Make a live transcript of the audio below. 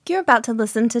You're about to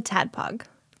listen to Tadpog.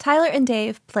 Tyler and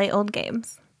Dave play old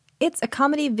games. It's a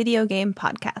comedy video game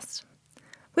podcast.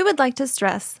 We would like to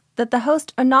stress that the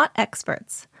hosts are not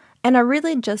experts and are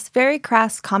really just very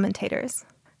crass commentators.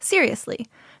 Seriously,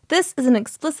 this is an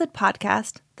explicit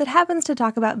podcast that happens to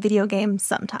talk about video games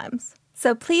sometimes.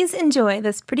 So please enjoy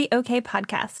this pretty okay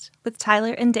podcast with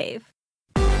Tyler and Dave.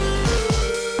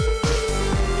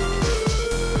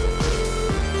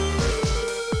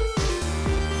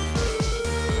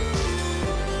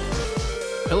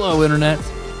 Hello, Internet,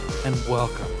 and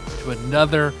welcome to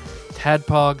another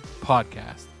Tadpog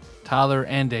podcast. Tyler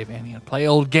and Dave Annie and play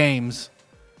old games.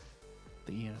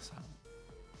 The Ian Asylum.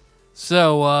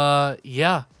 So,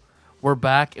 we're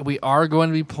back, and we are going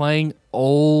to be playing an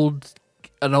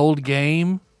old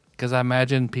game because I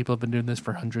imagine people have been doing this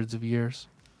for hundreds of years.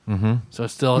 Mm-hmm. So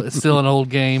it's still an old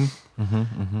game.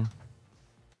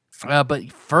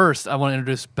 But first, I want to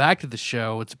introduce back to the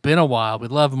show. It's been a while. We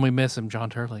love him. We miss him. John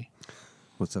Turley.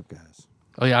 What's up, guys?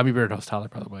 Oh, yeah, I'm your beard host, Tyler,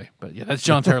 by the way. But yeah, that's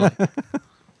John Turley.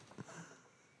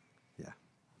 Yeah.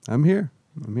 I'm here.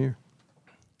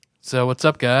 So what's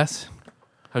up, guys?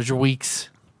 How's your weeks?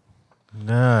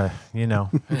 Yeah. Yeah.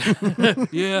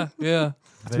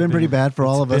 It's been pretty bad for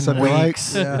all of us. I feel like.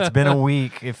 It's been a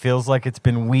week. It feels like it's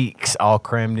been weeks all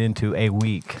crammed into a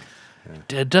week.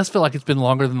 It does feel like it's been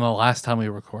longer than the last time we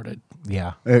recorded.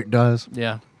 Yeah. It does.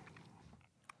 Yeah.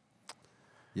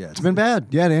 Yeah, it's been bad.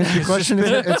 Yeah, to answer your question, it's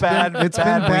been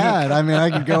bad. I mean, I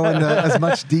could go into as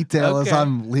much detail as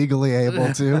I'm legally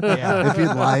able to, if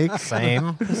you'd like.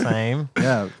 Same.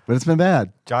 Yeah, but it's been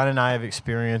bad. John and I have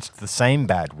experienced the same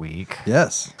bad week.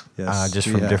 Yes. Just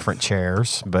from different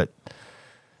chairs, but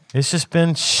it's just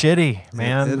been shitty,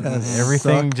 man. It has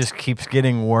Everything sucked. just keeps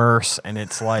getting worse, and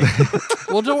it's like,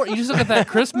 Well, don't worry. You just look at that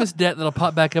Christmas debt that'll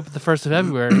pop back up at the 1st of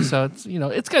February. So it's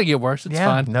it's gonna get worse. It's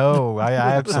fine. No, I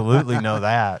absolutely know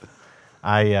that.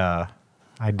 I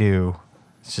do.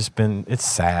 It's just been, it's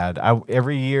sad.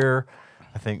 Every year,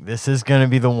 I think this is going to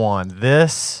be the one.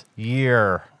 This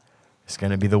year is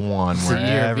going to be the one It's where the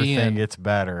year of everything Ian. gets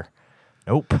better.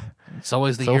 Nope. It's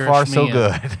always the So year far, of so Shmian.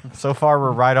 good. So far,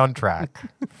 we're right on track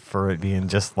for it being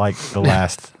just like the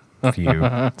last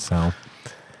few. So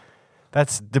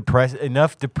that's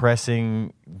enough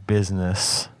depressing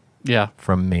business Yeah.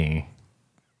 from me.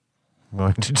 I'm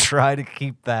going to try to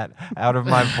keep that out of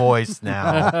my voice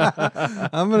now.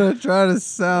 I'm going to try to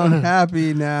sound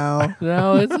happy now.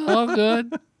 No, it's all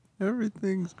good.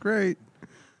 Everything's great.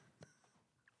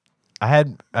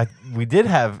 We did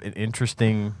have an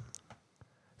interesting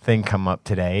thing come up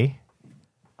today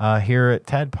here at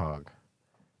Tadpog.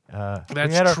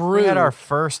 That's true. We had our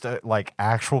first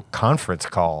actual conference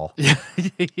call. Yeah.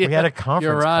 We had a conference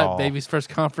You're right. call. Baby's first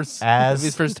conference. As-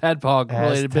 Baby's first Tadpog as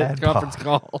related bit Tadpog. conference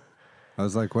call. I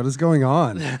was like, what is going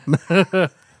on?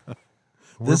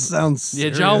 This sounds Yeah,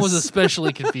 serious. John was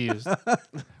especially confused.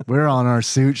 We're on our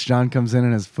suits. John comes in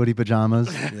his footy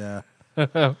pajamas. Yeah.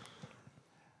 I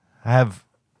have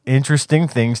interesting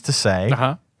things to say.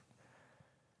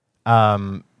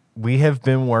 Uh-huh. We have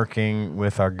been working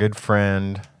with our good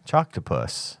friend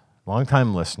Choctopus,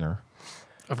 longtime listener.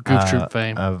 Of Goof Troop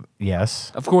fame.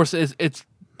 Yes. Of course, it's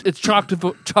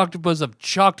Choctopus of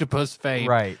Choctopus fame.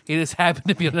 Right. He just happened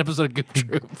to be on an episode of Goof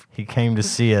Troop. He came to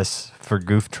see us for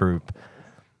Goof Troop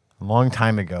a long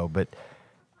time ago, but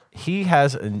he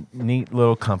has a neat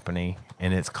little company,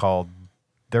 and it's called,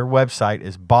 their website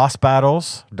is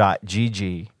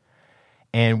bossbattles.gg,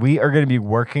 and we are going to be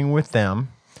working with them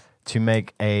to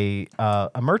make a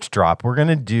merch drop. We're going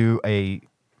to do a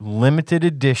limited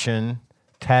edition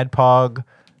Tadpog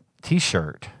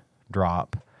t-shirt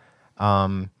drop.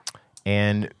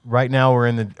 And right now we're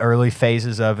in the early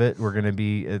phases of it. We're going to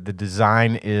be, the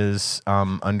design is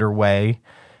underway,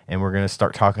 and we're going to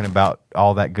start talking about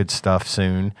all that good stuff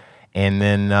soon. And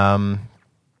then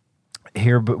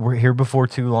we're here before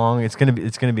too long. It's going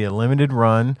to be a limited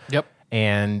run. Yep.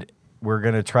 And we're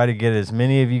going to try to get as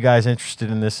many of you guys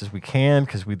interested in this as we can,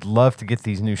 because we'd love to get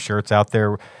these new shirts out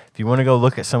there. If you want to go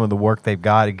look at some of the work they've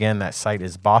got, again, that site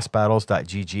is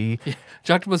bossbattles.gg.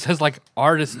 Choctopus has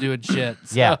artists doing shit.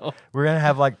 So. Yeah, we're going to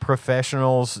have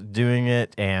professionals doing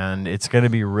it, and it's going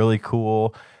to be really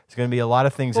cool. It's going to be a lot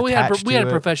of things Well, attached we had to a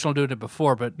it. professional doing it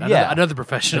before, but Yeah. another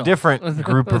professional. A different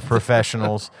group of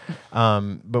professionals.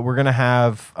 But we're going to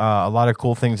have a lot of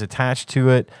cool things attached to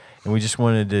it, and we just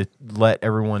wanted to let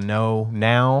everyone know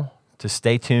now to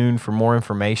stay tuned for more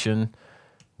information.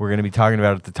 We're going to be talking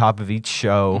about it at the top of each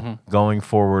show going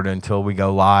forward until we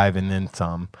go live and then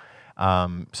some.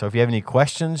 So if you have any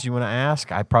questions you want to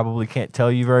ask, I probably can't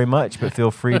tell you very much, but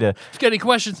feel free to If you got any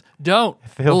questions, don't.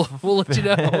 We'll let you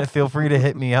know. feel free to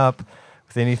hit me up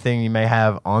with anything you may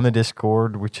have on the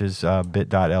Discord, which is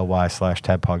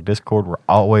bit.ly/Tadpog Discord. We're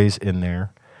always in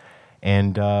there.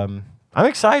 And I'm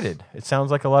excited. It sounds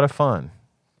like a lot of fun.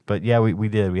 But yeah, we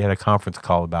did. We had a conference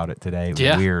call about it today. It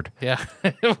was weird. Yeah,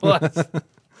 it was.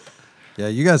 Yeah,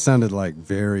 you guys sounded like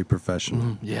very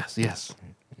professional. Yes.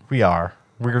 We are.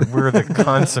 We're the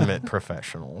consummate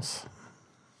professionals.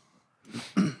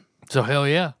 So hell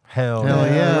yeah. Hell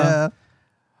yeah.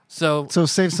 So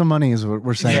save some money is what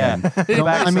we're saying.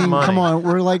 Yeah. I mean, come on.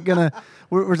 We're like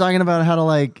we're talking about how to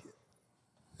like.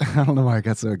 I don't know why I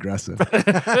got so aggressive.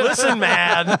 Listen,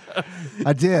 man.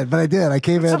 I did. I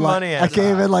came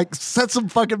in like set some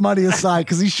fucking money aside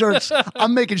because these shirts,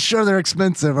 I'm making sure they're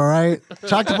expensive, all right?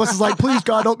 Choctopus is like, please,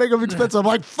 God, don't make them expensive. I'm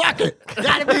like, fuck it.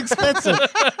 Gotta be expensive.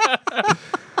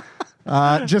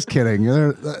 Just kidding.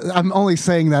 I'm only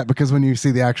saying that because when you see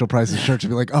the actual price of shirts,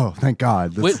 you'll be like, oh, thank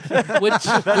God. which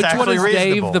one is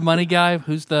Dave, the money guy?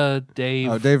 Who's the Dave?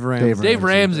 Oh, Dave Ramsey. Dave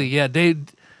Ramsey. Yeah,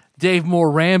 Dave Moore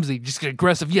Ramsey, just get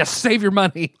aggressive. Yes, save your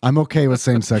money. I'm okay with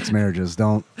same-sex marriages.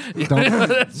 Don't do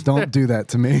that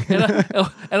to me.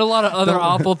 And a lot of other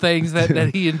awful things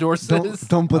that he endorses.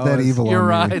 Don't put that evil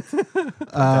You're on me.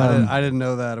 right. I didn't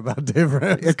know that about Dave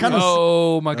Ramsey. It kind of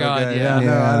Oh my God! Okay, Yeah.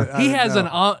 no, He has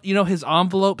his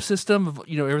envelope system of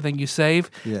everything you save.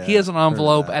 Yeah, he has an heard of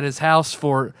envelope that. at his house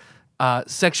for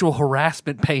sexual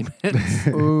harassment payments,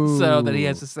 so that he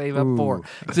has to save up for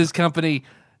because his company.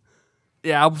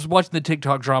 Yeah, I was watching the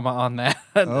TikTok drama on that.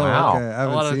 Wow. Okay. I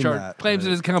haven't a lot of seen that. claims in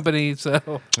his company.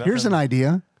 So Here's an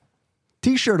idea.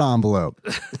 T-shirt envelope.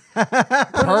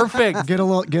 perfect. Get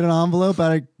an envelope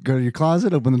out. Go to your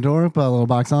closet, open the door, put a little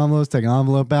box of envelopes, take an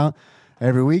envelope out.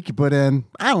 Every week you put in,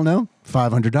 I don't know,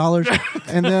 $500.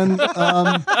 And then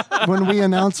when we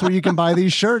announce where you can buy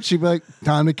these shirts, you'd be like,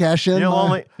 time to cash in.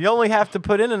 You only have to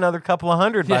put in another couple of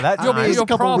hundred by that You'll time. be- Just a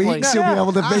couple probably- weeks, you'll be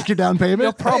able to make your down You'll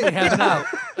payment. probably have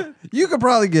enough. You could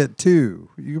probably get two.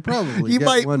 You could probably You get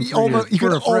might one for almost, you for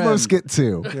could a friend. almost get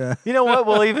two. Yeah. You know what?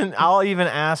 I'll even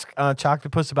ask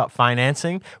Choctopus about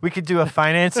financing. We could do a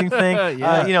financing thing.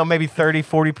 Yeah. Maybe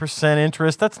 30-40%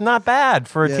 interest. That's not bad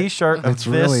for a Yeah. T-shirt of It's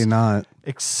this really not.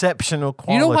 exceptional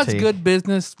quality. You know what's good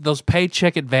business? Those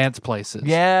paycheck advance places.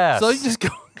 Yes. So you just go.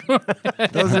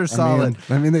 Those are solid.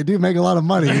 I mean, they do make a lot of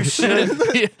money.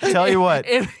 Tell you what.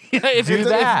 If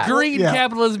green Yeah.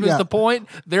 capitalism is Yeah. the point,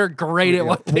 they're great at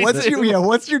what they do.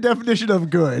 What's your definition of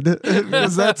good?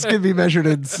 Because that can be measured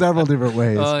in several different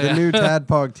ways. Oh, The yeah. new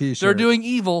Tadpog T-shirt. They're doing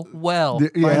evil well.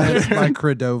 Financed by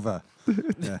Credova.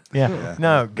 Yeah.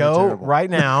 No, go terrible. right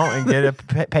now and get a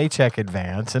paycheck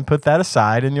advance and put that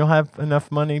aside, and you'll have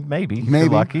enough money, maybe, if you're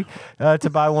lucky, to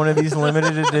buy one of these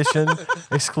limited edition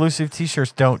exclusive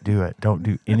T-shirts. Don't do it. Don't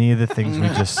do any of the things we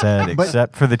just said,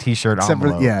 except for the T-shirt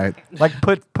envelope. Like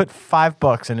put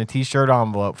 $5 in a T-shirt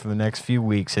envelope for the next few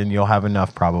weeks, and you'll have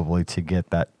enough probably to get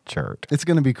that shirt. It's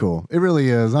going to be cool. It really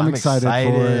is. I'm excited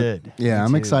for it. Yeah, Me I'm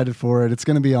too. excited for it. It's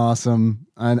going to be awesome.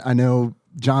 I know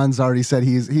John's already said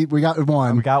we got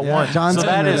one. We got one. John's so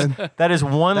that is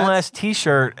one less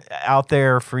T-shirt out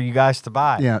there for you guys to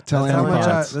buy. Yeah, tell That's how much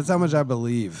Andy. that's how much I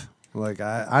believe. Like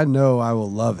I know I will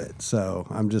love it. So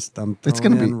I'm It's throwing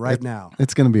going to in be right now.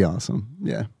 It's going to be awesome.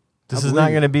 Yeah. This is not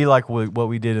going to be like what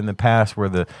we did in the past, where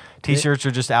the T-shirts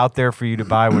are just out there for you to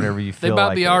buy whenever you They feel might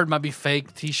like be it. art, might be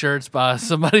fake T-shirts by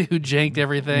somebody who janked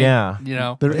everything. Yeah.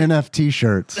 They're NFT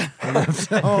shirts.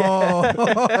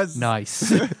 Oh,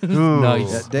 Nice. Ooh.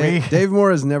 Nice. Dave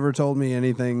Moore has never told me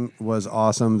anything was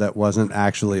awesome that wasn't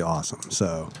actually awesome.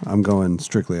 So I'm going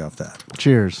strictly off that.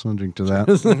 Cheers. I'll drink to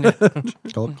that.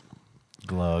 Gulp.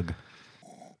 Glug.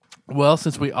 Well,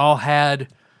 since we all had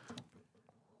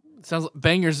sounds like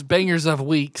bangers of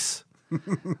weeks.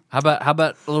 How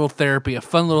about a little therapy, a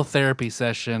fun little therapy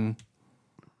session?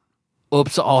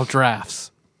 Oops, all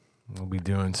drafts. We'll be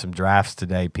doing some drafts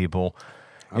today, people.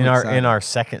 I'm In excited. our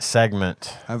second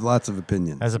segment, I have lots of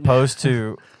opinions. as opposed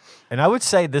to, and I would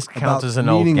say this counts about as an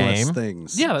old meaningless game.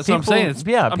 things. Yeah, that's what I'm People- saying.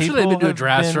 I'm sure they've been people doing have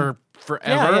drafts been- for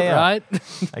forever, Yeah. right?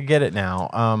 I get it now.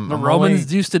 The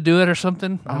Romans used to do it or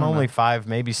something. I I'm don't only know. 5,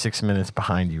 maybe 6 minutes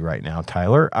behind you right now,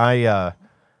 Tyler.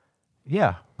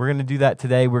 We're gonna do that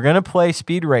today. We're gonna play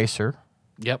Speed Racer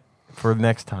Yep. for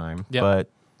next time, Yep. but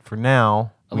for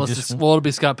now, It'll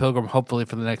be Scott Pilgrim hopefully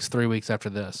for the next 3 weeks after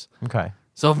this. okay.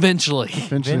 So eventually.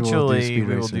 Eventually,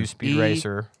 we will do Speed Speed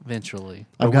Racer. Eventually.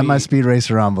 I've got my Speed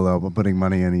Racer envelope. I'm putting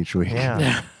money in each week.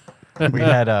 Yeah. We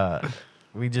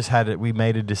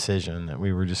made a decision that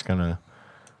we were just gonna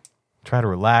try to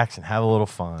relax and have a little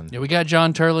fun. Yeah, we got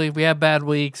John Turley. We have bad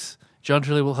weeks. John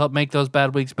Turley will help make those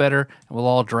bad weeks better, and we'll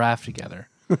all draft together.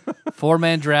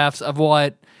 4-man drafts of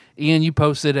what? Ian, you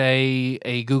posted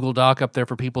a Google Doc up there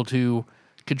for people to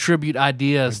contribute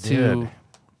ideas did.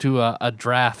 to a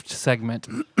draft segment.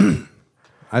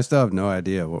 I still have no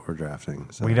idea what we're drafting.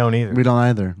 So. We don't either. We don't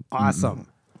either. Awesome.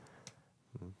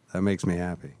 That makes me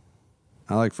happy.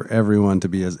 I like for everyone to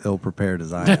be as ill prepared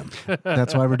as I am.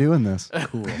 That's why we're doing this.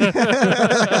 Cool. We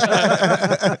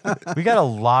got a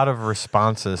lot of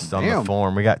responses on the Damn.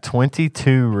 form. We got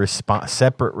 22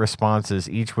 separate responses,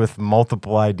 each with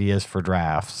multiple ideas for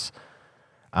drafts.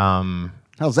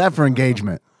 How's that for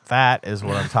engagement? That is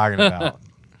what I'm talking about.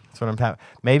 That's what I'm talking.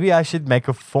 Maybe I should make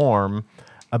a form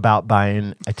about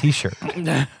buying a T-shirt.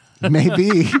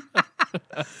 Maybe. Just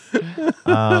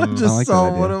like saw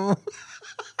that one idea. of them.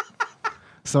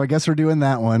 So I guess we're doing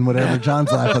that one. Whatever John's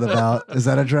laughing about. Is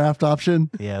that a draft option?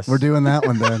 Yes. We're doing that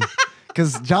one then.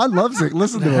 Because John loves it.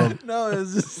 Listen to him. No, it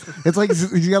was just. It's like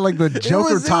he's got like the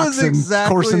Joker it was toxin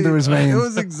exactly, coursing through his veins. It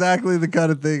was exactly the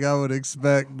kind of thing I would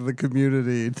expect the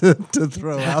community to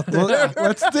throw out there. Well,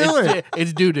 let's do it.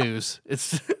 It's doo-doos.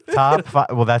 It's Top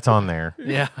 5. Well, that's on there.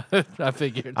 yeah. I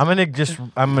figured. I'm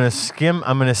gonna skim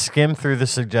through the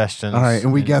suggestions. All right,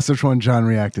 and we guess which one John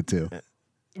reacted to.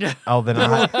 Oh, then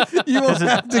You won't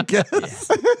have to guess.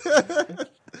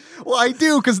 Well, I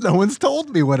do because no one's told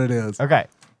me what it is. okay.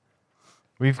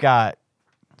 We've got.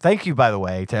 Thank you, by the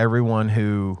way, to everyone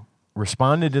who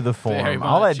responded to the Very form.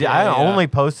 All much, that I yeah. only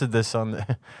posted this on the.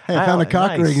 Hey, I found a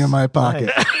cock ring in my pocket.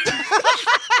 Nice.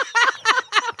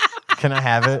 Can I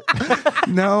have it?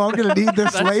 No, I'm gonna need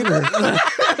this later. Look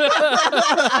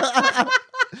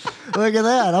at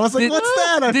that. I was like, what's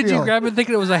that? I Did feel? you grab it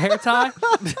thinking it was a hair tie?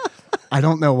 I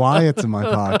don't know why it's in my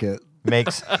pocket.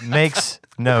 Makes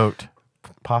note.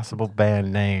 Possible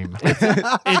band name. It's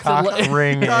Cock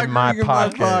ring Cock in my ring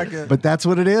pocket. But that's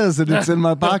what it is, and it's in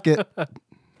my pocket.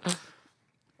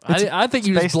 I think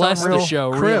you just based on blessed the real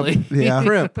show, crimp. really. Yeah.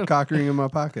 Crimp, cock ring in my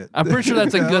pocket. I'm pretty sure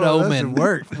that's a good Oh, that omen should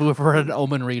work. for an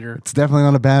omen reader. It's definitely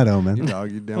not a bad omen.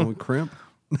 Dog, you down with crimp?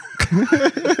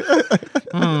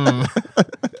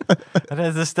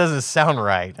 This doesn't sound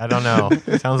right. I don't know.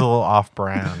 It sounds a little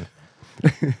off-brand.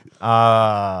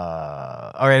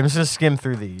 All right, I'm just going to skim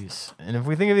through these. And if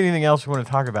we think of anything else we want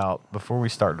to talk about before we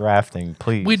start drafting,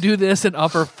 please. We do this and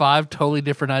offer 5 totally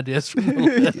different ideas from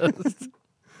the list.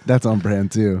 That's on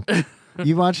brand too.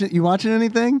 You watching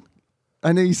anything?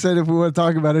 I know you said if we want to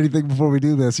talk about anything before we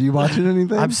do this. Are you watching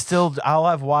anything? All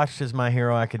I've watched is My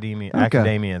Hero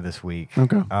Academia this week.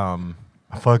 Okay.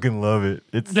 I fucking love it.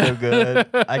 It's so good.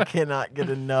 I cannot get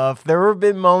enough. There have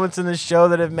been moments in the show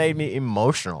that have made me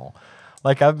emotional.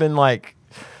 Like I've been like,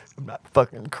 I'm not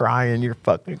fucking crying. You're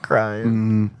fucking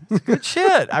crying. It's good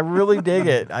shit. I really dig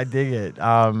it. I dig it.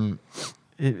 Naruto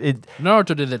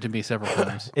did that to me several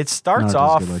times. It starts Naruto's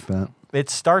off good like that. It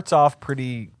starts off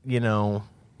pretty,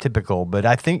 typical, but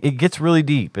I think it gets really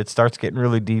deep. It starts getting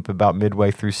really deep about midway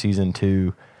through season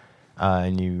 2,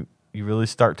 and you really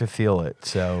start to feel it.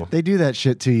 So They do that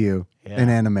shit to you in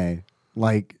Yeah. anime.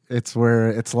 Like it's where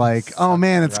it's like, oh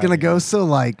man, it's right gonna go in. so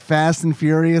like fast and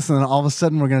furious, and then all of a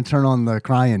sudden we're gonna turn on the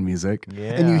crying music, and you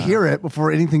Yeah. hear it before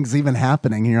anything's even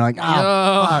happening, and you're like,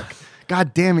 oh fuck,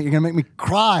 god damn it, you're gonna make me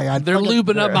cry. They're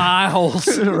lubing up my eye holes.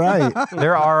 right,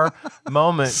 there are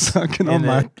moments sucking in on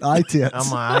my it- eye tits. on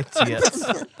my eye tits.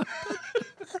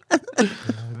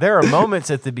 There are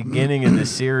moments at the beginning of the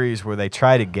series where they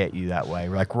try to get you that way,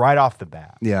 like right off the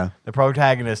bat. Yeah, The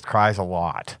protagonist cries a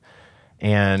lot.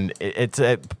 And it's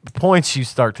at points you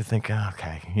start to think,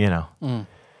 okay, all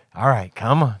right,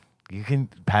 come on. You can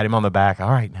pat him on the back.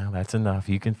 All right, now that's enough.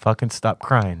 You can fucking stop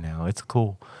crying now. It's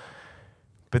cool.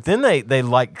 But then they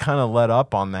like kind of let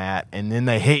up on that, and then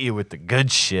they hit you with the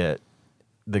good shit,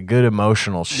 the good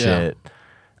emotional shit.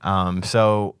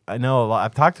 So I know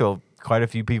I've talked to quite a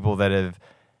few people that have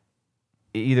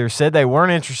either said they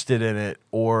weren't interested in it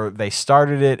or they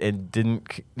started it and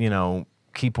didn't,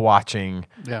 keep watching.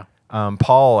 Yeah.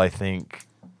 Paul, I think,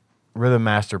 Rhythm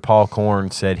Master Paul Korn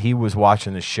said he was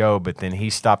watching the show, but then he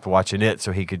stopped watching it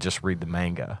so he could just read the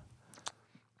manga.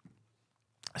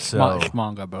 So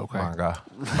Manga, okay. manga.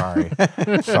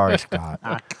 Sorry, Scott.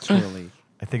 Actually.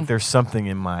 I think there's something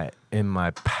in my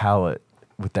palate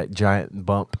with that giant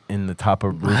bump in the top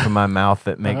of roof of my mouth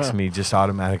that makes me just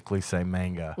automatically say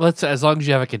manga. Well, as long as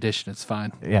you have a condition, it's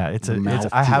fine. Yeah, Mouth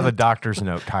I have a tit. doctor's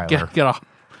note, Tyler. Get off.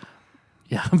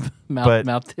 Yeah,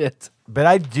 mouth tits. But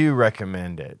I do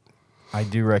recommend it. I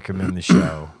do recommend the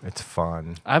show. It's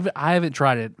fun. I haven't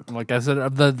tried it. Like I said,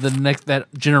 the next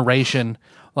that generation.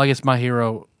 Well, I guess my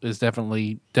hero is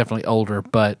definitely older,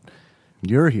 but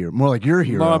your hero, more like your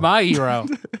hero. my hero.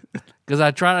 Because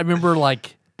I remember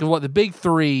like the big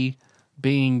 3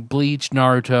 being Bleach,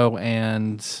 Naruto,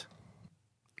 and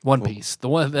One Piece. The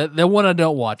one I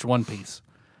don't watch, One Piece.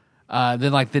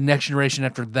 Then like the next generation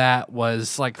after that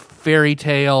was like Fairy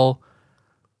Tale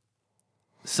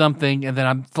something, and then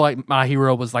I'm like My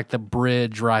Hero was like the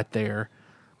bridge right there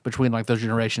between like those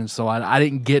generations. So I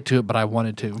didn't get to it, but I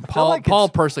wanted to. Paul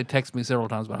personally texted me several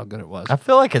times about how good it was. I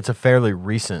feel like it's a fairly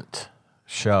recent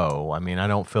show. I mean, I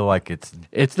don't feel like it's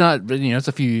not, it's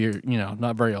a few years,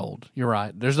 not very old. You're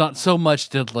right. There's not so much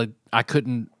to like, I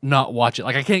couldn't not watch it.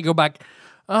 Like I can't go back.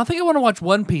 I think I want to watch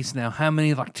One Piece now. How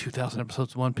many, like 2,000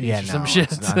 episodes of One Piece or some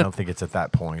shit? I don't think it's at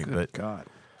that point. But God.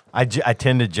 I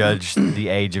tend to judge the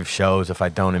age of shows if I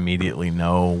don't immediately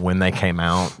know when they came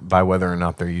out by whether or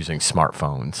not they're using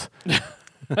smartphones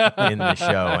in the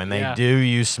show. And they do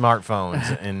use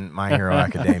smartphones in My Hero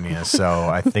Academia. So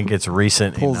I think it's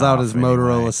recent. Pulls out his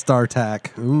Motorola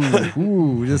StarTAC.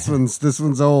 Ooh, this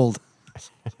one's old.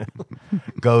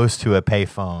 Goes to a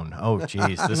payphone. Oh,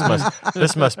 geez,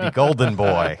 this must be Golden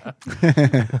Boy.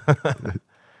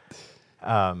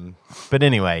 But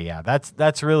anyway, yeah,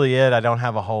 that's really it. I don't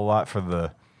have a whole lot for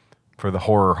the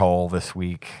horror hole this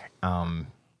week,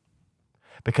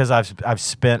 because I've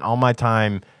spent all my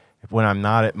time when I'm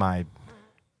not at my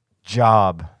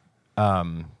job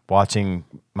watching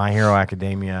My Hero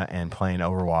Academia and playing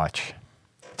Overwatch.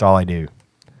 That's all I do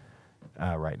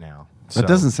right now. That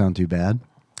doesn't sound too bad.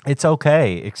 It's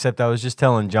okay, except I was just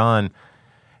telling John,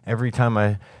 every time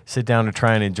I sit down to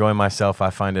try and enjoy myself, I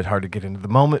find it hard to get into the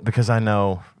moment because I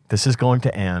know this is going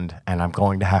to end and I'm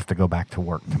going to have to go back to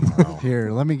work tomorrow.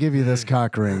 Here, let me give you this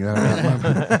cock ring. You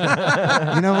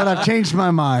know what? I've changed my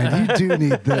mind. You do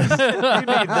need this. You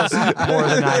need this more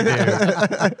than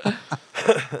I do.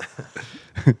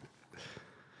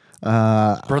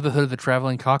 Brotherhood of the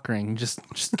Traveling Cock Ring. Just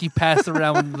keep passing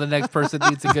around when the next person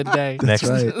needs a good day.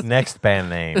 Next band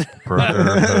name,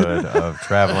 Brotherhood of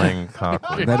Traveling Cock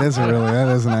Ring. It's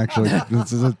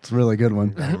a really good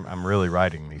one. I'm really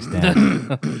writing these down.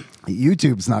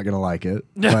 YouTube's not going to like it,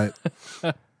 but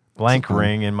Blank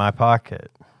ring in my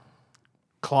pocket.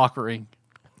 Clock ring.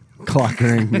 Clock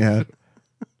ring, yeah.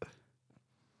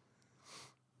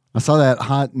 I saw that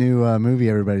hot new movie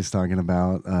everybody's talking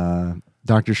about,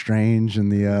 Doctor Strange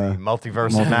and the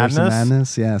Multiverse of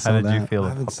Madness. Yeah, I saw How did you that. feel I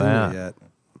about haven't seen that? it yet.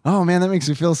 Oh man, that makes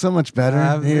me feel so much better.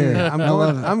 I'm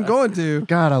going to.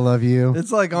 God, I love you.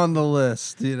 It's like on the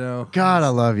list, God, I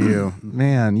love you.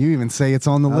 Man, you even say it's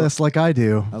on the list like I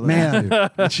do. Man,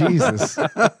 Jesus.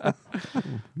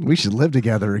 We should live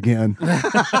together again.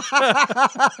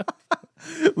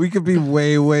 We could be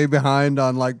way, way behind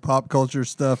on like pop culture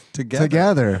stuff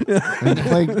together. And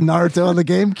play Naruto on the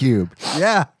GameCube.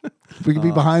 Yeah. We could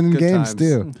be behind in good games times.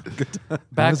 too.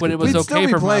 Back when it was We'd okay still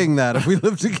be for playing that if we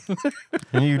lived together.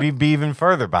 And you'd be even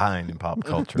further behind in pop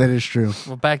culture. That is true.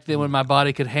 Well, back then when my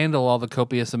body could handle all the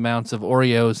copious amounts of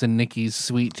Oreos and Nikki's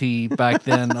sweet tea back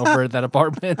then over at that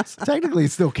apartment. Technically,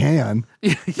 it still can.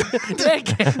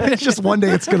 It's just one day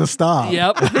it's going to stop.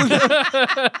 Yep.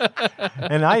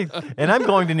 and I'm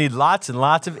going to need lots and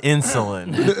lots of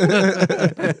insulin.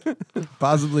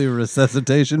 Possibly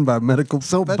resuscitation by medical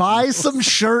So professionals. buy some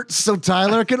shirts so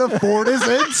Tyler can afford his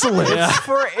insulin. It's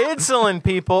for insulin,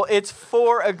 people. It's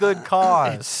for a good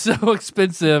cause. So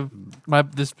expensive.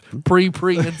 This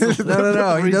pre-insulin.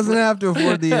 No. He doesn't have to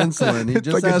afford the insulin. He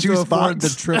just like a has to juice afford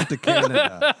box. the trip to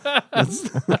Canada.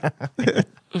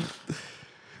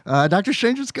 Doctor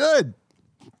Strange was good.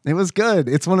 It was good.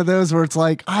 It's one of those where it's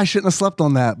like, I shouldn't have slept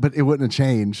on that, but it wouldn't have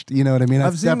changed. You know what I mean?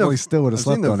 I definitely still would have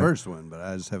slept I've seen on the it. first one, but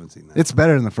I just haven't seen that. It's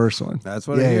better than the first one. That's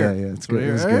what I hear. Yeah, it's That's what good. I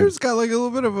hear. It's good. It's got like a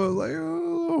little bit of a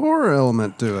little horror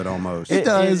element to it almost. It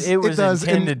does. It was It does.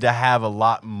 intended to have a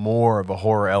lot more of a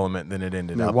horror element than it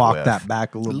ended up Walk with. that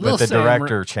back a little bit. But the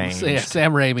director changed. Yeah,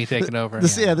 Sam Raimi taking over. The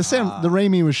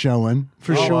Raimi was showing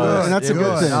for sure, was. and that's a It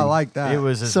good was. thing. I like that. It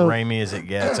was as So- Raimi as it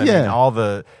gets. I Yeah.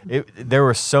 mean, there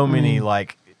were so many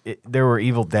there were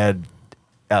Evil Dead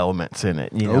elements in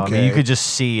it. You know, I mean, you could just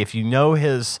see if you know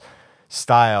his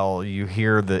style, you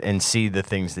hear and see the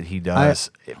things that he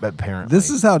does. But apparently, This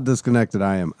is how disconnected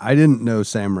I am. I didn't know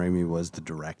Sam Raimi was the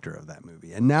director of that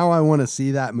movie, and now I want to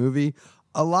see that movie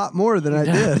a lot more than I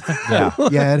did.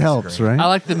 Yeah, it helps, right? I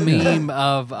like the meme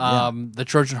of the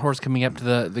Trojan horse coming up to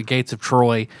the gates of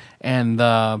Troy, and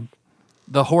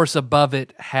the horse above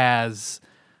it has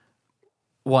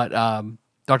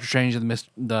Doctor Strange and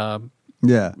the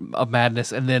Yeah. of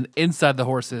Madness, and then inside the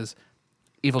horse is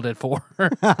Evil Dead 4.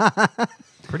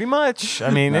 pretty much. I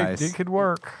mean, Nice. it could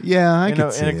work. Yeah, I in can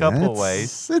a- see in a couple it. of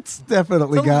ways. It's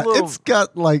definitely It's a got. little- It's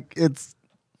got like it's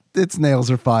its nails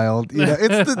are filed. You know,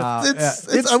 It's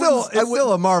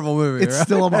still a Marvel movie. It's right?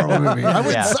 still a Marvel movie.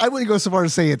 Yeah. I wouldn't go so far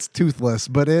as to say it's toothless,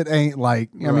 but it ain't like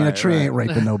I mean, a Right, tree right. ain't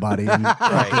raping nobody. And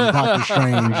fucking Doctor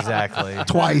Strange Exactly.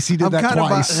 twice. He did that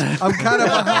twice. I'm kind of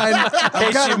behind. I'm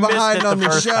case kind you of missed behind it on the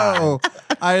the first show.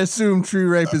 I assume tree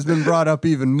rape has been brought up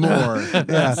even more.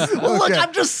 Yeah. Well, look, Okay.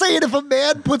 I'm just saying, if a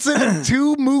man puts it in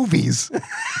 2 movies,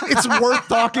 it's worth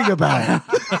talking about.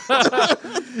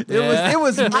 It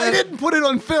was. I didn't put it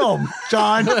on film,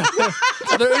 John.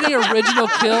 Are there any original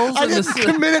kills I in didn't this?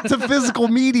 commit it to physical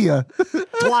media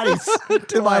twice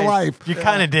in my life. You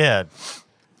kind of did.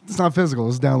 It's not physical.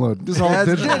 It's download. It's all That's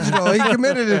digital. digital. He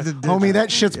committed it to digital. Homie,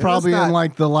 that shit's probably in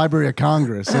like the Library of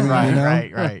Congress. I mean, you know?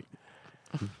 Right.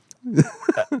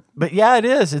 But yeah, it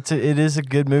is. It is a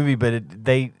good movie. But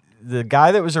the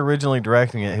guy that was originally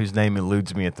directing it, whose name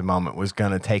eludes me at the moment, was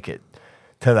going to take it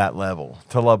to that level,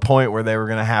 to a point where they were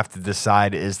going to have to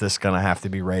decide, is this going to have to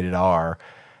be rated R?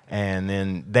 And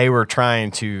then they were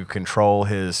trying to control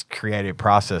his creative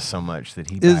process so much that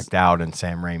he backed out, and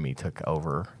Sam Raimi took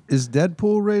over. Is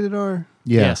Deadpool rated R?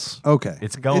 Yes. Okay,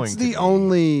 It's going It's to the be.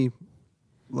 only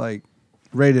like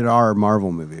rated R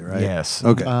Marvel movie, right? Yes.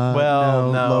 Okay.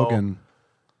 Well, no. Logan.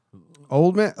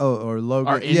 Old Man. Oh, or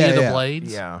Logan. Are any of the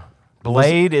blades? Yeah.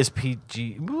 Blade is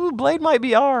PG. Ooh, Blade might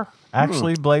be R.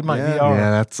 Actually, Blade might be Yeah. R.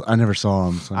 Yeah, I never saw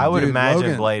him. So. I would Dude, imagine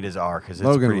Logan- Blade is R because it's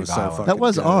Logan pretty was so violent. fucking That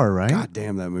was good. R, right? God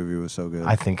damn, that movie was so good.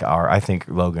 I think R. I think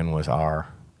Logan was R.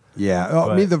 Yeah. Oh, I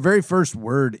But- mean, the very first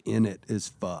word in it is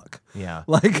fuck. Yeah.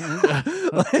 Like,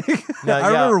 No, I yeah.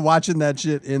 remember watching that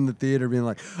shit in the theater being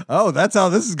like, oh, that's how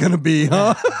this is going to be,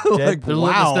 huh? like, They're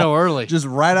letting us know early. Just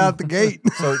right out the gate.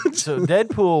 So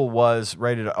Deadpool was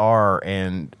rated R,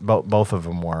 and both of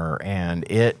them were,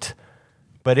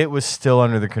 but it was still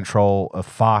under the control of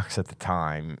Fox at the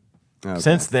time. Okay.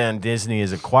 Since then, Disney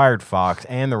has acquired Fox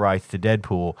and the rights to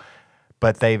Deadpool,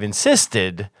 but they've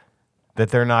insisted that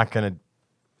they're not going to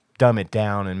dumb it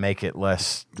down and make it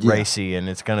less racy, and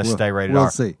it's going to stay rated we'll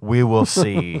R. see. We will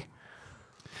see.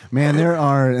 Man, there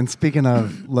are, and speaking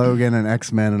of Logan and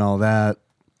X-Men and all that,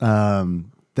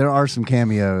 there are some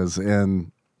cameos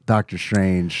in Doctor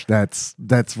Strange. That's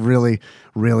really,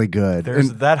 really good. There's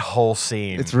And that whole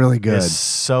scene. It's really good. is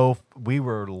so we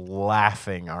were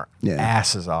laughing our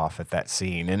asses off at that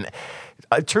scene. And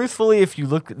truthfully, if you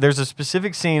look, there's a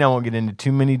specific scene. I won't get into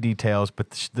too many details,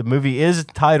 but the movie is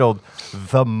titled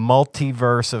 "The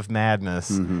Multiverse of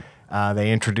Madness."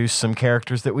 They introduced some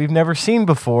characters that we've never seen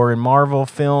before in Marvel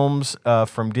films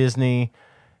from Disney,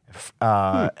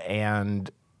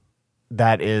 and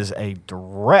that is a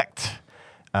direct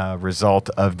result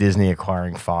of Disney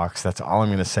acquiring Fox. That's all I'm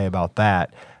going to say about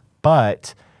that.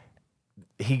 But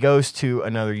he goes to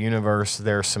another universe.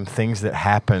 There are some things that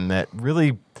happen that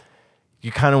really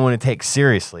you kind of want to take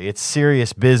seriously. It's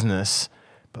serious business,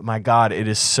 but my God, it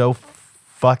is so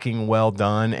fucking well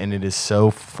done, and it is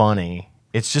so funny.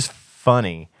 It's just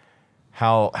funny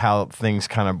how things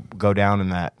kind of go down in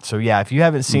that. So yeah, if you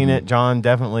haven't seen it, John,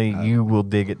 definitely you will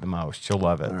dig it the most. You'll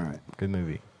love it. All right. Good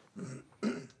movie.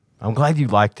 I'm glad you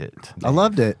liked it. I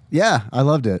loved it. Yeah, I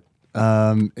loved it.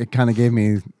 It kind of gave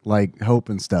me like hope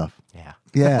and stuff. Yeah.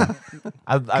 Yeah,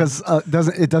 I because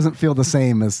it doesn't feel the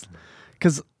same as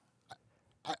because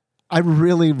I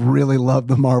really loved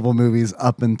the Marvel movies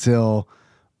up until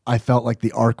I felt like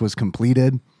the arc was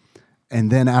completed. And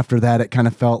then after that, it kind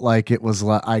of felt like it was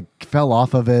I fell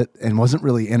off of it and wasn't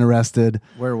really interested.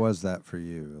 Where was that for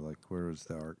you? Like, where was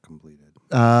the arc completed?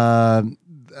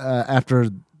 After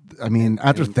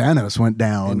Thanos went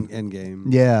down. Endgame.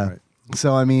 Yeah. Right.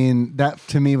 So I mean, that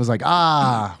to me was like,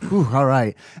 whew, all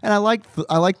right. And I liked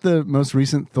the most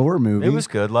recent Thor movie. it was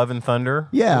good. Love and Thunder.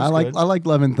 Yeah, It was good. I like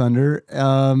Love and Thunder.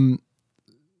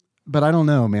 But I don't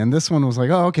know, man. This one was like,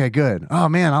 oh, okay, good. Oh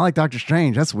man, I like Doctor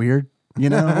Strange. That's weird. You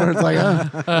know, where it's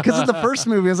like, because of the first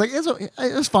movie, I was like,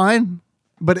 it's fine.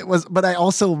 But I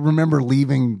also remember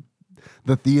leaving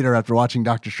the theater after watching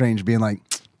Doctor Strange, being like,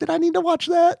 did I need to watch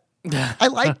that? I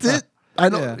liked it. I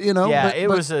don't, you know. Yeah, but, it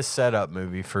but- was a setup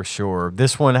movie for sure.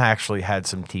 This one actually had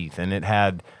some teeth, and it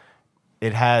had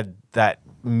that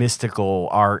mystical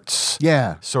arts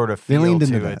Yeah. sort of They feel leaned to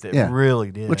into it that, yeah.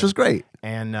 really did. which was great.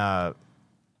 And I'm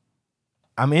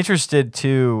interested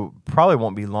to, probably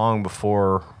won't be long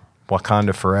before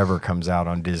Wakanda Forever comes out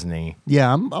on Disney.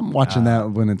 Yeah, I'm watching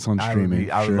that when it's on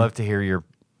streaming. I would love to hear your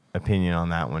opinion on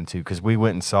that one too, because we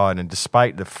went and saw it, and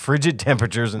despite the frigid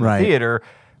temperatures in Right. the theater,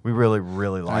 we really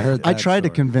liked heard it. I that tried to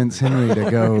story. convince Henry to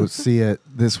go see it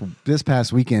this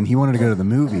past weekend. He wanted to go to the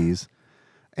movies,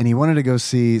 and he wanted to go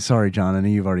see. Sorry, John, I know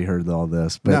you've already heard all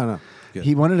this, but No. Good.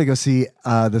 he wanted to go see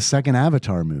the second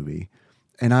Avatar movie,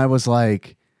 and I was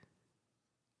like,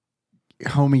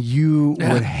 homie, you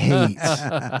would hate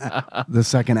the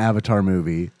second Avatar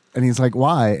movie. And he's like,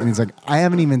 why? And he's like, I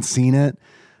haven't even seen it,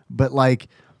 but like,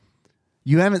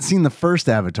 you haven't seen the first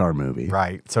Avatar movie.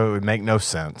 Right. So it would make no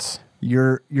sense.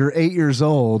 You're 8 years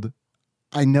old.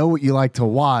 I know what you like to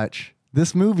watch.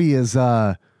 This movie is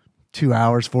 2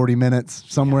 hours, 40 minutes,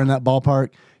 somewhere in that ballpark.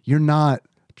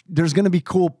 There's going to be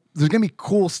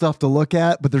cool stuff to look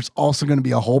at, but there's also going to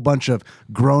be a whole bunch of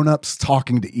grown-ups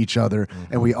talking to each other,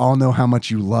 and we all know how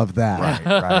much you love that.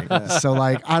 Right. So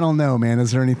like, I don't know, man.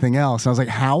 Is there anything else? I was like,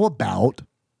 how about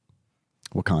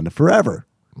Wakanda Forever?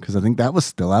 Because I think that was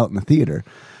still out in the theater.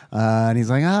 And he's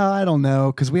like, oh, I don't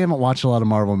know, because we haven't watched a lot of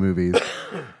Marvel movies.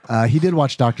 He did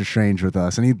watch Doctor Strange with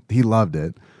us, and he loved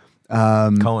it.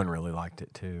 Cohen really liked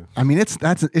it too. I mean, it's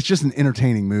just an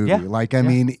entertaining movie. Yeah. Like, I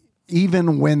mean, even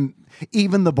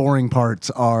the boring parts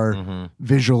are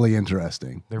visually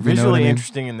interesting. They're You know what visually I mean?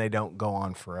 interesting and they don't go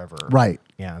on forever. Right.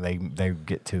 Yeah, they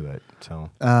get to it. So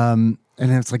And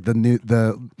it's like the new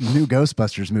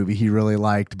Ghostbusters movie he really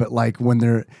liked. But like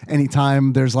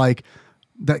anytime there's like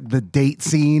the date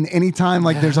scene, anytime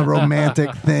like there's a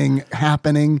romantic thing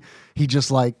happening, he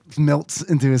just like melts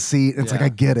into his seat. And it's like, I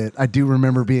get it. I do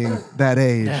remember being that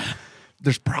age.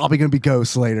 There's probably going to be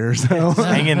ghosts later. So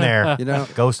hang in there. You know,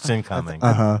 Ghosts incoming.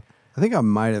 I think I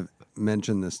might have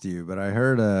mentioned this to you, but I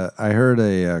heard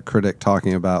a critic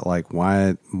talking about like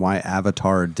why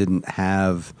Avatar didn't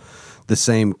have the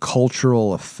same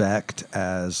cultural effect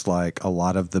as like a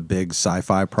lot of the big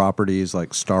sci-fi properties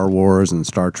like Star Wars and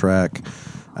Star Trek.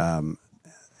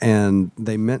 And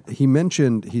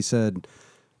he said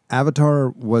Avatar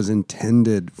was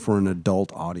intended for an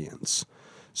adult audience.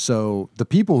 So the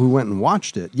people who went and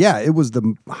watched it, yeah, it was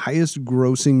the highest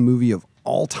grossing movie of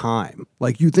all time.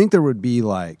 Like, you think there would be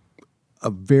like a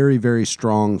very, very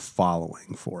strong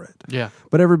following for it. Yeah.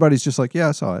 But everybody's just like, yeah,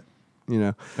 I saw it, you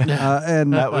know.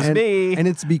 And That was me. And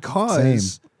it's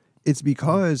because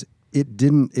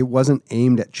it wasn't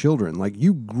aimed at children. Like,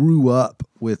 you grew up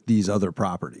with these other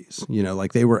properties, you know,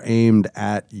 like they were aimed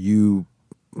at you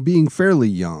being fairly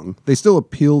young. They still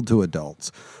appealed to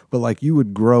adults, but like you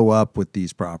would grow up with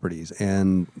these properties.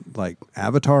 And like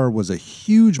Avatar was a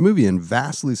huge movie and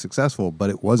vastly successful, but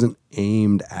it wasn't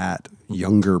aimed at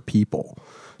younger people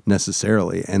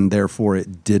necessarily, and therefore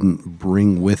it didn't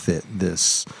bring with it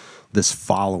this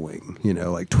following. You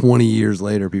know, like 20 years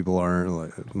later, people are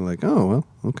like, oh well,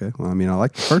 okay, well, I mean, I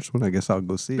like the first one, I guess I'll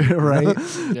go see it. right.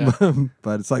 Yeah.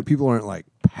 But it's like people aren't like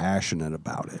passionate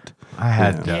about it. I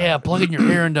had Yeah, plugging your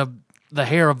hair into the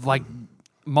hair of like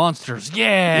monsters.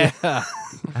 Yeah. I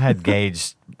had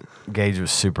Gage. Gage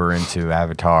was super into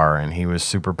Avatar, and he was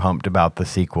super pumped about the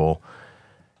sequel.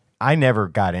 I never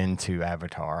got into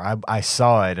Avatar. I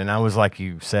saw it, and I was like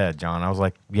you said, John. I was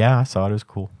like, yeah, I saw it. It was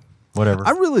cool. Whatever.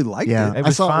 I really liked Yeah, it. It I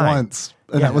was saw fine. it once,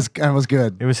 and Yeah. that was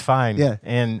good. It was fine. Yeah.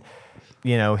 And,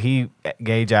 you know,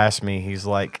 Gage asked me, he's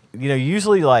like, you know,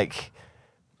 usually like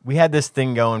we had this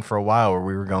thing going for a while where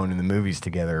we were going to the movies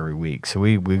together every week. So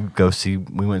we went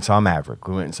and saw Maverick.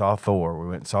 We went and saw Thor. We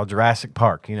went and saw Jurassic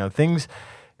Park. You know, things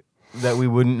that we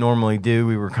wouldn't normally do.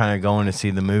 We were kind of going to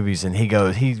see the movies. And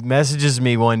he messages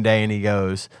me one day and he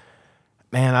goes,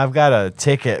 man, I've got a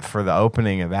ticket for the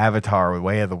opening of Avatar with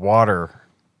Way of the Water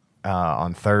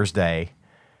on Thursday.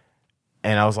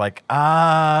 And I was like,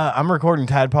 I'm recording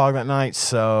Tadpog that night,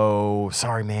 so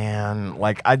sorry, man.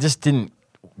 Like, I don't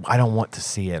want to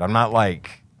see it. I'm not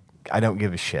like, I don't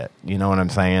give a shit. You know what I'm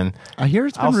saying? I hear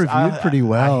it's been reviewed pretty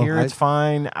well. I hear it's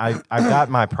fine. I've got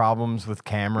my problems with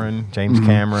James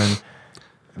Cameron,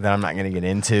 that I'm not going to get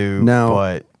into. No.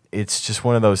 But it's just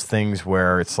one of those things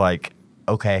where it's like,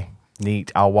 okay,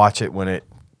 neat. I'll watch it when it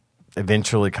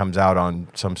eventually comes out on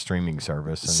some streaming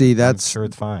service. And See, I'm sure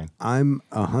it's fine. I'm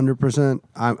 100%.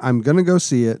 I'm going to go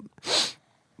see it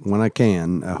when I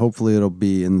can. Hopefully it'll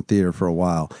be in the theater for a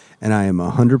while. And I am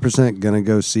 100% going to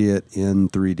go see it in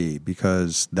 3D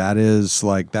because that is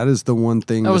the one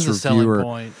thing That was this the selling reviewer.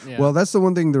 point, yeah. Well, that's the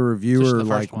one thing the Just reviewer the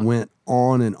first one. went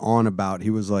on and on about.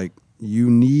 He was like, you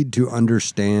need to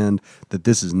understand that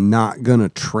this is not going to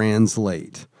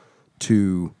translate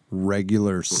to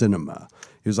regular cinema.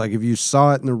 He was like, if you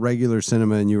saw it in the regular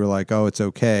cinema and you were like, oh, it's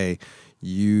okay,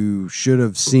 you should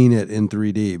have seen it in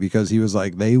 3D, because he was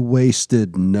like, they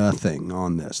wasted nothing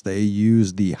on this. They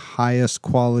used the highest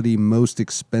quality, most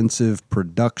expensive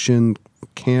production,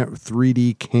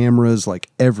 3D cameras, like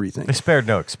everything. They spared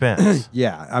no expense.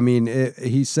 Yeah, I mean,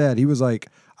 he was like,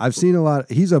 I've seen a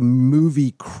lot. He's a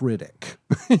movie critic,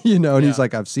 you know, and he's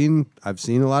like, I've seen a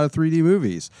lot of 3D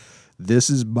movies. This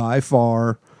is by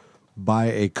far by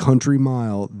a country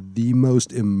mile the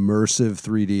most immersive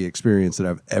 3D experience that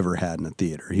I've ever had in a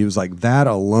theater. He was like, that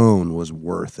alone was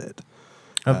worth it.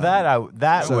 Of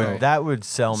that would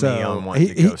sell me on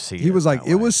wanting to go see it. He was like, that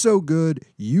it way. was so good,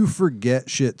 you forget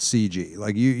shit CG.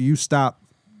 Like you stop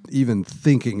even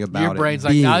thinking about Your it. brain's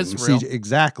like, being nah, it's real. CG.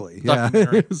 Exactly. Yeah.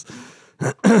 Documentary.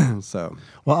 So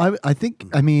Well, I think,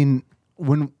 I mean,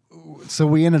 so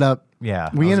we ended up, Yeah,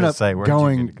 I we was ended gonna up say, where'd you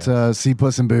going get to go? to see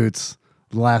Puss in Boots,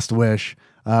 Last Wish,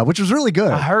 which was really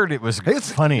good. I heard it was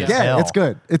funny as yeah, hell. it's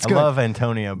good. It's good. I love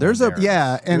Antonio. There's a- Banderas.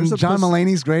 Yeah, and There's a John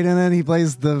Mulaney's great in it. He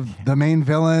plays the main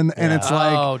villain, and it's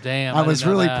like, Oh, damn, I I was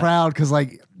didn't know really that. proud because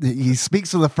like he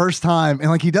speaks for the first time, and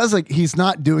like he does like he's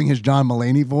not doing his John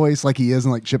Mulaney voice like he is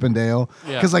in like Chip and Dale.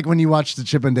 Yeah. Because like when you watch the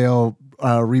Chip and Dale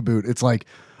reboot, it's like,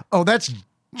 oh, that's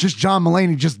just John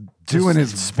Mulaney just doing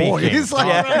his speaking. voice.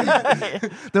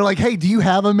 Like, they're like, hey, do you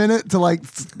have a minute to like?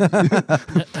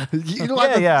 You know,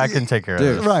 like, Yeah, I can take care of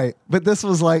Dude. this. Right. But this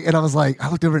was like, and I was like, I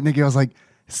looked over at Nikki, I was like,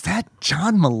 is that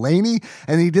John Mulaney?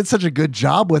 And he did such a good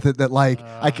job with it that like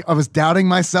I was doubting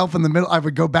myself in the middle. I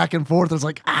would go back and forth. I was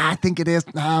like, I think it is.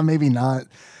 Nah, maybe not.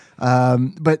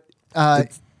 But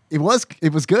it was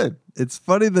good. it's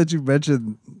funny that you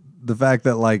mentioned the fact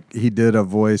that like he did a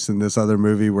voice in this other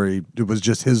movie where it was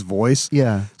just his voice.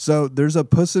 Yeah. So there's a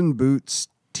Puss in Boots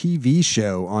TV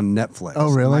show on Netflix.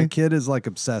 Oh, really? My kid is like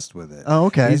obsessed with it. Oh,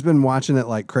 okay. He's been watching it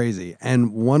like crazy.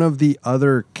 And one of the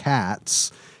other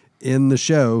cats in the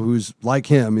show who's like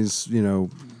him, is, you know,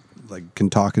 like can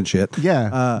talk and shit.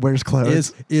 Yeah, wears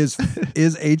clothes. Is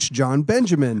H. John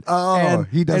Benjamin. Oh, and,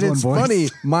 he does and one it's voice. funny.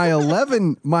 My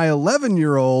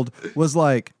 11-year-old was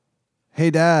like, "Hey,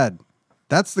 Dad,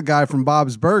 that's the guy from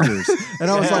Bob's Burgers." And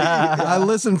I was like, I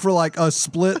listened for like a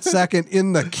split second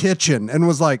in the kitchen and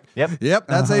was like, Yep.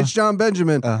 that's H. John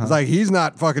Benjamin. It's like, he's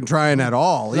not fucking trying at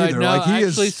all Like, either. no, Like he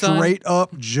actually, is son- straight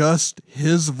up just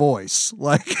his voice.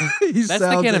 Like he That's the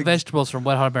sounds can of like, vegetables from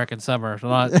Wet Hot American Summer. So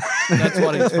that's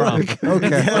what he's from.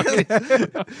 okay.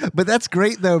 But that's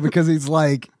great though, because he's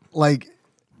like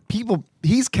people,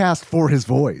 he's cast for his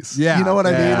voice. Yeah, You know what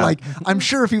I yeah. mean? Like, I'm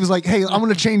sure if he was like, hey, I'm going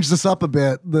to change this up a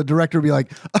bit, the director would be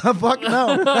like, fuck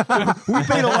no. we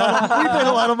paid a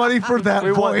lot of money for that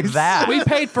We voice. want that. We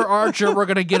paid for Archer. We're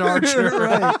gonna get Archer.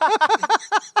 Right.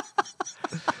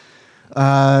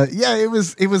 Yeah, it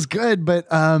was good. But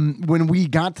when we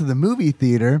got to the movie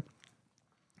theater,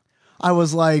 I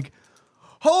was like,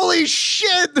 holy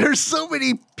shit, there's so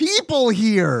many people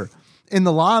here in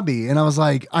the lobby. And I was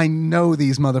like, I know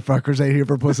these motherfuckers ain't here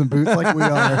for Puss in Boots like we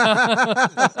are.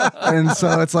 And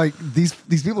so it's like these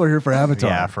people are here for Avatar.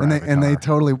 Yeah, for and Avatar. they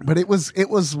totally, but it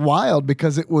was wild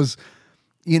because it was,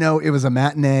 you know, it was a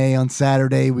matinee on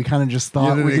Saturday. We kind of just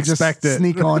thought didn't we could just expect it.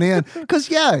 sneak on in. Because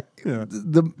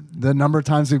the number of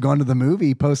times we've gone to the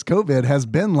movie post COVID has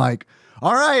been like,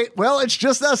 all right, well, it's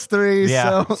just us three.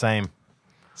 Yeah,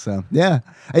 So yeah,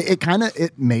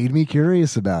 it made me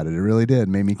curious about it. It really did.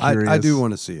 Made me curious. I do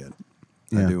want to see it.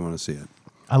 I Yeah. do want to see it.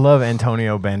 I love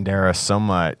Antonio Banderas so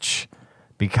much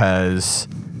because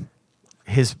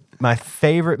my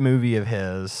favorite movie of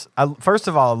his. First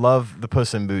of all, I love the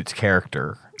Puss in Boots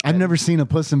character. I've never seen a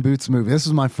Puss in Boots movie. This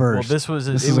was my first. Well, this was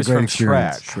This it is was a great from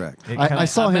experience. Shrek. Shrek. It I kinda-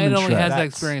 saw him Man in only Shrek. has that That's-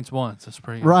 experience once. That's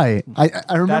pretty Right.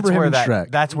 I remember him in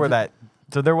Shrek. That's where that.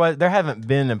 So there haven't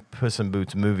been a Puss in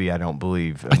Boots movie, I don't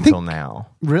believe, until now.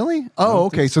 Really? Oh,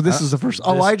 okay. So this is the first.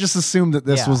 Oh, this- I just assumed that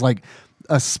this Yeah. was like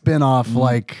a spin-off.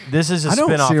 Like This is a I don't-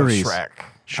 spin-off series. of Shrek.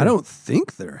 I don't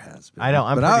think there has been. I don't-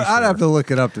 I'm but pretty I'd sure. have to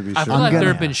look it up to be I sure. feel like gonna-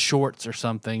 there have been shorts or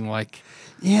something like.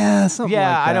 yeah, something Yeah,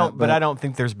 like that, I don't, but I don't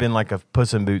think there's been like a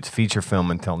Puss in Boots feature film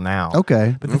until now.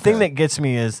 Okay. But the thing that gets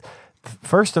me is,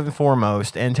 first and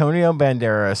foremost, Antonio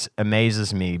Banderas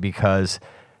amazes me because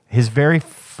his very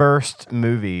first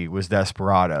movie was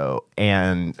Desperado,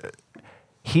 and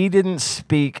he didn't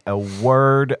speak a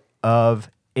word of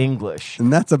English.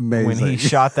 And that's amazing. When he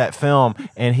shot that film,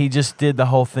 and he just did the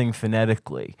whole thing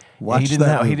phonetically. Watch he didn't that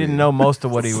know, He movie. didn't know most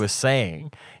of what he was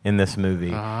saying in this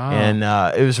movie, and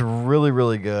it was really,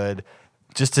 really good.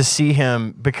 Just to see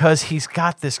him, because he's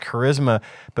got this charisma,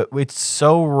 but it's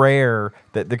so rare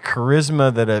that the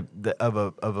charisma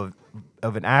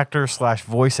of an actor /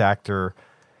 voice actor.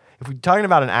 If we're talking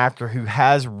about an actor who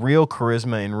has real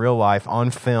charisma in real life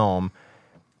on film,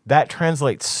 that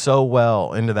translates so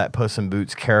well into that Puss in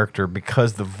Boots character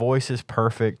because the voice is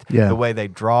perfect. Yeah. The way they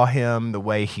draw him, the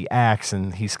way he acts,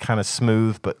 and he's kind of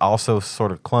smooth, but also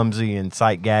sort of clumsy and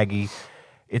sight gaggy.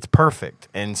 It's perfect.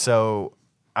 And so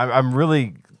I'm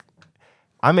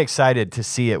excited to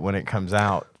see it when it comes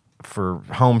out for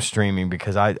home streaming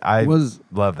because I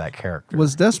love that character.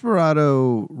 Was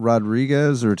Desperado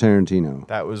Rodriguez or Tarantino?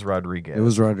 That was Rodriguez. It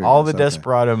was Rodriguez, All the okay.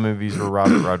 Desperado movies were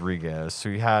Robert Rodriguez. So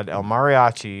you had El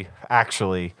Mariachi.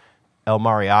 Actually, El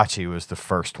Mariachi was the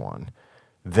first one,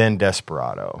 then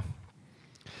Desperado.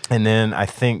 And then I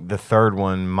think the third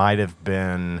one might have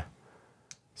been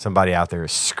somebody out there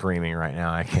is screaming right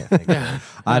now. I can't think of it.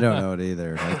 I don't know it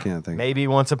either. I can't think. Maybe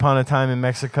Once Upon a Time in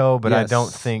Mexico, but I Yes.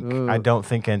 don't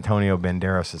think Antonio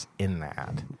Banderas is in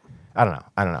that. I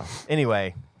don't know.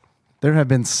 Anyway, There have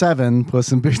been 7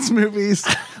 Puss in Boots movies,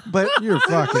 but You're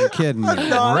fucking kidding me.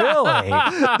 really?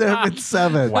 there have been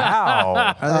 7.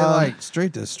 Wow. Are they like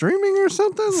straight to streaming or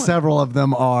something? Like, Several of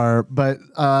them are, but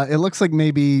it looks like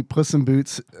maybe Puss in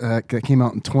Boots that came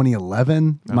out in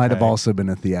 2011 might have Okay. also been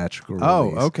a theatrical release.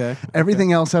 oh, okay.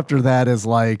 Everything else after that is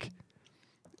like,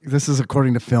 this is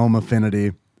according to Film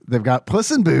Affinity. They've got Puss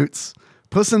in Boots,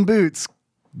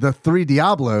 the 3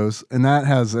 Diablos, and that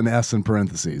has an S in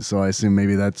parentheses. So I assume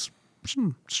maybe that's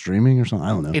streaming or something. I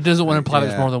don't know. It doesn't want to imply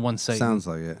there's Yeah, more than one Satan. Sounds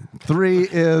like it. 3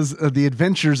 is The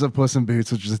Adventures of Puss in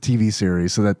Boots, which is a TV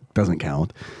series, so that doesn't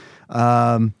count.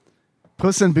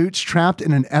 Puss in Boots Trapped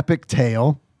in an Epic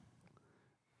Tale.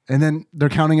 And then they're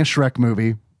counting a Shrek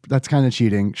movie. That's kind of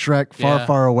cheating. Shrek, Far, Yeah.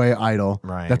 Far Away, Idol.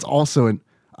 Right. That's also an...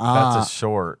 That's a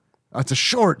short. That's a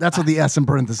short. That's what the S in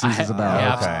parentheses is about.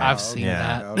 Yeah, Okay. I've seen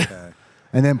Yeah. that. Okay.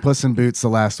 And then Puss in Boots, The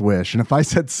Last Wish. And if I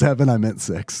said 7, I meant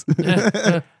 6.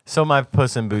 So my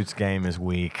Puss in Boots game is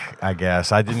weak, I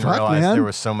guess. I didn't Fuck, realize man. there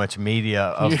was so much media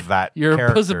of that You're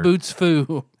character. Puss in Boots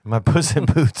foo. My Puss in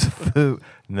Boots Foo.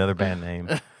 Another band name.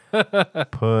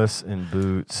 Puss in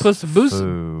Boots Puss in Boots.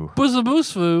 Foo. Puss in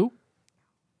Boots foo.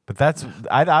 But that's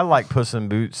I like Puss in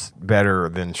Boots better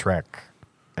than Shrek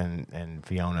and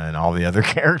Fiona and all the other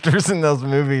characters in those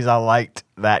movies. I liked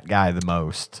that guy the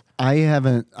most. I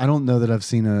don't know that I've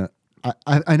seen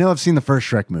I know I've seen the first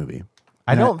Shrek movie.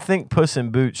 I don't think Puss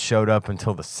in Boots showed up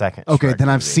until the second. Okay, Shrek then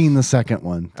I've movie. seen the second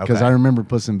one because Okay. I remember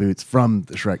Puss in Boots from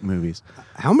the Shrek movies.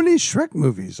 How many Shrek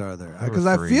movies are there? Because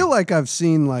I 3. feel like I've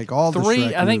seen like all the 3,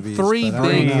 Shrek I think movies, 3 but I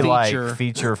don't big know. Three like feature.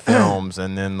 feature films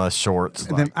and then the shorts.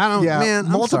 And then- Like, I don't, Yeah, man.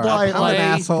 I'm multiply sorry. I'm it an by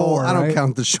asshole. 4, I don't right?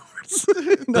 count the shorts.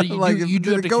 But you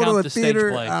do have to go count to a the stage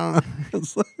theater. play. I don't know.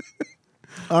 It's like-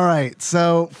 All right,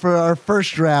 so for our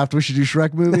first draft, we should do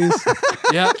Shrek movies.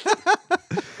 Yeah.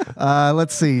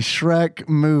 Let's see, Shrek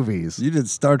movies. you did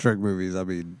Star Trek movies. I'd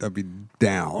be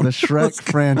down. The Shrek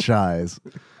franchise.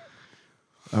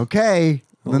 Okay,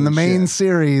 then the Holy main shit.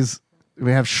 series,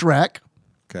 we have Shrek,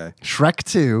 Okay. Shrek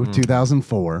 2,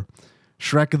 2004,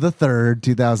 Shrek the Third,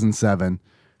 2007,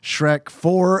 Shrek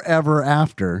Forever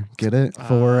After. Get it?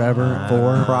 Forever,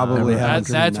 four. Probably Ever. haven't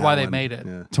seen That's that why they one. made it.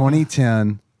 Yeah.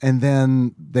 2010. And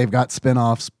then they've got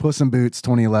spin-offs, Puss in Boots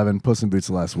 2011, Puss in Boots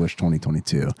The Last Wish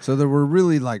 2022. So there were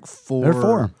really like There are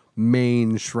 4.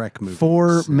 main Shrek movies.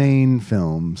 4 main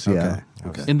films, yeah.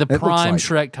 Okay. In the It looks prime like-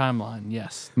 Shrek timeline,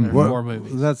 yes. There are What- 4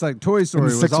 movies. That's like Toy Story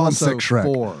was 616 also Shrek.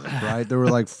 4, right? There were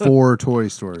like 4 Toy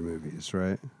Story movies,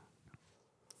 right?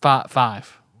 5.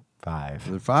 5. Are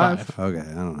there 5? Five. Okay,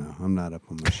 I don't know. I'm not up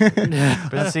on my shit.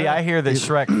 But see, I hear that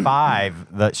Shrek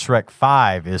 5, that Shrek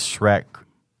 5 is Shrek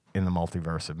in the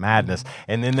Multiverse of Madness,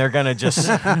 and then they're gonna just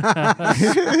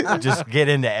just get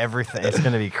into everything. It's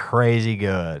gonna be crazy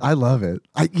good. I love it.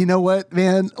 You know what,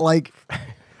 man? Like,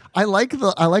 I like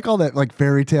all that like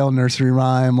fairy tale nursery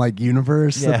rhyme like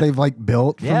universe Yeah. that they've like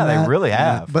built. From Yeah, they that. really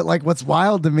have. But like, what's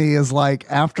wild to me is like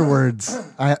afterwards,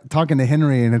 talking to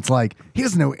Henry, and it's like he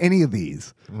doesn't know any of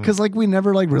these because like we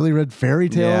never like really read fairy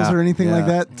tales Yeah, or anything like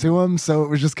yeah. that to him. So it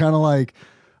was just kind of like,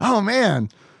 oh man.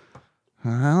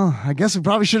 Well, I guess we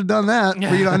probably should have done that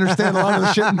for you to understand a lot of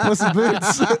the shit in Puss in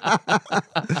Boots.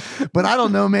 But I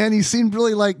don't know, man. You seemed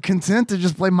really like content to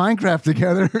just play Minecraft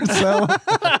together. So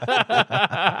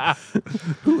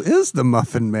Who is the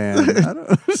Muffin Man? I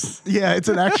don't yeah, it's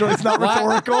not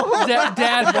rhetorical.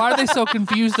 Dad, why are they so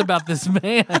confused about this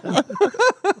man?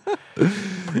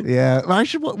 Yeah,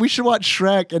 we should watch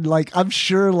Shrek, and like I'm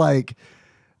sure like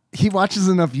he watches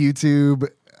enough YouTube.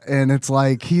 And it's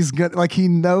like he's good, like he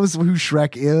knows who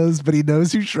Shrek is, but he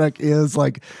knows who Shrek is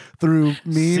like through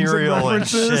memes Cereal and and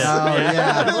references. shit.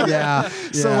 Oh, yeah.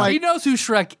 So Yeah. like He knows who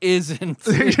Shrek isn't.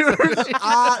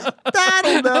 I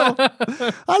don't know.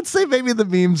 I'd say maybe the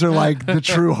memes are like the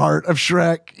true heart of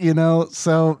Shrek, you know.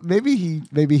 So maybe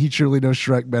he truly knows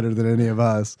Shrek better than any of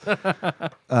us.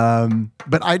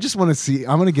 But I just want to see.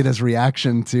 I'm going to get his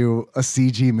reaction to a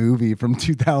CG movie from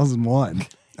 2001.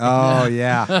 Oh,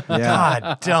 yeah. Yeah.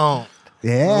 God, don't.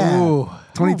 Yeah. Ooh.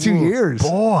 22 years.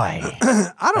 Boy.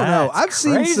 I don't know. That's I've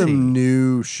seen crazy. some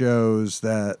new shows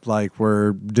that like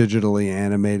were digitally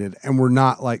animated and were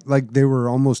not like they were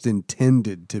almost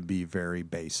intended to be very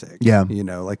basic. Yeah. You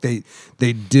know, like they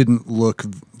didn't look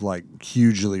like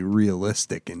hugely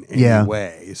realistic in any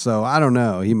way. So I don't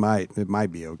know. It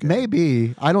might be okay.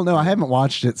 Maybe. I don't know. I haven't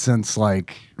watched it since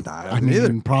like, I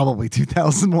mean, probably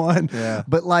 2001. Yeah.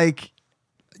 But like,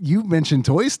 you mentioned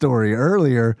Toy Story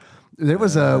earlier. There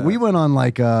was we went on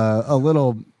like a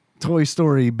little Toy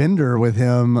Story bender with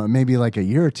him maybe like a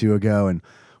year or two ago. And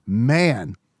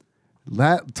man,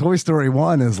 that Toy Story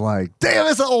 1 is like, damn,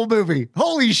 it's an old movie.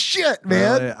 Holy shit,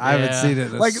 man. Really? I haven't seen it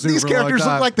in a Like these super long characters look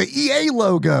time. like the EA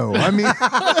logo. I mean,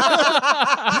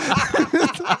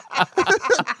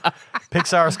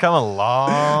 Pixar's come a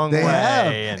long they way.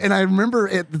 have. And I remember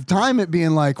at the time it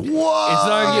being like, whoa. It's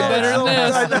not gonna get better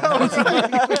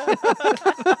than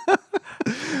this.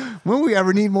 When we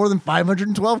ever need more than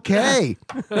 512K?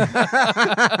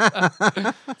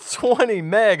 20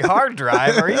 meg hard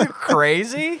drive. Are you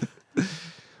crazy?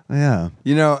 Yeah.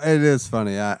 You know, it is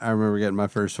funny. I remember getting my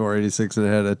first 486 and it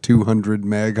had a 200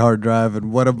 meg hard drive,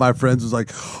 and one of my friends was like,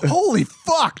 "Holy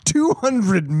fuck,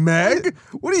 200 meg?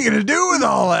 What are you gonna do with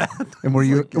all that?" And were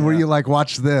you like,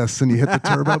 watch this, and you hit the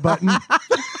turbo button?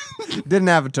 Didn't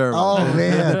have a turbo. Oh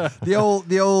man. The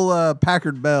old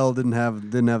Packard Bell didn't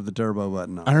have the turbo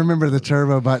button on. I remember the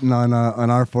turbo button on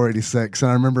our 486,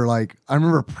 and I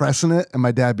remember pressing it, and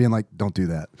my dad being like, "Don't do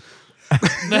that."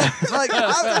 Like,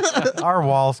 Our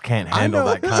walls can't handle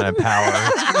that kind of power.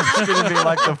 It's going to be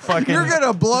like the fucking. you're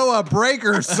gonna blow a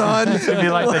breaker, son. It's going to be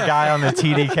like the guy on the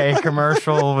TDK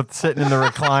commercial with sitting in the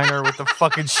recliner with the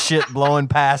fucking shit blowing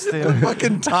past him.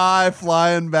 Fucking tie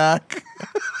flying back.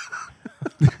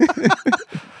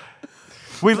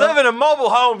 We live in a mobile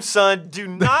home, son. Do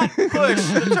not push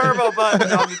the turbo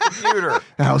button on the computer.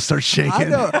 The house starts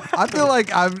shaking. I feel like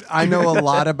I know a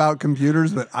lot about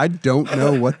computers, but I don't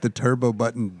know what the turbo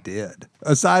button did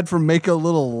aside from make a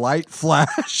little light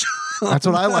flash. That's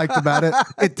what I liked about it.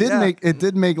 It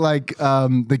did make like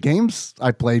the games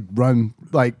I played run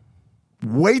like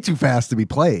way too fast to be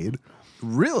played.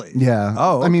 Really? Yeah.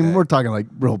 Oh, I mean, okay. we're talking like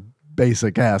real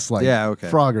basic ass like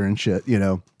Frogger and shit, you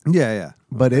know. Yeah.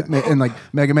 But and like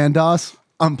Mega Man DOS,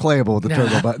 unplayable with the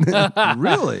turbo button.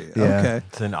 Really? Yeah. Okay.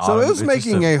 It's an So it was it's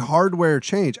making just a hardware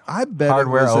change. I bet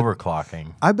hardware it was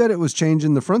overclocking. I bet it was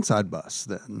changing the front side bus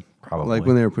then. Probably. Like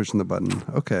when they were pushing the button.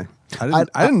 Okay. I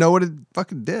didn't know what it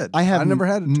fucking did. I have never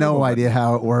had a no turbo idea button.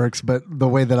 how it works, but the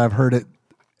way that I've heard it,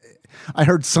 I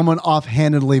heard someone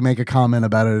offhandedly make a comment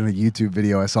about it in a YouTube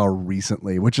video I saw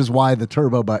recently, which is why the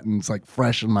turbo button's like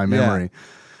fresh in my memory,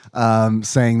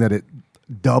 saying that it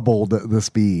doubled the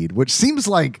speed, which seems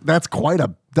like that's quite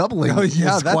a doubling. Oh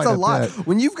yeah, is that's quite a lot. bit.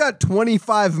 When you've got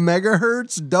 25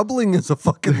 megahertz, doubling is a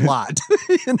fucking lot.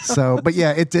 You know? So, but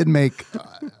yeah, it did make.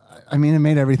 I mean, it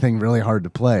made everything really hard to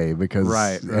play because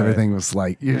Right. everything was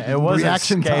like It wasn't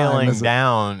reaction scaling time.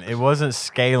 down. It wasn't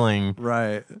scaling.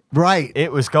 Right. Right.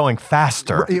 It was going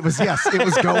faster. It was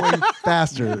going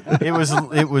faster. It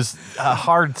was a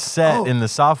hard set in the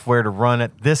software to run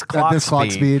at this clock this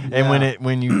clock speed. And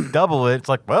when you double it, it's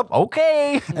like, well,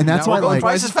 okay. And that's Now why we're going like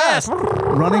twice as fast.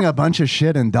 running a bunch of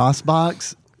shit in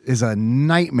DOSBox is a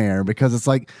nightmare because it's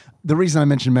like the reason I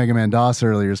mentioned Mega Man DOS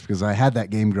earlier is because I had that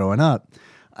game growing up.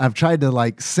 I've tried to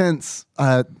like since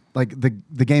like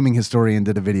the gaming historian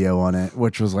did a video on it,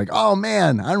 which was like, oh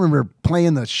man, I remember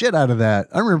playing the shit out of that.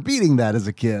 I remember beating that as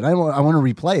a kid. I want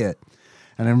to replay it.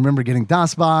 And I remember getting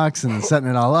DOSBox and setting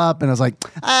it all up, and I was like,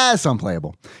 it's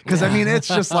unplayable. Because I mean, it's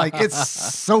just like it's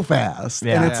so fast,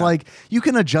 and it's like you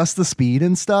can adjust the speed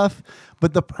and stuff,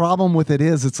 but the problem with it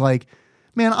is, it's like,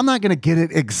 man, I'm not going to get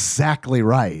it exactly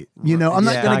right. You know, I'm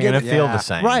not It's going not to get going to it feel the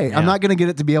same. right. Yeah. I'm not going to get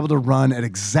it to be able to run at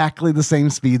exactly the same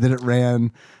speed that it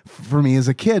ran for me as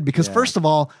a kid. Because first of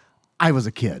all, I was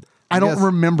a kid. I don't guess-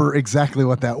 remember exactly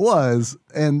what that was.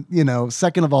 And, you know,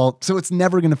 second of all, so it's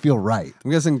never going to feel right.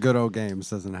 I'm guessing Good Old Games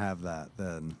doesn't have that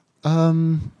then.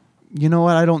 You know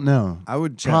what? I don't know. I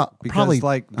would check because probably,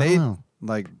 like I they don't know.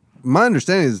 like my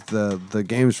understanding is the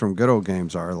games from Good Old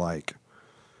Games are like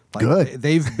Good.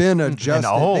 They've been adjusted.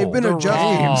 old. They've been They're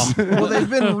adjusted. Well, they've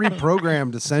been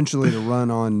reprogrammed essentially to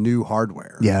run on new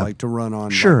hardware. Yeah. Like to run on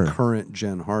Sure. like, current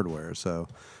gen hardware. So,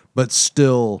 but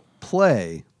still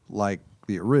play like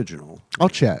the original. I'll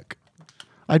check.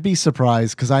 I'd be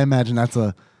surprised because I imagine that's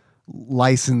a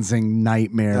licensing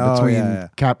nightmare Oh, between yeah.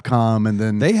 Capcom and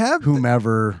then They have-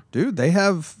 whomever. Dude, they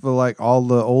have like all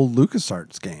the old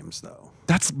LucasArts games though.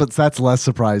 That's less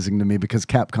surprising to me because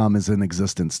Capcom is in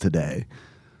existence today.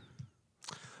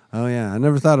 Oh yeah, I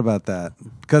never thought about that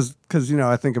because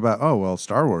I think about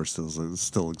Star Wars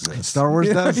still exists. Star Wars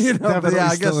does definitely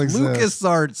I guess still exist.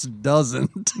 LucasArts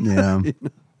doesn't. Yeah.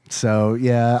 So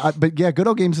yeah, but yeah, Good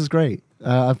Old Games is great.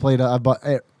 I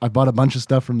bought a bunch of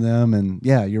stuff from them, and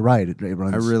yeah, you're right. It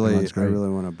runs. I really great.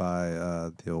 want to buy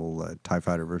the old TIE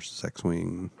Fighter versus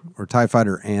X-wing, or TIE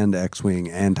Fighter and X-wing,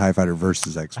 and TIE Fighter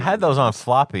versus I X-wing. had those on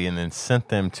floppy and then sent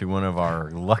them to one of our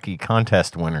lucky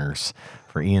contest winners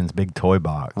for Ian's big toy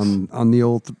box. on the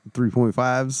old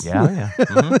 3.5s. Yeah.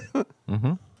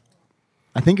 Mm-hmm.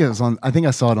 I think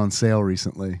I saw it on sale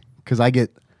recently because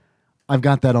I've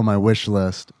got that on my wish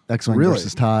list. X-Wing Really?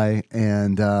 versus TIE,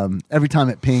 and every time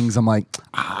it pings, I'm like,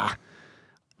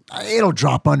 it'll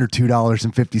drop under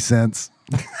 $2.50.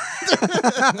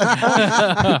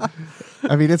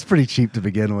 I mean, it's pretty cheap to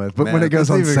begin with, but Man, when it goes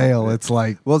that's on even- sale, it's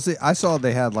like, Well, see, I saw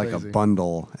they had like Crazy. a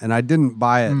bundle, and I didn't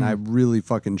buy it, and I really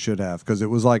fucking should have because it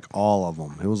was like all of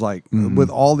them. It was like with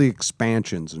all the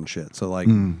expansions and shit. So like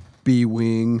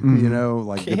B-Wing,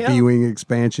 like the Yeah. B-Wing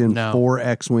expansion No. for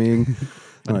X-Wing.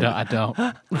 I don't.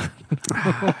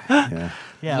 Yeah.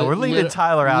 Yeah, we're leaving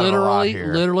Tyler out of a lot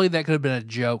here. Literally, that could have been a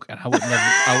joke, and I wouldn't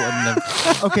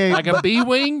have. okay, Like a B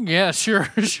wing? Yeah, sure.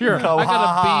 No, I ha.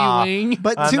 got a B wing.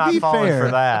 but I'm to not be falling fair,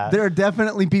 for that. there are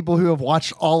definitely people who have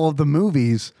watched all of the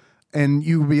movies, and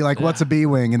you be like, "What's a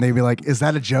B-wing?" and they'd be like, "Is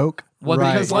that a joke?" What,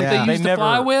 Right, because what yeah. they used They to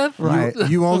fly never- with? Right.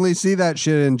 You only see that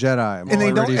shit in Jedi. I'm and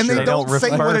they already don't sure. say don't what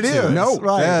refer it to is. it. No,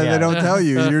 right? yeah, Yeah. they don't tell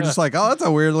you. You're just like, oh, that's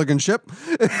a weird looking ship.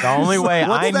 The only way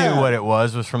What's I that? knew what it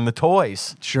was from the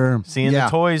toys. Sure. Seeing Yeah. the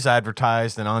toys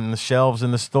advertised and on the shelves in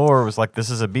the store was like,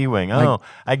 this is a B-wing. Oh,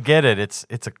 I get it. It's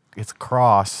a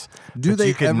cross. Do But they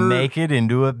you could ever- make it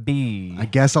into a B? I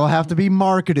guess I'll have to be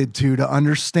marketed to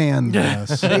understand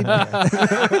this.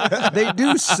 They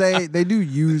do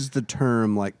use the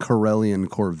term like Corellian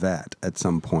Corvette at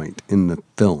some point in the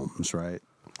films, right?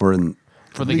 Or in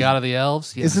For the God of the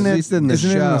Elves? Yes. Isn't At it? least in the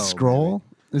isn't it in show, a scroll?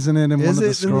 Isn't it in one Is of the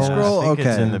it in the scrolls? scroll? I think it's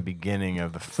Okay. in the beginning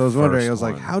of the so I was wondering. first I was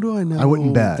like, one. how do I know? I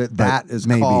wouldn't bet, that but that is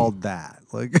maybe. called that.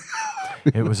 Like,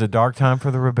 It was a dark time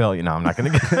for the rebellion. No, I'm not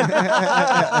going to get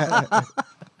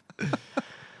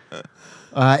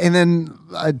And then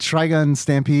Trigun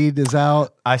Stampede is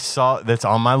out. I saw that's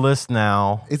on my list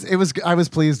now. I was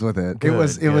pleased with it. it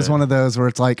was Good. one of those where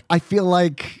it's like I feel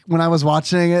like when I was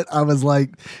watching it, I was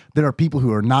like, there are people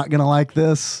who are not gonna like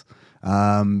this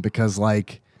because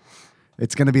like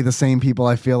it's gonna be the same people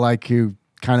I feel like who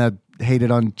kind of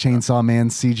hated on Chainsaw Man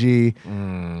CG.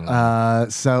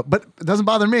 But it doesn't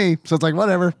bother me. So it's like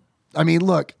whatever. I mean,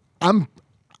 look, I'm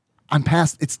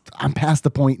past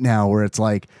the point now where it's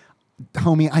like,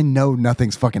 homie, I know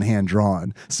nothing's fucking hand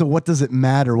drawn. So what does it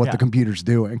matter what Yeah. the computer's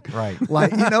doing? Right.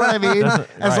 Like, you know what I mean? As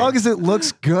right. long as it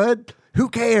looks good, who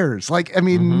cares? Like, I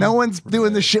mean, no one's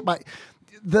doing this shit by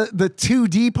the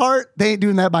 2D part, they ain't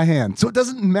doing that by hand. So it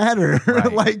doesn't matter.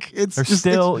 Right. Like it's They're just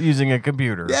still using a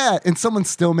computer. yeah, and someone's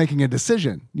still making a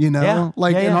decision, you know? Yeah.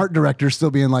 Like Yeah, an yeah. art director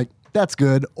still being like, that's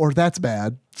good or that's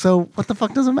bad. So what the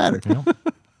fuck does it matter?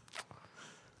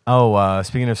 Oh,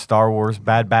 speaking of Star Wars,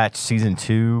 Bad Batch Season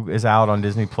 2 is out on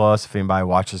Disney Plus. If anybody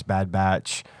watches Bad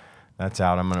Batch, that's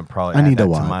out. I'm going to probably I add need to that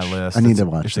watch. my list. I need It's- to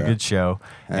watch It's that. a good show.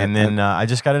 And then I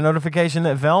just got a notification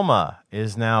that Velma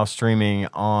is now streaming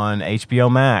on HBO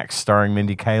Max, starring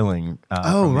Mindy Kaling.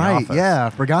 Oh, from The right. Office. Yeah. I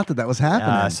forgot that was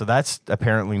happening. So that's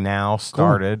apparently now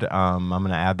started. I'm going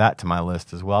to add that to my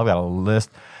list as well. I've got a list.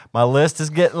 My list is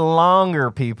getting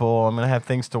longer, people. I'm going to have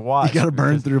things to watch. You got to burn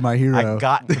because through My Hero. I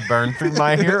got to burn through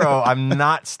My Hero. I'm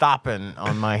not stopping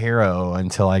on My Hero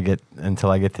until I get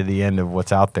to the end of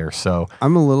what's out there. So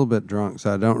I'm a little bit drunk,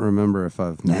 so I don't remember if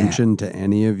I've mentioned to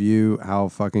any of you how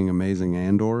fucking amazing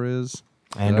Andor is.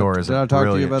 Andor is did I a talk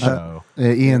to you brilliant about that?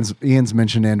 show. Ian's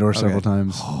mentioned Andor several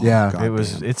times. yeah. God.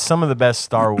 It's some of the best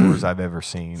Star Wars I've ever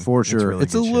seen. For sure. really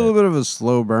It's a good little shit. bit of a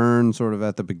slow burn sort of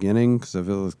at the beginning because I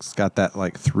feel it's got that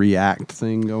like 3-act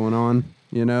thing going on,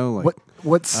 you know? Like,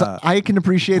 What's I can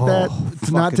appreciate that. It's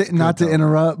fuck, it's not good, to though.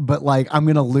 interrupt, but like I'm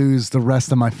gonna lose the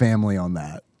rest of my family on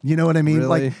that. You know what I mean?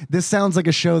 Really? Like this sounds like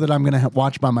a show that I'm gonna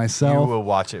watch by You myself, will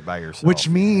watch it by yourself. which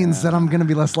means that I'm gonna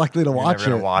be less likely to watch never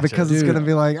it gonna watch because it. it's Dude. gonna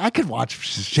be like I could watch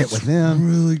shit with them.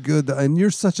 really good. And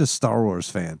you're such a Star Wars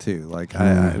fan too. Like,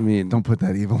 I mean, Don't put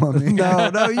that evil on me.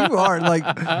 no, you are. Like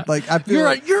I feel You're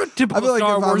like, a I typical feel like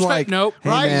Star if I'm Wars fan. like, Nope. hey,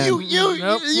 Right? man,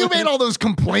 You made all those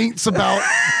complaints about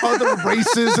other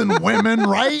races and women,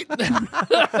 right?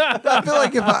 I feel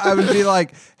like if I would be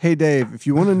like, hey, Dave, if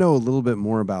you want to know a little bit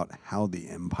more about how the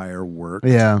Empire Empire worked.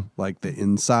 Yeah. Like the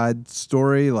inside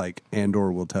story, like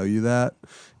Andor will tell you that.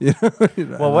 You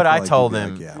know, Well, what feel I like told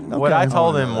you'd be him, like, yeah, what I Okay.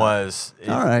 told him was, if,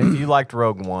 All right. if you liked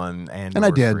Rogue One, and I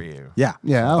did. for you. yeah,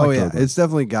 Yeah, I oh like yeah, Rogue One. it's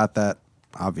definitely got that.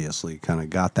 Obviously, kind of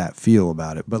got that feel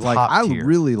about it. But like, Top I tier.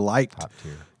 really liked Top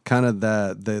tier. kind of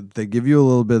the they give you a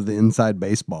little bit of the inside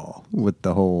baseball with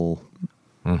the whole.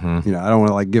 Mm-hmm. You know, I don't want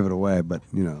to like give it away, but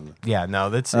you know, Yeah,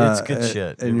 no, it's good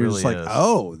shit. And it you're really just like, is.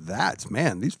 oh,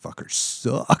 these fuckers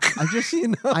suck. I just, you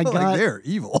know, I like got, they're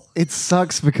evil. it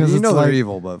sucks because You it's know like, they're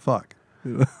evil, but fuck.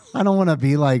 I don't want to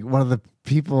be like one of the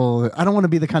people. I don't want to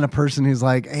be the kind of person who's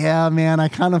like, yeah, man, I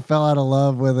kind of fell out of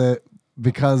love with it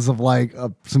because of like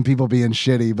some people being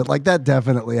shitty. But like that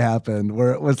definitely happened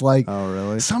where it was like, Oh,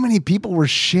 really? so many people were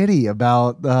shitty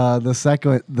about the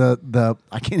second, the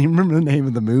I can't even remember the name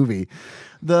of the movie.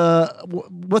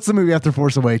 What's the movie after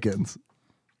Force Awakens?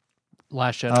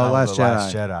 Last Jedi. Oh, Last The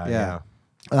Last Jedi. Jedi. Yeah.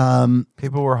 Yeah.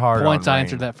 People were hard Points. on I Rain.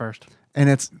 answered that first. And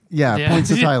it's Yeah. points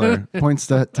to Tyler, points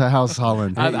to House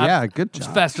Holland. I- Yeah, good It's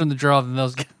job. faster in the draw than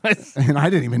those guys. And I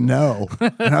didn't even know.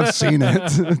 And I've seen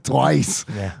it twice.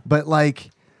 Yeah. But like,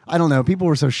 I don't know. People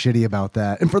were so shitty about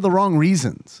that. And for the wrong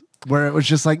reasons. Where it was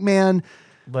just like, man,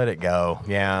 Let it go.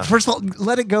 Yeah. first of all,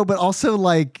 let it go. But also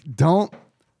like,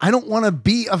 I don't want to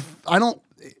be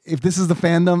if this is the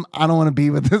fandom, I don't want to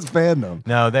be with this fandom.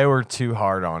 No, they were too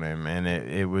hard on him, and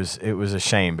it was a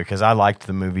shame because I liked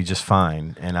the movie just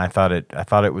fine, and I thought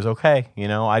it was okay. You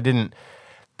know, I didn't.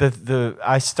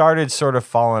 I started sort of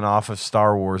falling off of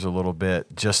Star Wars a little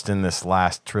bit just in this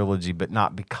last trilogy, but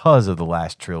not because of the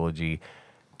last trilogy,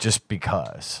 just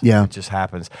because. Yeah. It just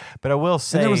happens. But I will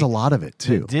say And there was a lot of it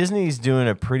too. that Disney's doing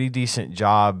a pretty decent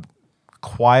job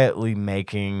quietly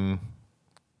making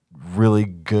really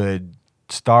good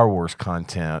Star Wars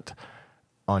content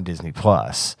on Disney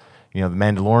Plus. You know, The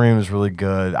Mandalorian was really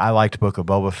good. I liked Book of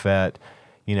Boba Fett.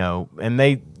 You know, and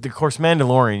of course,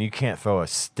 Mandalorian, you can't throw a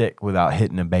stick without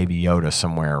hitting a baby Yoda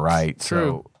somewhere, right?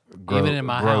 True. So, Even in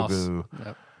my house.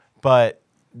 Yep. But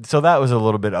so that was a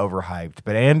little bit overhyped.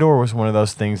 But Andor was one of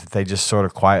those things that they just sort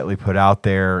of quietly put out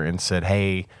there and said,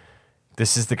 hey,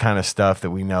 this is the kind of stuff that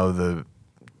we know the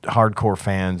hardcore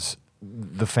fans,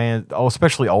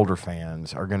 especially older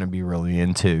fans, are going to be really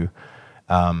into.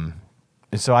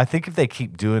 And so I think if they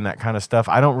keep doing that kind of stuff,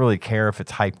 I don't really care if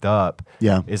it's hyped up,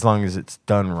 Yeah. as long as it's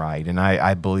done right. And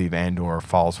I believe Andor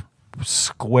falls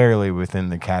squarely within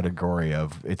the category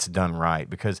of it's done right,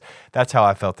 because that's how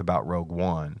I felt about Rogue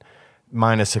One,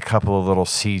 minus a couple of little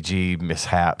CG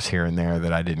mishaps here and there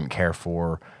that I didn't care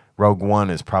for. Rogue One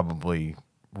is probably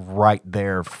right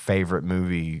there favorite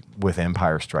movie with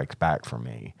Empire Strikes Back for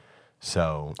me.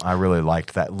 So I really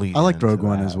liked that lead. I liked Rogue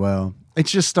One as well.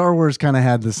 It's just Star Wars kind of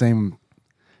had the same.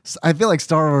 I feel like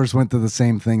Star Wars went through the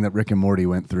same thing that Rick and Morty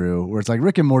went through, where it's like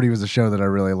Rick and Morty was a show that I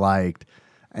really liked,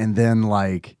 and then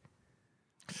like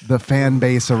the fan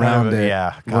base around of, it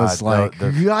yeah, was God, like,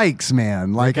 the yikes,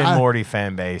 man! Like Rick and I- Morty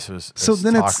fan base was So as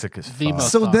then it's toxic as the fuck.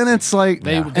 most- So then it's like,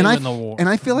 They and win the war. and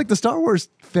I feel like the Star Wars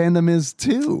fandom is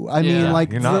too. I mean, Yeah,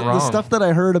 like you're not the wrong. stuff that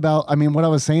I heard about. I mean, what I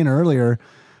was saying earlier,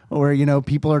 where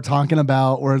people are talking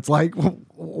about, where it's like,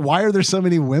 why are there so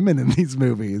many women in these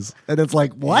movies? And it's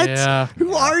like, what? Yeah.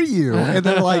 Who are you? And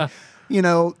then like,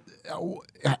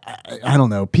 I don't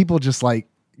know. People just like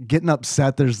getting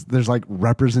upset. There's like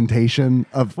representation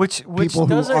of Which people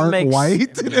who doesn't aren't make s-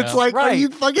 white. And it's like, are Right. you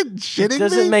fucking shitting It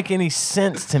doesn't me? make any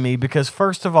sense to me because,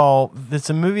 first of all, it's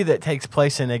a movie that takes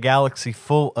place in a galaxy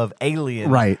full of alien,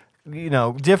 Right.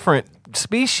 Different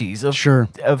species of Sure.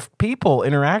 of people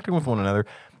interacting with one another.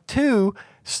 Two,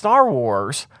 Star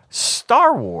Wars,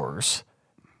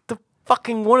 the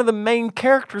fucking one of the main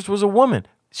characters was a woman.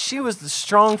 She was the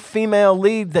strong female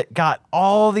lead that got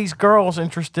all these girls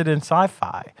interested in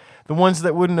sci-fi. The ones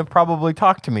that wouldn't have probably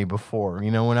talked to me before,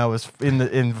 when I was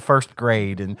in first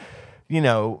grade, and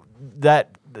that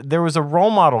there was a role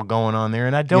model going on there,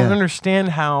 and I don't Yeah. understand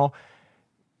how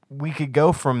we could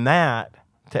go from that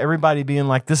to everybody being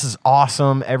like, this is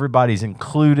awesome, everybody's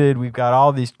included, we've got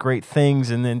all these great things,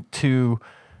 and then to,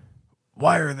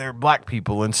 why are there black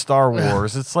people in Star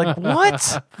Wars? It's like,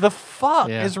 what the fuck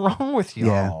Yeah. is wrong with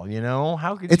Yeah. y'all?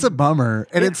 How could It's you? a bummer,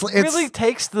 and It really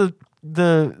takes the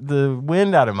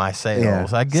wind out of my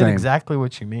sails. Yeah, I get same. exactly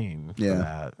what you mean. For Yeah.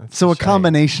 that. It's So a shame.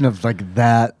 combination of like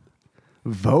that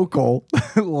vocal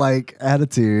like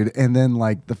attitude, and then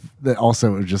like the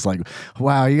also it was just like,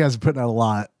 wow, you guys are putting out a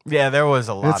lot. Yeah, there was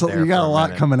a lot. It's there you got for a lot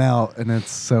minute. coming out, and it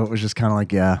was just kind of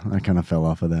like, yeah, I kind of fell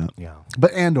off of that. Yeah,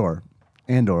 But Andor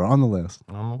on the list.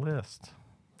 on the list.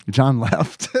 John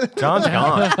left. John's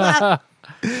gone. I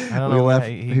don't We know. left-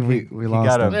 He we lost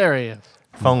got him. a There he is.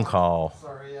 phone call.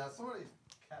 Sorry, yeah, somebody's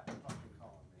cat fucking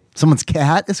calling Someone's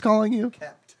cat is calling you?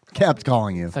 Kept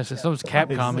calling you. Someone's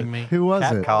Capcomming me. Who was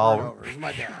Cat it? call.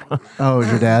 Oh, it was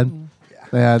your dad?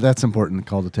 Yeah, that's important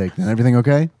call to take then. Everything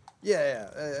okay? Yeah,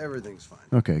 everything's fine.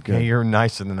 Okay, good. Hey, you're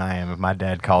nicer than I am. If my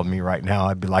dad called me right now,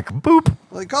 I'd be like, boop.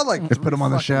 Well, they called like Let's put him on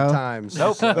the fucking show. times.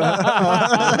 Nope. Boop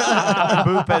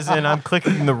as in I'm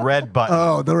clicking the red button.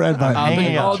 Oh, the red button.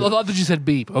 Hanging I up. thought you said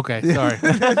beep. Okay, sorry.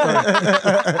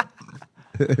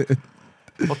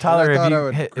 Well, Tyler, I have thought you I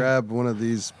would hit, grab one of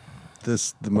these.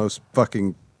 The most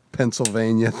fucking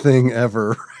Pennsylvania thing ever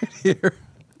right here.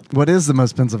 What is the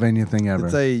most Pennsylvania thing ever?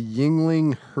 It's a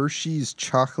Yingling Hershey's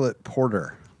chocolate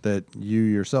porter that you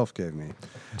yourself gave me.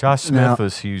 Josh Smith Now-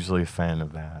 was hugely a fan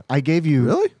of that. I gave you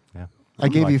Really? Yeah. I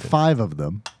gave you liked it. 5 of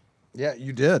them Yeah,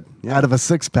 you did. Yeah. out of a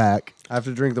 6-pack, I have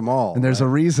to drink them all. and there's a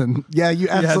right? reason. Yeah, you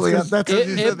absolutely. it's 'cause- that's you It,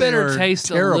 said it they better were taste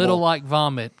terrible. a little like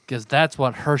vomit because that's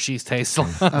what Hershey's tastes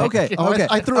like. Okay. Oh, Okay.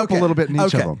 I threw up a okay, little bit in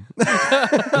each okay. of them.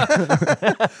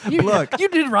 Look, You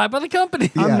did right by the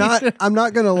company. Yeah. I'm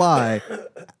not gonna lie.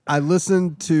 I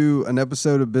listened to an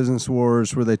episode of Business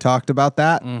Wars where they talked about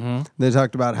that. Mm-hmm. They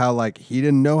talked about how like he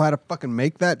didn't know how to fucking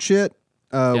make that shit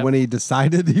Yep. when he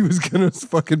decided he was gonna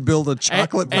fucking build a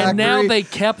chocolate factory. and now they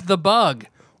kept the bug.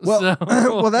 Well,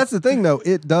 So- well, that's the thing though.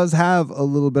 It does have a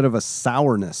little bit of a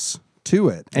sourness to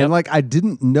it, Yep. and like I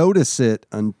didn't notice it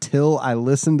until I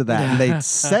listened to that, and they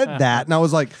said that, and I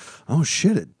was like, "Oh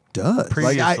shit, it does." Like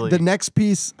Previously. the next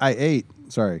piece I ate,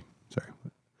 sorry,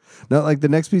 no, like the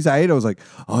next piece I ate, I was like,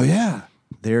 "Oh yeah,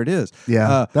 there it is."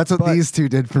 Yeah, that's what but these two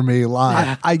did for me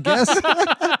live. I guess,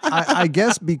 I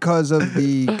guess because of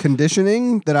the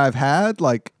conditioning that I've had,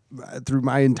 like through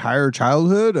my entire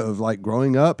childhood of like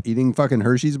growing up eating fucking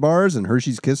Hershey's bars and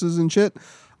Hershey's Kisses and shit,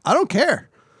 I don't care.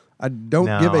 I don't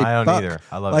No, give a I don't fuck. either.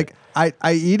 I love like, it.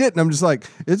 I eat it and I'm just like,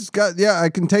 it's got, yeah, I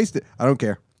can taste it. I don't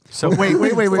care. So wait,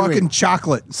 Fucking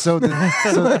chocolate. So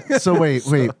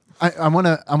wait. I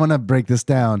wanna break this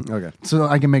down. Okay. So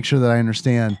I can make sure that I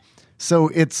understand. So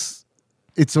it's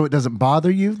so it doesn't bother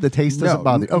you. The taste doesn't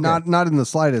bother you. Okay. not in the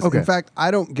slightest. Okay. In fact,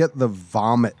 I don't get the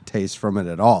vomit taste from it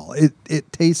at all.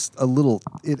 It tastes a little.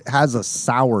 It has a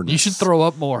sourness. you should throw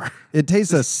up more. It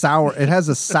tastes a sour. It has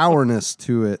a sourness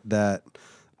to it that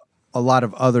a lot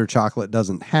of other chocolate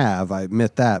doesn't have. I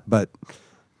admit that, but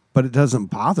it doesn't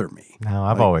bother me. no,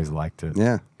 I've always liked it.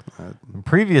 Yeah.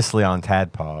 Previously on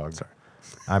Tadpog,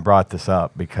 I brought this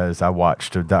up because I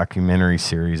watched a documentary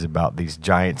series about these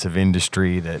giants of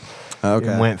industry that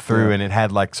Okay. went through, Yeah. and it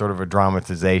had like sort of a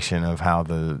dramatization of how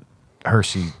the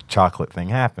Hershey chocolate thing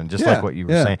happened, just Yeah, like what you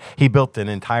were yeah. saying. He built an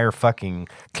entire fucking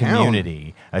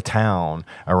community, a town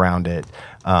around it,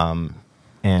 and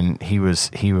he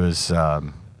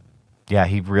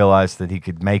realized that he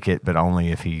could make it, but only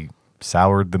if he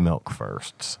soured the milk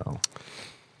first. So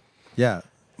Yeah.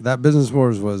 That Business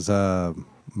Wars was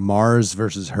Mars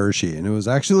versus Hershey, and it was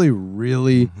actually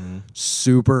really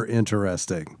super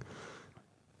interesting.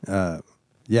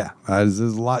 Yeah, there's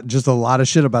a lot of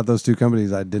shit about those two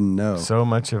companies I didn't know. so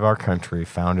much of our country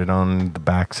founded on the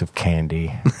backs of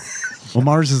candy. Well,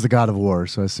 Mars is the god of war,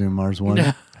 so I assume Mars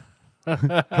won.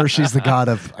 Hershey's the god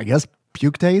of, I guess,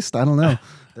 puke taste. I don't know.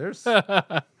 There's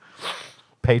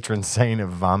Patron saint of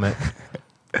vomit.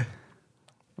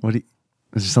 Is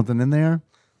there something in there?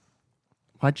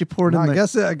 Why'd you pour it no, in? I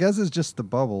guess it's just the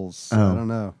bubbles. I Oh. don't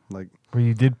know. Like, Well,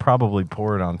 you did probably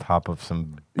pour it on top of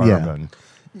some Yeah. bourbon.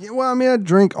 yeah, well, I mean, I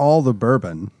drink all the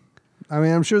bourbon. I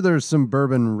mean, I'm sure there's some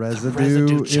bourbon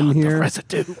residue in here,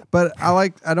 Residue. but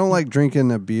I don't like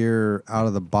drinking a beer out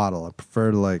of the bottle. I prefer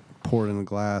to like pour it in a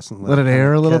glass and Let it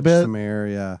air a little catch bit? Some air,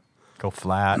 yeah. Go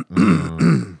flat.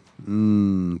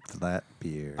 Flat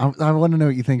beer. I want to know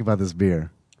what you think about this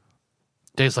beer.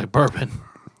 Tastes like bourbon.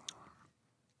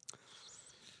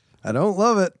 I don't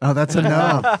love it. Oh, that's a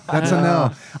no. That's a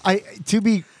no.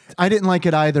 I didn't like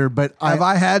it either, but Have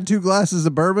I had 2 glasses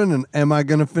of bourbon and am I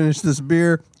going to finish this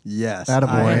beer? Yes, Attaboy.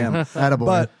 I am. Attaboy.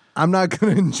 But I'm not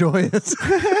going to enjoy it.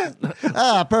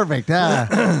 Perfect.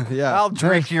 yeah. I'll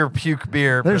drink your puke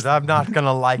beer, but I'm not going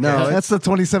to like No, it. That's the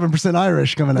 27%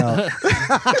 Irish coming out.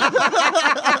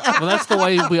 Well, that's the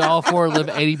way we all four live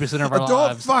 80% of our Don't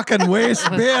lives. fucking waste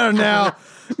beer now.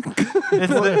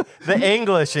 It's the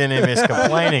English in him is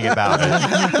complaining about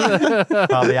it,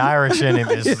 while the Irish in him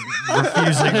is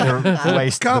refusing to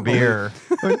waste the beer.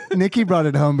 Nikki brought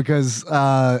it home because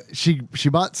she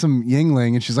bought some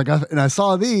Yingling and she's like, and I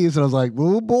saw these and I was like,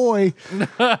 oh boy.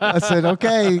 I said,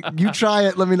 okay, you try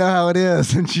it. Let me know how it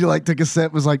is. And she like took a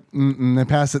sip, was like, and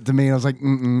passed it to me. And I was like,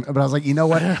 but I was like, you know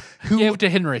what? Gave it to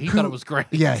Henry. He thought it was great.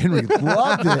 Yeah, Henry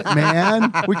loved it,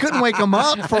 man. We couldn't wake him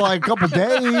up for like a couple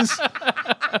days.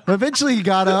 Eventually he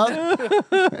got up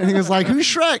and he was like, "Who's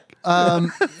Shrek?"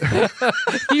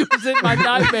 He was in my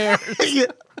nightmares.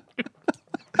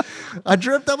 I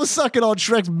dreamt I was sucking on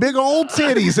Shrek's big old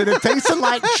titties and it tasted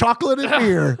like chocolate and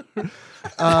beer.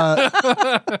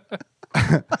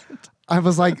 I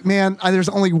was like, man, there's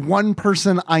only one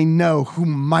person I know who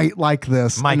might like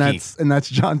this. Mikey. And that's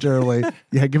John Turley.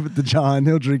 Yeah, give it to John.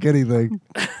 He'll drink anything.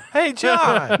 Hey,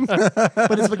 John.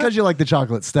 But it's because you like the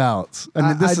chocolate stouts. I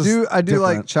mean, I do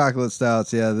like different. chocolate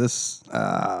stouts. Yeah, this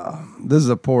is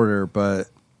a porter, but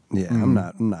yeah, I'm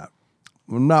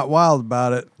not wild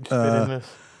about it. Spit in this.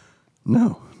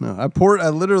 No. I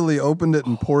literally opened it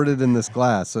and poured it in this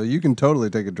glass, so you can totally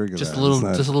take a drink of Just that. a little, It's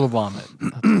not- just a little vomit.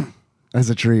 As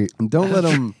a treat. Don't let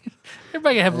them.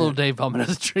 Everybody can have a little Dave vomit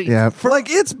as a treat. Yeah. Like,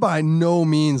 it's by no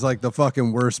means like the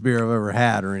fucking worst beer I've ever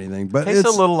had or anything, but Tastes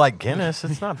it's a little like Guinness.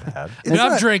 It's not bad. And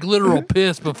I've drank literal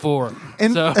piss before.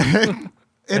 And- So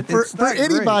And for It's not great.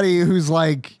 anybody who's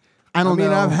like, I don't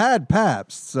know. I've had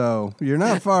Pabst, so you're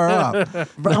not far off.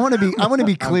 But I want to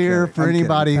be clear kidding. for I'm kidding.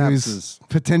 anybody Pabst who's is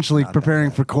potentially preparing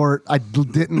for court. I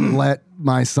didn't let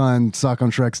my son suck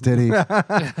on Shrek's titty.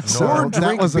 So Or that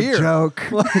drink was beer. a joke.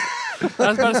 I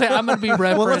was about to say I'm going to be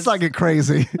referenced. Well, let's not get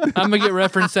crazy. I'm going to get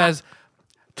referenced as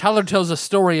Tyler tells a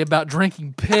story about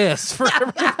drinking piss for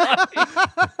everybody.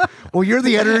 Well, you're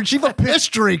the editor-in-chief of Piss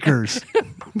Drinkers.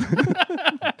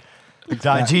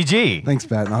 .gg. Thanks,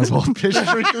 Pat and Oswald. Piss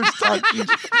Drinkers.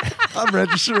 I'm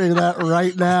registering that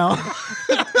right now.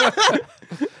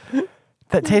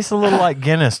 That tastes a little like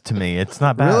Guinness to me. It's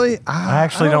not bad. Really? I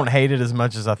actually don't hate it as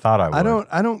much as I thought I would.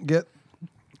 I don't get.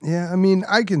 Yeah, I mean,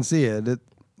 I can see it. It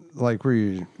like where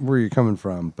you're coming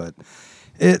from, but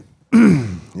it.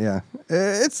 Yeah,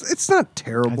 it's not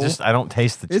terrible. I don't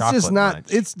taste the it's chocolate just not.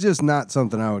 much. It's just not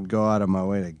something I would go out of my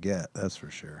way to get. That's for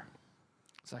sure.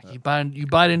 It's like you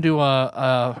bite into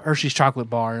a Hershey's chocolate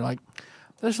bar. You're like,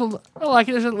 I like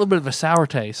it. There's a little bit of a sour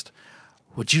taste.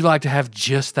 Would you like to have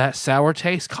just that sour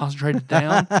taste concentrated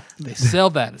down? They sell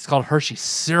that. It's called Hershey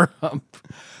syrup.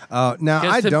 Now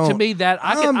I to don't. me, that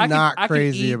I'm I not could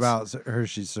crazy eat- about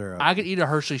Hershey syrup. I could eat a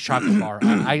Hershey's chocolate bar.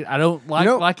 I don't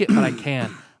like it, but I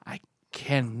can. I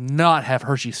cannot have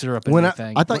Hershey syrup in When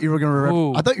anything. I thought you were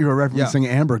Ooh. I thought you were referencing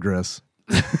ambergris.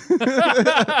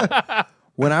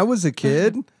 When I was a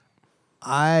kid,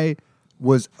 I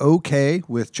was okay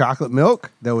with chocolate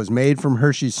milk that was made from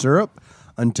Hershey syrup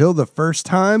until the first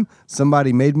time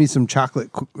somebody made me some chocolate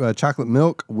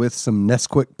milk with some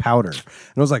Nesquik powder. And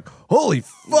I was like, holy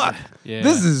fuck, Yeah.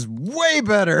 this is way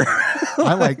better.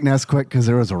 I like Nesquik because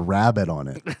there was a rabbit on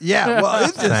it. Yeah, well,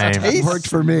 it just Same. tastes Worked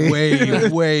for me. way,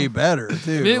 way better, too.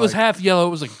 If it was Like, half yellow,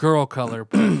 it was a girl color,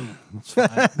 but it's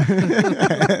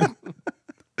fine.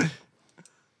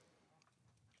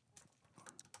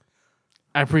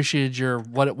 I appreciated your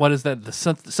what is that? The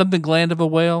something gland of a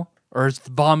whale, or is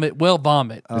the vomit? Whale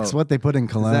vomit. It's what they put in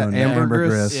cologne.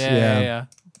 ambergris? Yeah.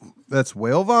 that's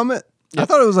whale vomit? I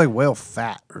thought it was like whale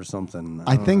fat or something.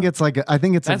 I think it's like I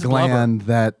think it's That's a gland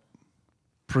that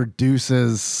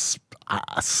produces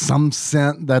some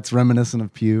scent that's reminiscent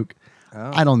of puke.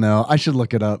 I don't know. I should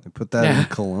look it up. Put that in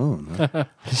cologne. Huh?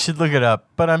 You should look it up,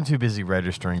 but I'm too busy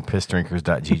registering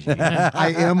pissdrinkers.gg. I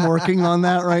am working on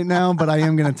that right now, but I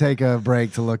am going to take a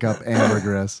break to look up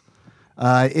ambergris.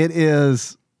 It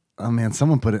is. Oh man,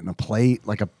 someone put it in a plate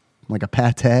like a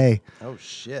pate. Oh,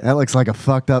 shit. That looks like a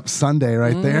fucked up sundae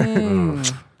right there.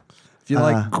 If you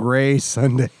like gray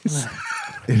Sundays.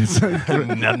 It's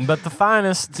Nothing but the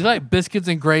finest. Do you like biscuits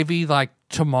and gravy like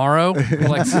tomorrow?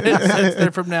 Like sits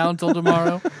there from now until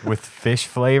tomorrow? With fish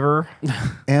flavor.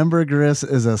 ambergris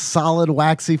is a solid,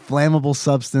 waxy, flammable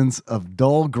substance of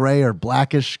dull gray or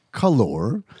blackish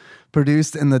color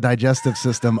produced in the digestive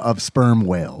system of sperm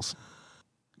whales.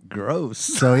 Gross.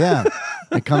 So yeah,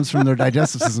 it comes from their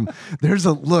digestive system. There's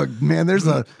a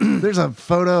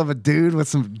photo of a dude with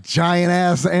some giant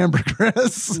ass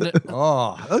ambergris.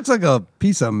 Oh, it looks like a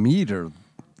piece of meat or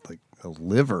like a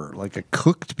liver, like a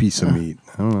cooked piece of meat.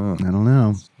 I don't know. I don't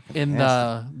know. In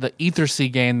the Ether Sea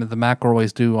game that the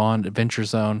McElroys do on Adventure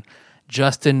Zone,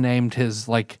 Justin named his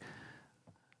like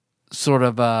sort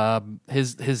of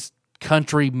his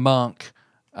country monk.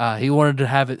 He wanted to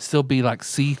have it still be like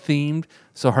sea themed,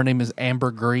 so her name is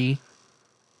Ambergris,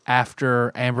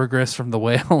 after ambergris from the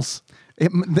whales.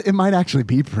 It might actually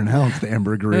be pronounced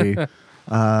ambergris.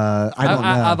 I don't know.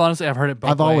 I've honestly heard it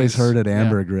both I've always ways. heard it Yeah.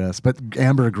 ambergris, but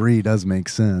ambergris does make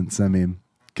sense. I mean,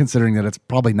 considering that it's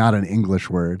probably not an English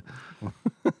word.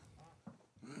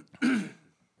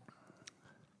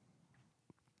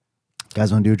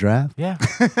 Guys want to do a draft? Yeah.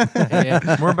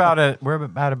 Yeah. We're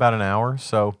about an hour,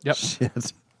 so Yep.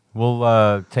 Shit.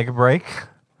 we'll take a break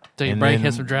Take a And break, then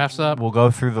hit some drafts up. We'll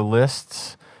go through the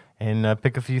lists and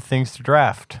pick a few things to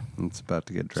draft. It's about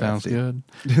to get drafty. Sounds good.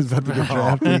 It's about to get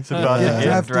drafty. It's about to get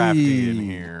Drafty. drafty in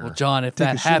here. Well, John, if Take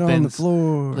that a shit on the happens,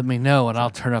 floor. let me know and I'll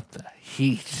turn up the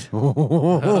heat.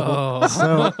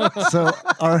 So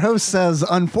our host says,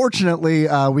 unfortunately,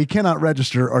 we cannot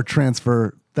register or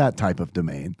transfer that type of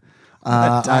domain.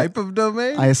 A type of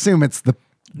domain? I assume it's the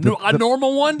A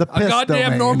normal one? the A piss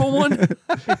goddamn domain. normal one?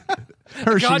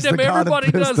 Hershey's goddamn the god everybody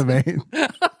of piss does. domain.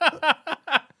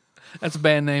 That's a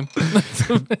band name.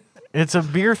 It's a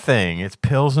beer thing. It's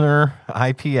Pilsner,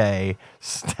 IPA,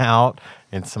 Stout,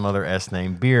 and some other S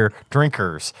name beer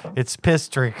drinkers. It's piss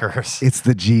drinkers. It's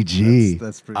the GG.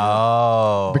 That's pretty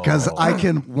Oh. Because I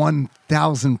can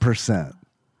 1,000%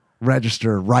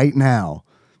 register right now.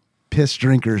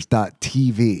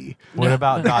 Pissdrinkers.tv. What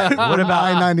about dot,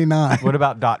 $9.99. what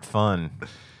about dot fun?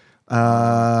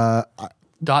 Dot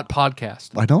podcast.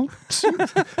 I don't.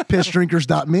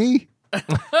 Pissdrinkers.me.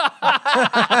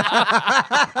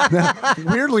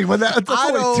 Weirdly, when that's I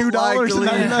only don't like to leave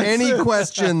 $2.99. any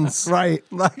questions. Right.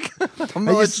 Like, I'm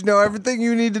gonna let you know everything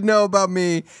you need to know about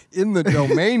me in the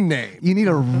domain name. You need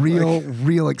a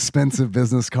real expensive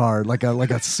business card, like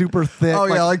a super thick, Oh,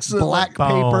 yeah, like like some- black like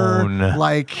paper. bone.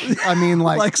 Like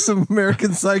Like some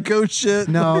American Psycho shit.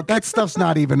 no, that stuff's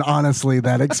not even honestly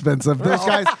that expensive.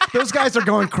 Those guys are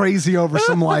going crazy over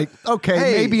some okay,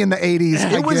 Hey, maybe in the 80s.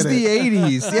 I It was get the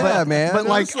 80s. Yeah, man. But It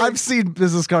like was I've seen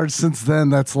business cards since then.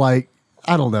 That's like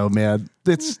I don't know, man.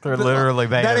 They're literally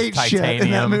made that of ain't shit in that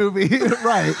titanium. movie,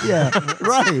 right? Yeah,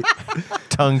 right,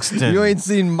 Tungsten. You ain't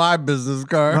seen my business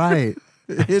card. right.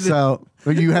 It So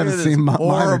you haven't it is seen mine are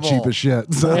horrible. cheap as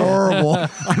shit. So horrible.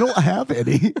 I don't have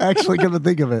any. Actually, come to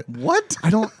think of it, What? I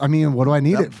don't. I mean, what do I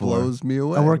need That it for? blows me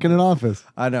away. I work in an office.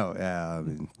 I know. Yeah, I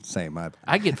mean, same.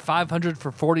 I get $500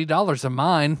 for $40 of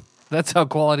mine. That's how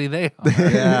quality they are.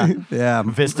 Yeah, yeah.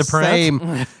 Vistaprint?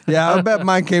 Same. Yeah, I bet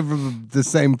mine came from the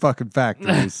same fucking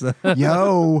factory. So.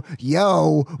 Yo,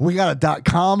 we got a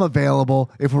 .com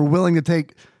available if we're willing to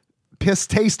take piss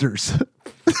tasters.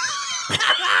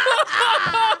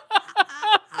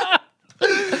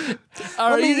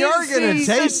 I mean, you're gonna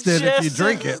taste it if you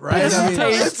drink it, right? I mean,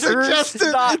 It's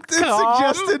suggested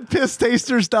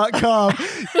pisstasters.com.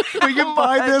 We can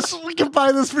buy this. We can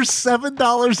buy this for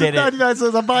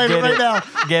 $7.99. I'm buying it Get right it. now.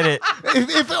 Get it.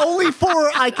 If only for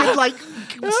I could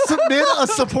submit a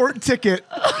support ticket.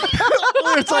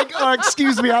 Where it's like,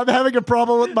 excuse me, I'm having a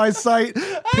problem with my site,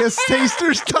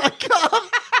 pisstasters.com.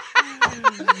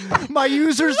 My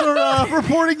users are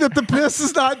reporting that the piss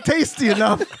is not tasty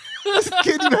enough.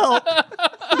 Can you help?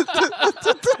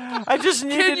 I just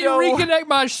need Can to you know. reconnect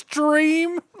my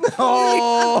stream?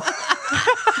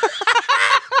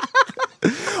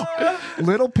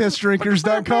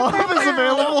 LittlePissDrinkers.com is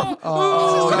available.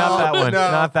 Oh, not that one.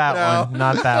 no, not that one.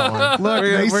 Not that one. Look,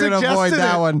 We're gonna avoid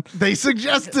that one. They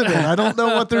suggested it. I don't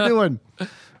know what they're doing.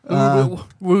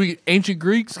 We ancient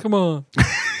Greeks? Come on.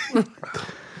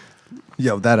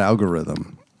 Yo, that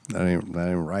algorithm. That ain't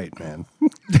right, man.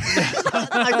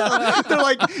 They're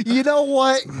like, you know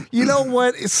what? You know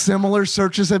what similar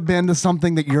searches have been to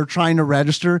something that you're trying to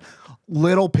register?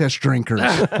 Little piss drinkers.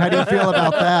 How do you feel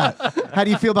about that? How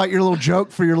do you feel about your little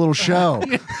joke for your little show?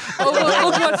 Oh,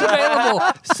 look what's available.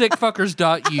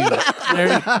 Sickfuckers.u. There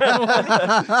you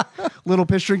go.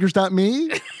 LittlePissDrinkers.me?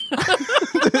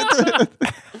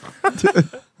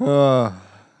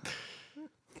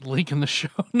 Link in the show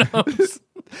notes.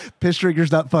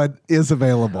 Pissdrinkers.fun is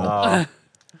available.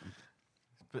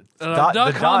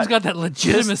 .com's got that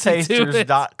legitimacy to it.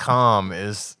 Pisstasters.com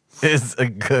is a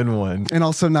good one. And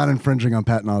also not infringing on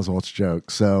Patton Oswalt's joke.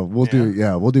 So we'll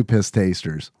do piss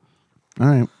tasters. All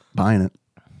right, buying it.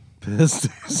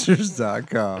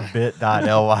 Pisstasters.com.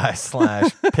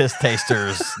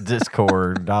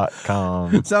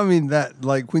 bit.ly/pisstastersdiscord.com. So I mean that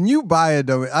like when you buy a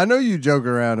domain, I know you joke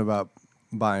around about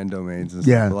buying domains and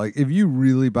stuff. Yeah. But like if you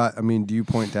really buy, I mean, do you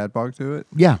point Tadpog to it?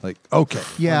 Yeah. Like okay.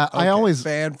 Yeah, Like, I always-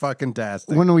 fan fucking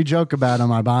tastic. When we joke about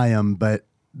them, I buy them, but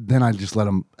then I just let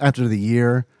them, after the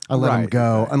year, I let them Right,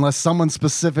 go. right. Unless someone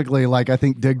specifically, like I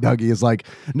think Dig Duggy is like,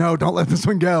 no, don't let this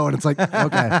one go. And it's like, okay, all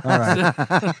right.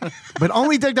 But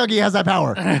only Dig Duggy has that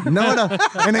power. No,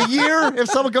 in a year, if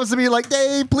someone comes to me like,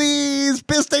 Dave, please,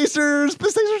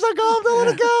 pisstasters.com, don't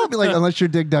let it go. I'll be like, unless you're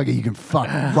Dig Duggy, you can fuck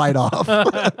right off.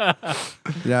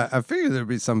 Yeah, I figured there'd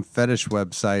be some fetish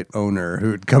website owner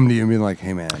who'd come to you and be like,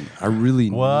 hey man, I really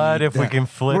What need if we that. can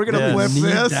flip We're going to this?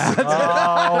 flip this.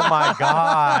 Oh my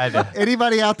God.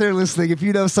 Anybody out there listening, if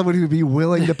you know someone who'd be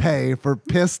willing to pay for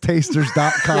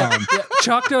pisstasters.com, Yeah,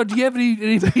 Choctaw, do you have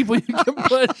any people you can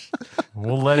push?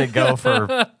 We'll let it go for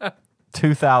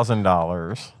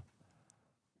 $2,000.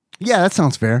 Yeah, that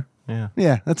sounds fair. Yeah.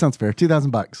 Yeah, that sounds fair.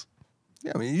 $2,000.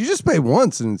 Yeah, I mean, you just pay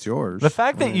once and it's yours. The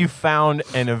fact that you found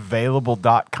an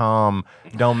available.com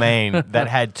domain that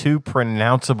had 2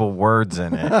 pronounceable words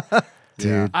in it.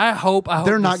 Dude. I hope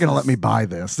They're not this going to is- let me buy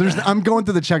this. I'm going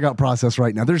through the checkout process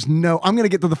right now. I'm going to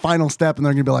get to the final step and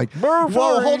they're going to be like, whoa,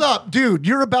 hold up, dude,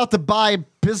 you're about to buy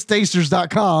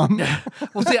pisstasters.com.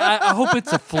 Well, see, I hope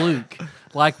it's a fluke.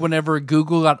 Like whenever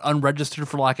Google got unregistered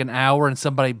for like an hour and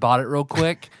somebody bought it real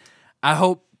quick. I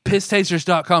hope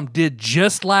pisstasters.com did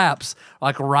just lapse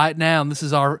like right now. And this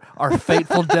is our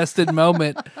fateful destined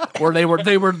moment where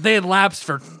they had lapsed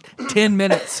for 10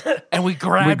 minutes and we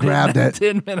grabbed it.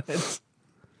 10 minutes.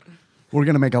 We're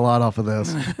going to make a lot off of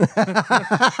this.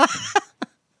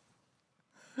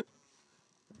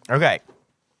 Okay.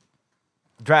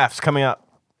 Drafts coming up.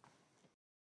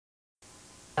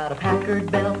 Got a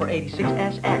Packard Bell for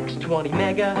 86SX, 20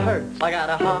 megahertz. I got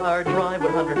a hard drive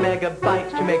with 100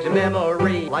 megabytes, 2 megs of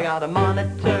memory. I got a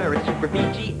monitor, it's Super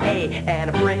VGA, and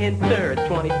a printer, it's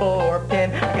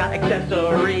 24-pin. I got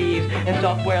accessories and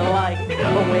software like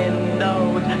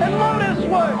Windows and Lotus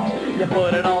Works. You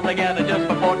put it all together just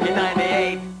for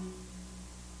 $14.98.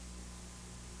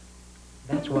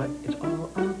 That's what it's all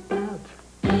about.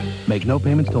 Make no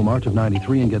payments till March of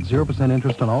 '93 and get 0%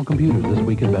 interest on all computers this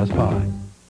week at Best Buy.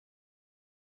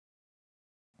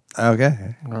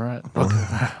 Okay. All right.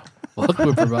 Welcome,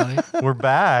 everybody. We're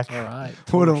back. All right.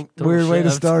 What a weird way to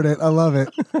shift. start it. I love it.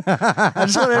 I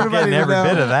just want everybody Getting to every know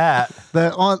bit of that.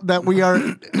 that we are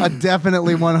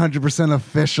definitely 100%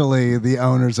 officially the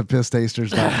owners of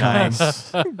pisstasters.com.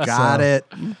 Nice. Got it.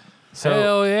 So,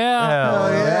 Hell yeah. hell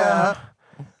yeah.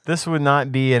 This would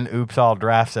not be an Oops All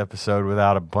Drafts episode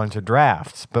without a bunch of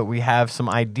drafts, but we have some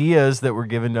ideas that were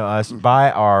given to us by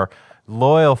our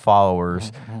loyal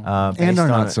followers. And based our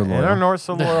on- not so loyal. And our not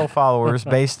so loyal followers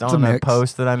based a on a mix.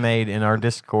 post that I made in our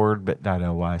Discord, but I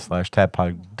know why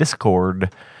 /TadPod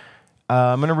Discord.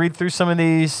 I'm going to read through some of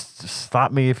these.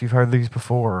 Stop me if you've heard these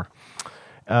before.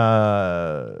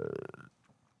 Because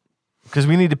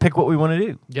we need to pick what we want to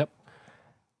do. Yep.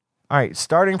 All right,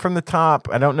 starting from the top.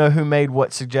 I don't know who made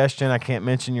what suggestion. I can't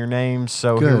mention your names,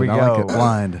 so Good. here we I go. like it.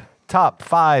 Blind. Top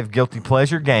 5 guilty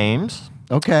pleasure games.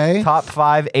 Okay. Top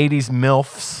 5 80s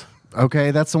MILFs.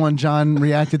 Okay. That's the one John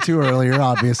reacted to earlier,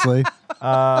 obviously.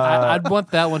 I'd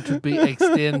want that one to be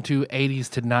extend to 80s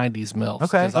to 90s MILFs.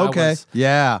 Okay. 'cause Okay.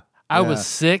 I was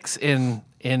 6 in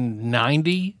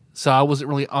 90, so I wasn't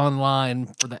really online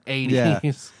for the 80s. Yeah.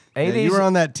 80s. Yeah, you were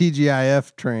on that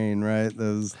TGIF train, right?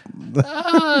 Those.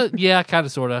 Yeah, kind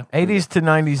of, sort of. 80s to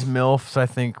 90s MILFs, I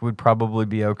think, would probably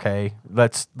be okay.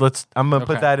 Let's. I'm gonna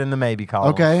put Okay. that in the maybe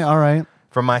column. Okay. All right.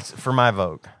 For my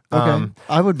vote. Okay.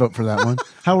 I would vote for that one.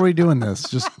 How are we doing this?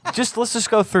 Just Let's just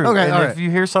go through. Okay, And all if right.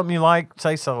 you hear something you like,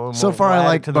 say so. And So we'll- far, we'll I add it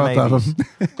like to the both of maybes.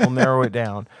 them. We'll narrow it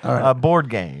down. All right. Board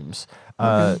games.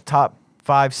 Top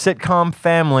 5 sitcom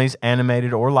families,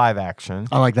 animated or live action.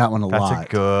 I like that one a That's lot. a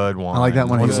good one. I like that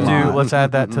one a Let's lot. Let's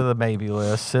add that to the maybe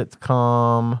list.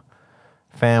 Sitcom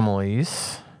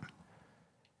families.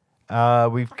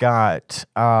 We've got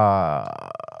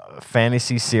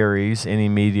fantasy series, any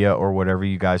media or whatever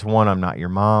you guys want. I'm Not Your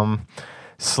Mom.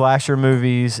 Slasher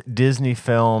movies, Disney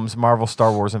films, Marvel,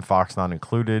 Star Wars, and Fox not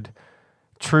included.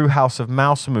 True House of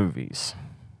Mouse movies.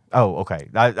 Oh, okay.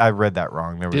 I read that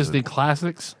wrong. There was Disney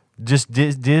classics. just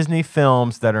Disney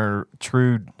films that are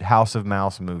true House of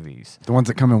Mouse movies. The ones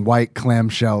that come in white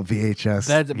clamshell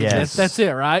VHS. Yes. That's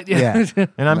it, right? Yeah.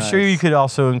 And I'm sure you could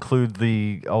also include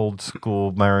the old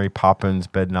school Mary Poppins,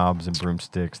 bed knobs and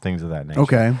broomsticks, things of that nature.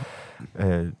 Okay.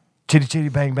 Chitty chitty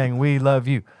bang bang, we love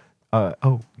you.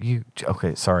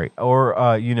 Okay, sorry.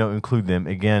 Or include them.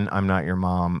 Again, I'm Not Your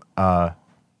Mom.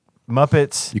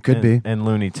 Muppets. You could and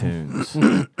Looney Tunes.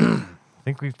 I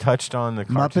think we've touched on the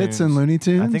cartoons. Muppets and Looney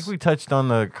Tunes? I think we touched on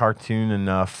the cartoon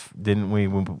enough, didn't we?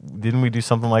 Didn't we do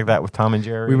something like that with Tom and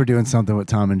Jerry? We were doing something with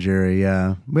Tom and Jerry,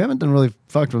 yeah. We haven't done really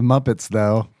fucked with Muppets,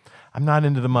 though. I'm not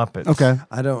into the Muppets. Okay.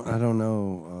 I don't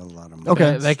know a lot of.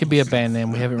 Okay. That could be a band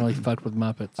name. We haven't really fucked with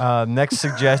Muppets. Next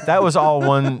suggest. That was all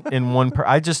one in one.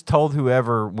 I just told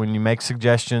whoever, when you make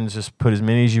suggestions, just put as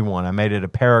many as you want. I made it a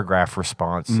paragraph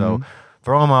response. So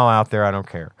throw them all out there. I don't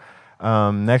care.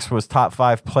 Next was top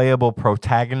 5 playable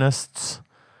protagonists.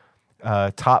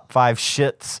 Top 5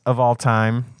 shits of all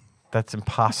time. That's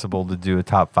impossible to do a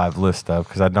top 5 list of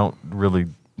because I don't really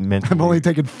mentally. I've only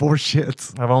taken 4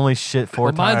 shits. I've only shit 4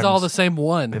 Well, times mine's all the same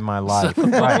one. in my life.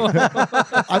 Right.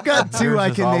 I've got 2 Yours I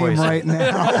is can name always- right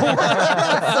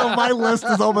now. So my list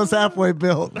is almost halfway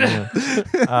built.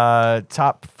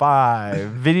 Top 5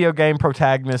 video game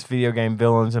protagonists, video game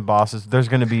villains, and bosses. There's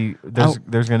gonna be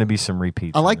some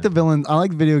repeats. I in like the there. villain. I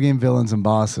like video game villains and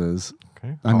bosses.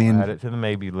 Okay. I I'll mean- add it to the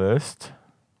maybe list.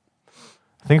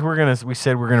 I think we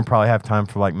said we're gonna probably have time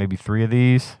for like maybe 3 of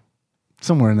these.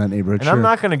 Somewhere in that neighborhood. And sure. I'm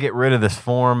not gonna get rid of this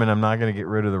form, and I'm not gonna get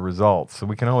rid of the results. So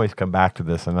we can always come back to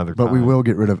this another time. But we will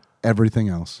get rid of everything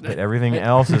else. But everything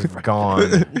else is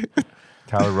gone.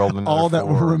 Tyler rolled another All that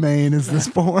will 4. remain is this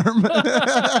form.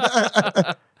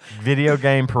 Video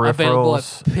game Available at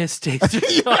peripherals.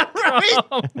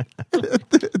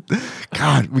 pisstasters.com.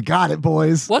 God, we got it,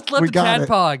 boys. What's left we of got it.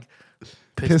 Tadpog?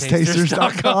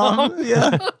 Pisstasters.com.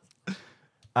 Yeah.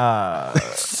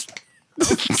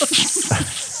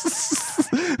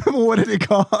 What did it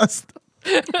cost?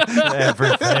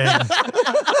 Everything.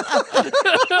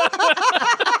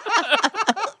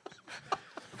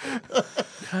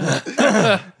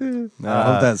 I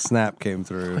hope that snap came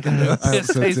through. I hope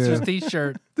so, Pisstasters too.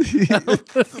 t-shirt.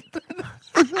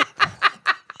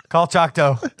 Call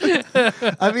Choctaw.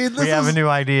 I mean, this We have a is new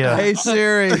idea. Hey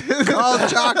Siri, call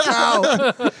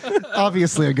Choctaw.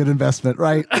 obviously a good investment,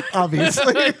 right?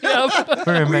 Obviously. We're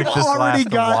gonna make this last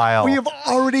a while. We have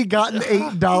already gotten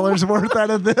 $8 worth out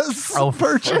of this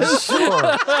purchase.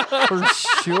 For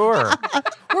sure.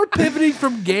 We're pivoting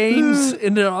from games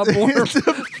into a more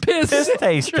piss.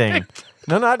 Tasting.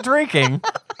 No, not drinking.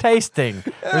 Tasting.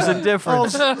 There's a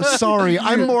difference. Sorry,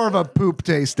 I'm more of a poop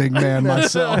tasting man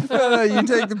myself. You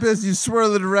take the piss, you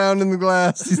swirl it around in the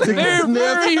glass. You take a Very, sniff.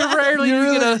 very rarely You, you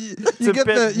really, get you a get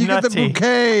bit the nutty.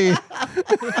 bouquet.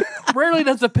 rarely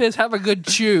does the piss have a good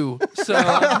chew. So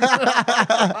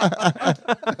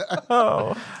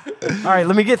All right,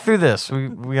 let me get through this.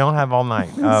 We don't have all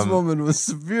night. This woman was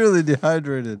severely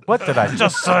dehydrated. What did I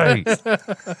just say?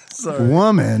 Sorry.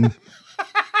 Woman.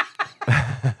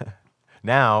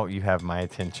 Now you have my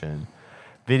attention.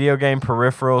 Video game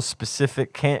peripherals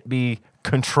specific can't be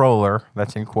controller.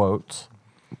 That's in quotes.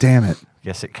 Damn it.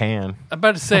 Yes, it can. I'm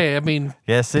about to say, I mean,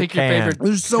 Yes, it pick your can. favorite.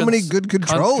 There's so many good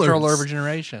controllers. Controller of a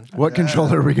generation. What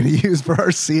controller are we going to use for our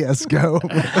CSGO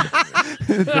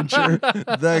adventure?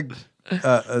 The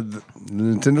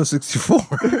Nintendo 64.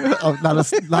 Oh, not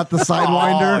the Oh,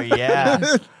 Sidewinder. yeah.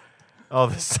 Oh,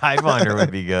 the Sidewinder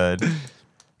would be good.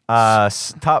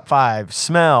 Top 5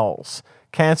 smells,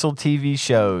 canceled TV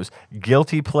shows,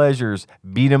 guilty pleasures,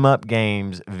 beat 'em up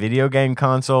games, video game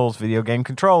consoles, video game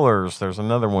controllers. There's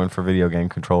another one for video game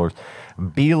controllers.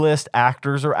 B-list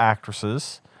actors or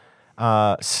actresses,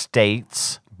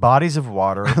 states, bodies of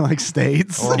water, I like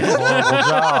states. or horrible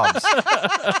jobs.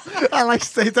 I like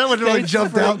states. That one really States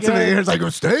jumped are out to me. pretty It's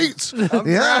like, states.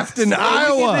 Yeah. in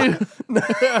Iowa.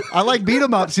 I like beat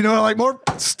 'em ups. You know what I like more?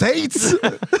 States.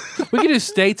 We can do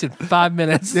states in 5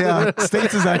 minutes. Yeah.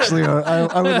 States is actually,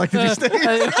 I would like to do states.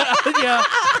 Yeah.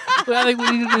 I think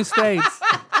we need to do states.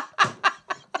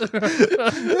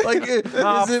 Like,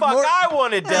 Oh, fuck, I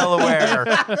wanted Delaware.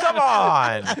 Come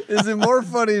on. is it more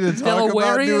funny to talk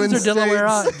about doing Delawareans or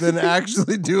Delawareans? states than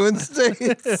actually doing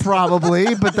states?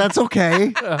 Probably, but that's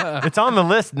okay. It's on the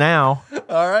list now.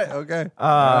 All right, okay.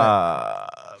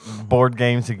 Board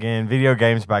games again. Video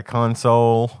games by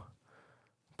console.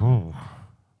 Ooh.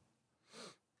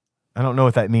 I don't know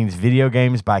what that means. Video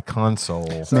games by console.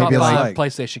 Maybe Top like- 5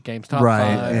 PlayStation games. Top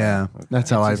Right. 5. Yeah. That's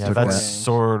how I Yeah, took That's that.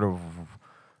 sort of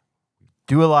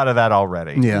do a lot of that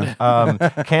already. Yeah.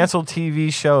 Canceled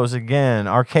TV shows again.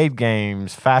 Arcade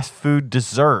games. Fast food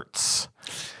desserts.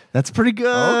 That's pretty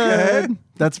good. Okay.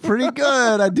 That's pretty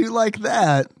good. I do like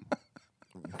that.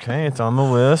 Okay, it's on the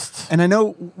list. And I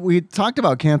know we talked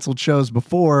about canceled shows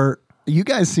before. You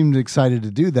guys seemed excited to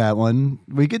do that one.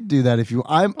 We could do that if you.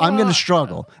 I'm going to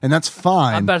struggle, and that's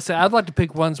fine. I'm about to say, I'd like to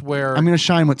pick ones where I'm going to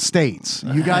shine with states.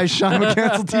 You guys shine with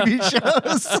canceled TV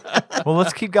shows. Well,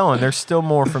 let's keep going. There's still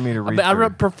more for me to read. I through.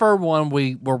 prefer one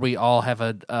where we all have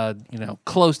a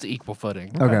close to equal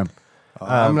footing. Okay.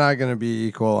 I'm not going to be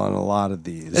equal on a lot of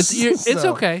these. It's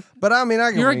okay. But I mean,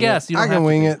 I can You're a wing guest. it. You don't I have can to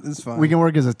wing be. it. It's fine. We can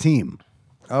work as a team.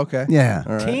 Okay. Yeah.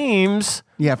 All right. Teams.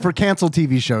 Yeah, for canceled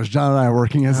TV shows. John and I are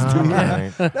working as a team.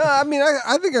 Right. No, I mean,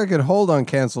 I think I could hold on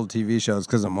canceled TV shows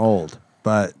because I'm old.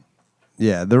 But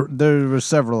yeah, there were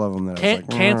several of them that I was like,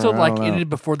 Canceled I like don't know. ended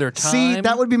before their time. See,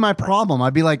 that would be my problem.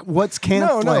 I'd be like, what's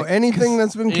canceled? No, anything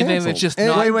that's been anything canceled. that's just Any-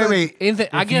 not. wait. Anything,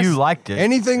 I If guess you liked it,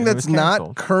 Anything it that's was not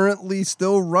canceled. currently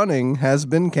still running has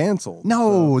been canceled.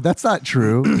 No, that's not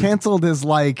true. Canceled is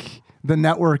like the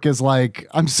network is like,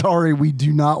 I'm sorry, we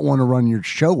do not want to run your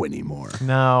show anymore.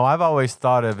 No, I've always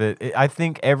thought of it. I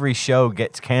think every show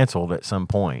gets canceled at some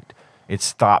point. It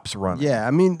stops running. Yeah,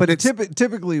 I mean, But it's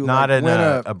typically Not like, in when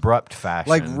an abrupt fashion.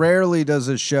 like rarely does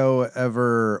a show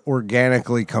ever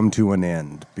organically come to an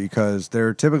end because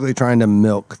they're typically trying to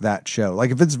milk that show.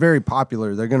 Like if it's very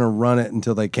popular, they're going to run it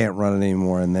until they can't run it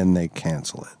anymore, and then they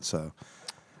cancel it. So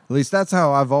at least that's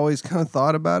how I've always kind of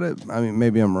thought about it. I mean,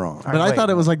 maybe I'm wrong. But I thought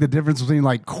it was like the difference between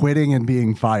like quitting and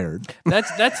being fired.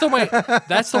 That's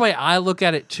the way I look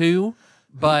at it too.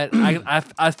 But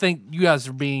I think you guys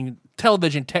are being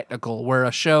television technical, where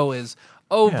a show is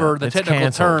over. Yeah, the it's technical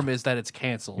canceled. term is that it's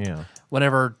canceled. Yeah.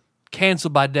 Whenever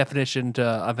canceled by definition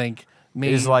to I think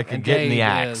me Is like and getting the Dave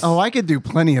axe. is- Oh, I could do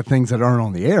plenty of things that aren't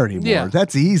on the air anymore. Yeah.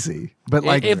 That's easy. But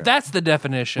like, if that's the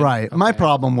definition, right. My okay.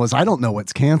 problem was I don't know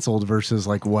what's canceled versus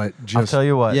like what I'll just tell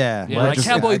you what. Yeah. Yeah, like Just-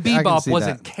 Cowboy I can Bebop see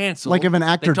wasn't that. canceled. like if an They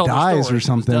actor told their dies story, or it was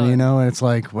something, done. you know, and it's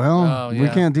like, well, Oh, we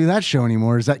yeah. can't do that show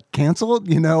anymore. Is that canceled?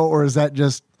 You know, or is that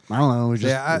just I don't know?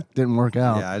 It didn't work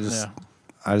out. Yeah,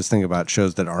 I just think about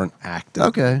shows that aren't active.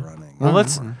 Okay. Running. Well,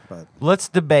 But let's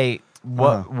debate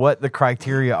what the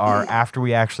criteria are after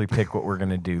we actually pick what we're going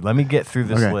to do. Let me get through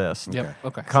this Okay. list. Yep.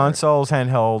 Okay. Consoles,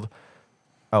 handheld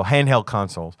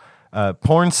consoles,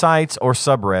 porn sites or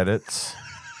subreddits.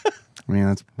 I mean,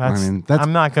 that's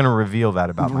I'm not going to reveal that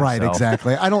about right. myself.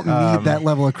 Exactly. I don't need that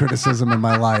level of criticism in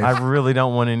my life. I really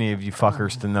don't want any of you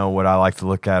fuckers to know what I like to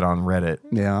look at on Reddit.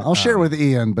 yeah, I'll share with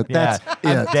Ian, but Yeah,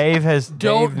 that's it. Dave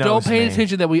Don't knows pay me.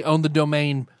 attention that we own the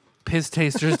domain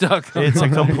pisstasters.com. It's a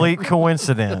complete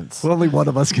coincidence. Well, only one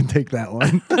of us can take that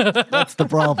one. That's the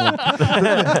problem.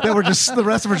 Then the rest of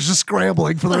us are just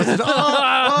scrambling for the rest of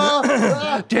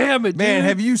the Damn it, man, dude.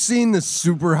 have you seen the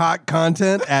super hot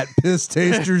content at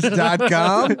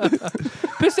pisstasters.com?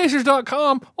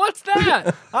 pisstasters.com. What's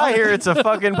that? I hear it's a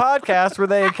fucking podcast where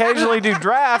they occasionally do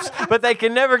drafts, but they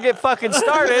can never get fucking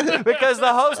started because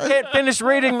the host can't finish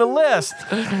reading the list.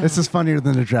 This is funnier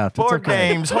than the draft. It's Board okay.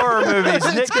 games, horror movies,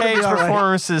 Nick Cage all right.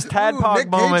 performances, Nick Tadpog Cage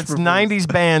moments, performance. 90s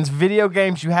bands, video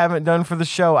games you haven't done for the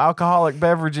show, alcoholic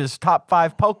beverages, top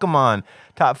 5 Pokemon,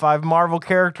 top 5 Marvel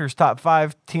characters, top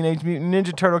 5 Teenage Mutant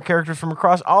Ninja Turtle characters from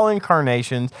across all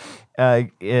incarnations.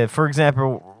 For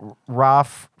example,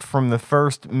 Raph from the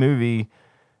first movie,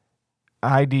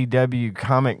 IDW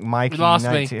comic Mikey. You lost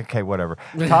 19 me. Okay, whatever.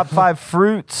 Top 5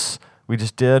 fruits. We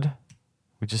just did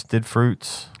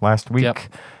fruits last week. Yep.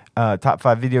 Top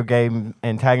 5 video game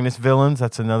antagonist villains.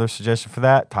 That's another suggestion for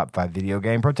that. Top 5 video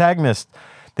game protagonists.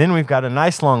 Then we've got a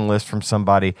nice long list from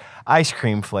somebody. Ice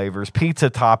cream flavors, pizza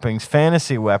toppings,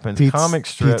 fantasy weapons, comic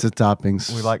strips. Pizza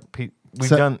toppings. We like we've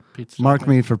So- done. Pizza. Mark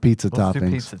me for pizza Let's do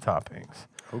toppings. pizza toppings.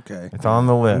 Okay. It's on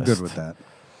the list. I'm good with that.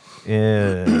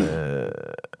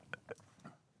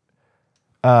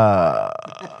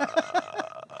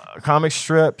 Comic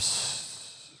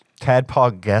strips,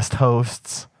 Tadpog guest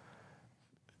hosts.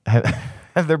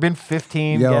 Have there been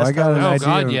 15 Yo, guest I got an hosts?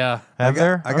 Oh, idea. God, yeah. Have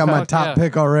there? I got my Fuck top yeah.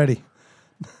 pick already.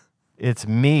 It's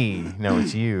me. No,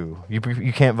 it's you. You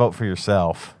can't vote for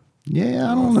yourself.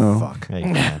 Yeah, I don't know. Fuck. Yeah,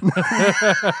 you can.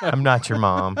 I'm not your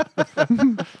mom.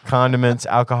 Condiments,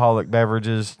 alcoholic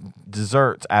beverages,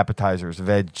 desserts, appetizers,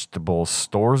 vegetables,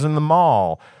 stores in the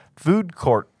mall, food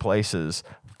court places,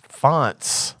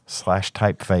 fonts /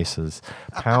 typefaces,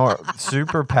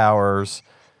 superpowers,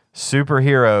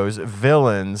 superheroes,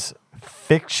 villains,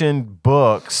 fiction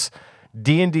books,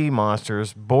 D&D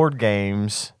monsters, board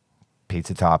games,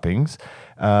 pizza toppings.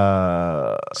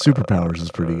 Superpowers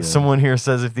is pretty good. Someone here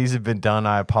says if these have been done,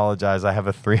 I apologize. I have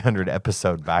a 300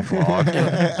 episode backlog.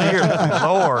 Dear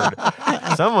Lord,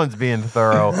 someone's being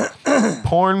thorough.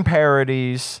 Porn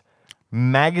parodies,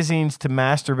 magazines to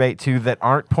masturbate to that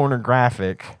aren't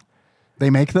pornographic. They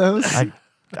make those?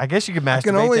 I guess you could masturbate I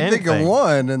can only to think anything. of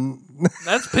one, and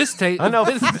That's piss taste. I know.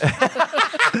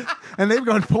 And they've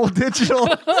gone full digital.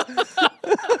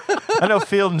 I know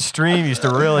Field and Stream used to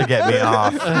really get me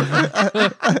off.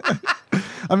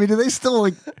 I mean, do they still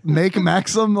like make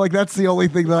Maxim? Like that's the only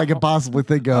thing that I could possibly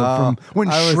think of from when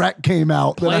Shrek came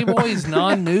out. Playboy's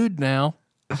non-nude now.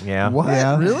 Yeah. what?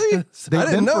 Yeah. Really? They've I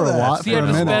didn't been for know a that. while. So you have For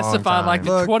a to minute. specify like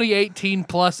the Look. 2018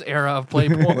 plus era of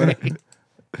Playboy.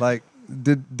 Like,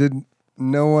 did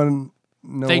no one?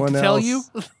 No they one tell else? you?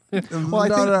 Well, I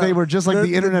think they were just like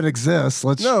the internet exists.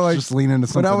 Let's just lean into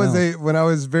something else. When I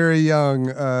was very young,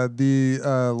 the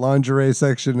lingerie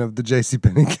section of the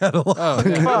JCPenney catalog. Oh,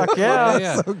 yeah. Fuck yeah.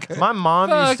 Yeah. Okay. My mom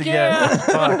used to Fuck yeah. get.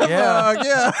 Fuck yeah.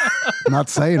 Yeah. I'm not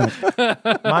saying it.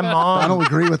 My mom. I don't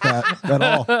agree with that at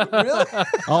all. Really?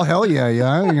 Oh, hell yeah,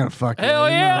 yeah. I ain't gonna fuck you. Hell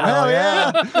yeah. Hell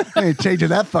yeah. I ain't changing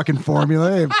that fucking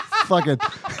formula. Hey, fucking.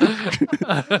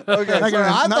 Okay,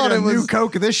 I I thought it new was.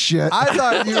 Coke of this shit. I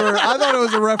thought it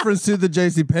was a reference to the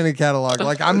JCPenney catalog.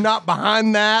 Like, I'm not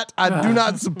behind that. I do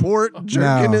not support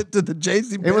jerking No. it to the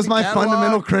JCPenney. It was my catalog.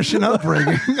 fundamental Christian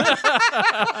upbringing.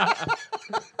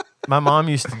 My mom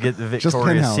used to get the Victoria's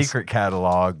Penthouse. Secret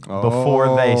catalog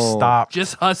before they stopped.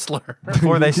 Just Hustler.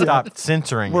 Before they stopped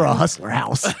censoring We're it. a hustler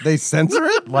house. They censor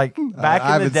it. Like back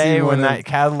I in the haven't day seen when one that of-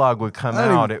 catalog would come I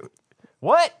don't out,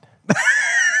 what?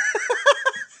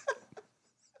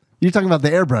 You're talking about the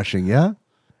airbrushing, yeah?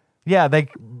 Yeah, they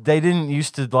didn't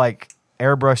used to like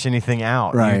airbrush anything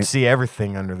out. Right. You'd see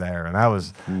everything under there, and that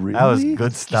was Really?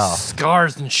 good stuff.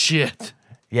 Scars and shit.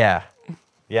 Yeah,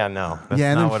 yeah, no, that's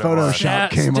Yeah, and not then what it was. Photoshop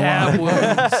came Stab along.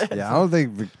 wounds. Yeah, I don't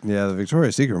think. Yeah, the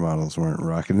Victoria's Secret models weren't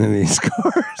rocking any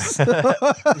scars.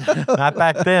 Not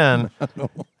back then.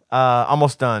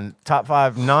 Almost done. Top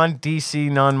 5 non-DC,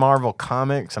 non-Marvel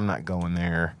comics. I'm not going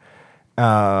there.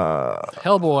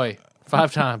 Hellboy.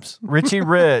 5 times. Richie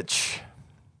Rich.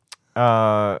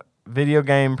 Video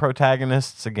game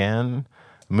protagonists again.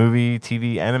 Movie,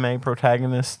 TV, anime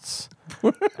protagonists.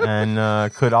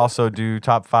 And could also do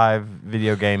top 5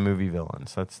 video game movie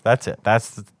villains. That's it.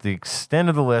 That's the extent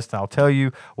of the list. I'll tell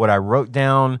you what I wrote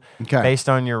down Okay. based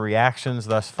on your reactions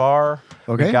thus far.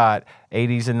 Okay. We got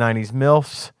 80s and 90s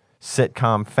MILFs,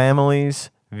 sitcom families,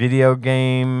 video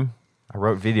game. I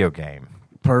wrote video game.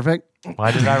 Perfect.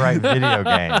 Why did I write video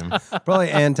game?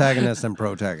 Probably antagonists and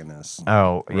protagonists.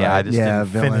 Oh, yeah, I just Yeah, didn't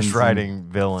villains finish and- writing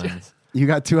villains. You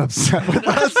got too upset with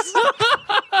us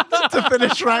to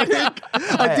finish writing.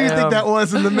 I do think that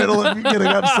was in the middle of you getting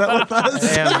upset with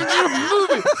us. And,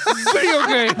 Video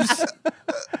games.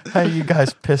 hey, you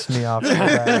guys pissed me off so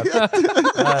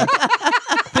bad.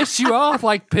 Piss you off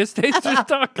like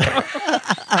pisstasters.com.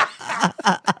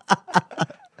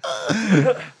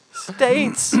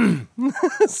 States.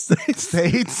 States.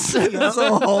 That's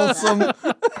so wholesome.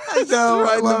 I know.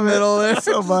 Right I in the love middle it there.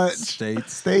 so much.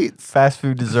 States. States. Fast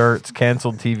food desserts,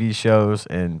 canceled TV shows,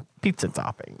 and pizza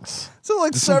toppings. So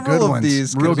like There's some several good of ones.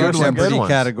 these Real could be good ones. Good Jeopardy ones.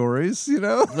 categories. You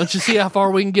know. Let's just see how far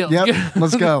we can get. Yep.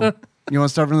 Let's go. You want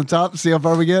to start from the top? See how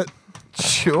far we get?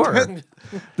 Sure.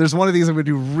 There's one of these I'm going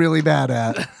to do really bad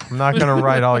at. I'm not going to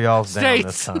write all y'all's down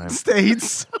this States. time.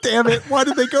 States. Damn it. Why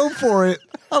did they go for it?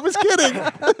 I was kidding.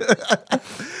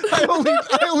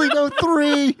 I only know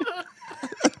 3.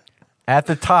 At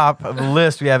the top of the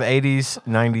list, we have 80s,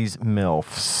 90s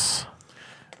MILFs.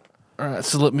 All right,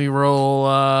 so let me roll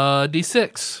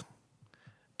D6.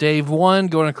 Dave 1,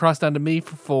 going across down to me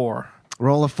for 4.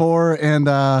 Roll a 4 and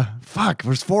fuck,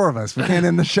 there's 4 of us. We can't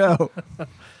end the show.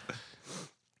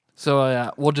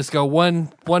 So we'll just go one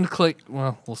click.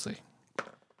 Well, we'll see.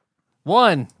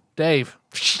 1, Dave.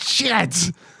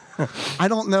 Shit. I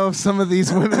don't know if some of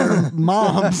these women are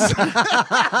moms. So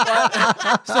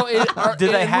Do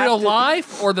they in have real to-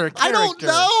 life or their character? I don't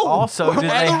know. Also, did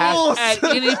they have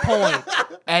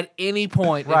At any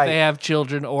point, Right. if they have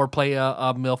children or play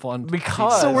a MILF on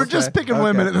Because So we're just picking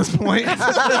women at this point.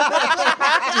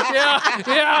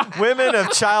 yeah. women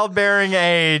of childbearing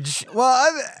age. Well,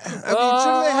 I mean,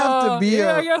 shouldn't they have to be?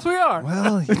 Yeah, I guess we are.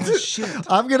 Well, yeah, shit.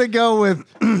 I'm going to go with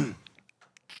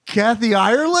Kathy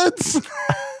Ireland's.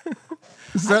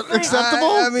 Is that acceptable?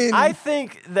 I mean, I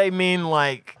think they mean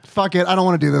like Fuck it. I don't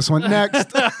want to do this one.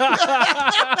 Next. If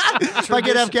I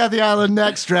could have Kathy Ireland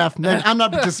next draft. I'm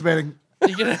not participating.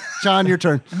 You get a John, your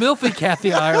turn. Milfy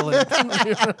Kathy Ireland.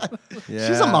 yeah.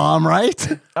 She's a mom, right?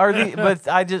 but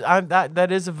that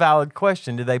is a valid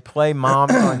question. Do they play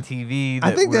moms on TV? I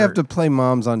that think they were- have to play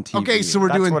moms on TV. Okay, so we're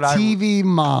That's doing what I- TV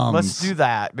moms. Let's do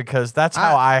that because that's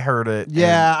how I heard it.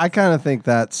 Yeah, I kind of think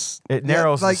that's It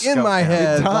narrows the like in scope my down.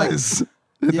 head. It like, does.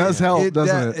 It does help,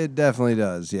 doesn't it? It definitely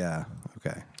does. Yeah.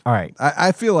 Okay. All right.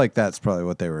 I feel like that's probably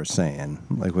what they were saying,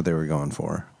 like what they were going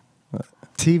for.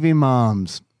 TV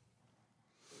moms.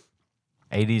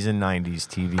 80s and 90s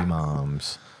TV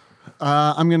moms.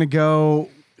 I'm going to go.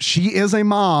 She is a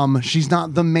mom. She's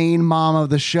not the main mom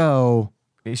of the show.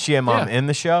 Is she a mom Yeah. in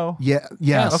the show? Yeah.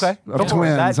 Yes. Okay. Of Go for it.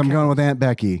 twins. That I'm can- going with Aunt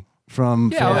Becky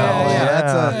from Yeah, Full yeah, House. yeah.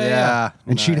 That's a Yeah. yeah.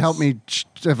 And she'd help me.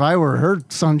 If I were her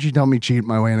son, she'd help me cheat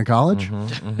my way into college.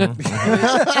 Yep.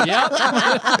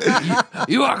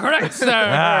 you are correct, sir.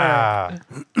 Ah.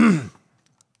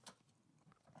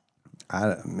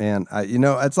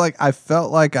 It's like I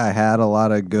felt like I had a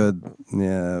lot of good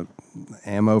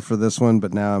ammo for this one,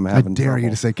 but now I'm I having dare you trouble.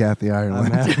 to say Kathy I'm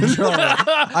Ireland. having trouble.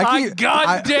 I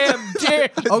goddamn dare.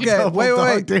 Okay, Double wait.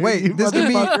 dog dare Wait, you, this can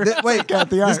be. motherfucker. Wait,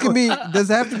 Kathy this can be. Does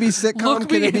it have to be sitcom? Look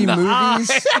Can me it be in the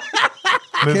movies?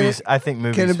 Movies. I think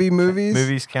movies. Can it be movies?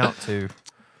 Movies count too.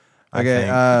 I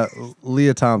Okay, think.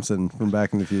 Leah Thompson from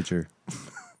Back in the Future.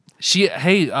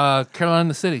 Caroline in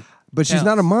the City. But she's Counts.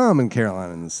 not a mom in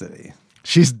Caroline in the City.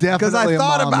 She's Because definitely I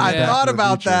thought a mom about, in I Back thought to the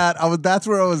about Future. that. That's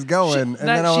where I was going, and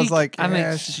then I was like, I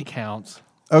yeah, think she counts.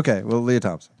 okay, well, Leah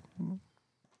Thompson.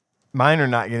 Mine are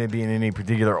not going to be in any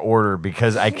particular order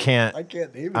because I can't.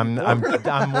 I'm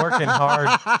working hard.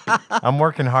 I'm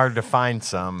working hard to find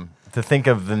some, to think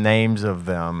of the names of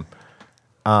them.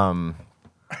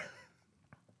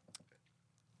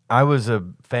 I was a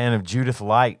fan of Judith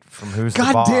Light from Who's the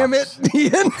God Boss. damn it,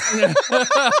 Ian.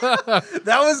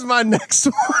 That was my next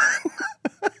one.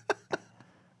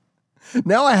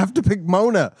 Now I have to pick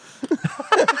Mona.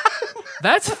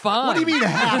 That's fine. What do you mean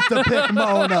have to pick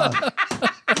Mona?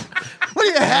 What do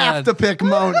you have to pick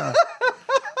Mona?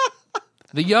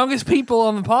 The youngest people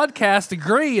on the podcast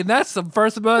agree, and that's the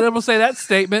first time I'm able to say that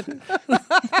statement.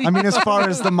 I mean, as far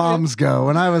as the moms go,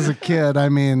 when I was a kid, I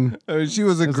mean, She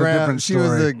was a was a different She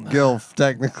was a story. gilf,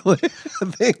 technically. I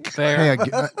think. Fair. hey,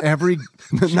 every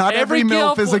not every Every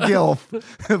MILF gilf is a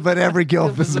gilf, but every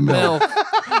gilf is a MILF.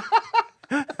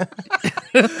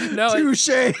 No,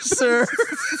 Touche, sir.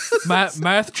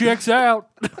 math checks out.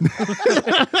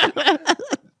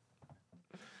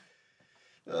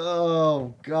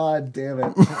 Oh God, damn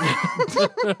it!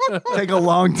 Take a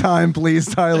long time, please,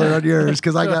 Tyler, on yours,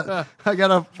 because I got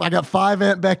 5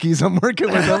 Aunt Beckys I'm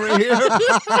working with over here.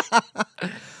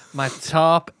 My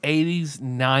top 80s,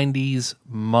 90s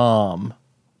mom.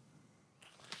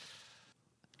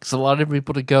 Because a lot of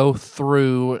people to go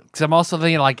through. Because I'm also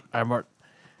thinking like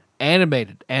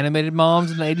animated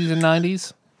moms in the 80s and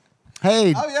 90s.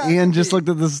 Hey, yeah, Ian just looked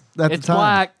at this at It's the time.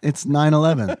 black. It's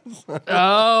 9/11.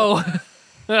 Oh.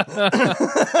 It's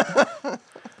a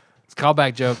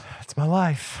callback joke. That's my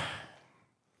life.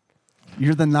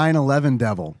 You're the 9/11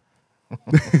 devil.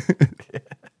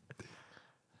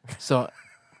 So,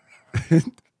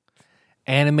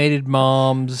 animated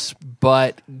moms,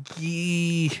 but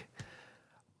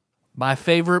my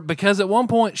favorite, because at one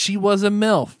point she was a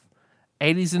MILF.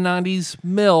 80s and 90s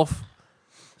MILF,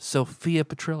 Sophia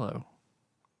Petrillo.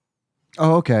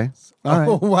 Oh, okay. All right.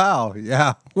 Oh, wow.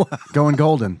 Yeah. Going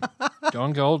golden.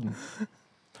 John Golden.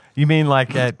 You mean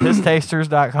like at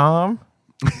pisstasters.com?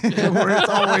 Where it's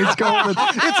always golden.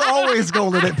 It's always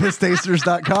golden at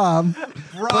pisstasters.com.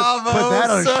 Bravo, put that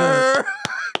on a sir.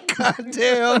 God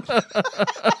damn.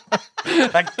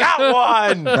 I got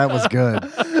one. That was good.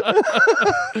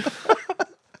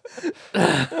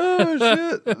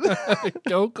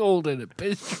 Go Golden at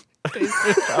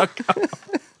Pistasters.com.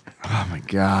 Oh my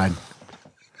God.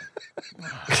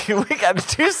 We got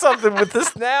to do something with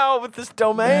this now, with this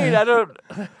domain. I don't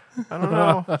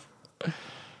know.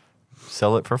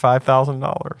 Sell it for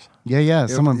 $5,000. Yeah.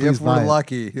 Someone please if we're buy it.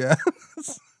 lucky. Yeah.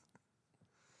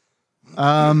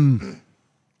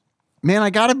 Man,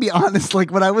 I gotta be honest. Like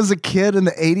when I was a kid in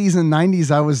the 80s and 90s,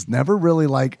 I was never really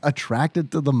like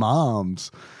attracted to the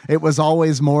moms. It was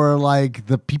always more like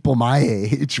the people my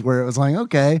age, where it was like,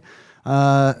 okay,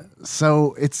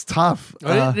 so it's tough.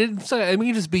 It didn't say, I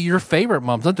mean, it just be your favorite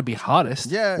moms, not to be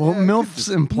hottest. Yeah. Well, yeah,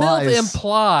 MILFs implies MILF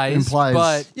implies,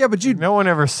 but Yeah, but you No one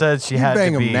ever said she had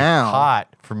bang to 'em be now. hot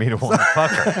for me to want to fuck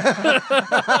her.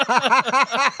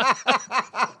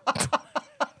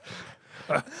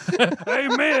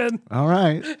 amen. All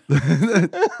right.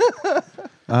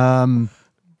 I'm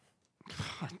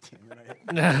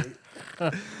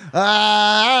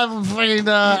fucking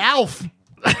Alf.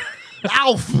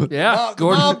 Alf. Yeah,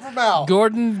 Mom from Al.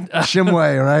 Gordon,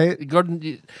 Shimway, right?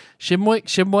 Gordon,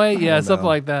 Shimway, yeah, something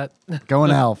like that.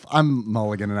 Going Alf. I'm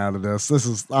mulliganing out of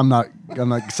this. I'm not,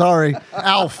 sorry.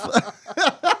 Alf.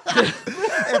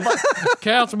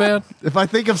 Counts, man. If I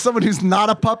think of someone who's not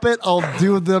a puppet, I'll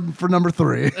do them for number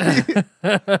 3.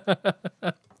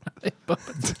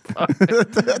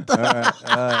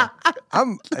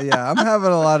 I'm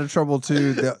having a lot of trouble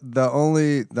too. The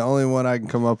only one I can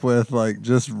come up with like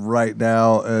just right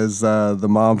now is the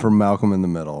mom from Malcolm in the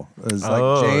Middle. Is like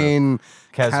Oh, Jane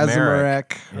Kaczmarek.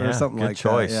 Kaczmarek or Yeah, something good like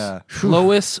choice. that.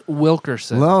 Lois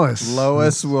Wilkerson. Lois.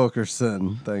 Lois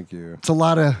Wilkerson. Thank you. It's a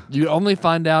lot of, You only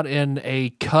find out in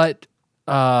a cut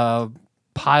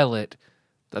pilot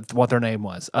that's what their name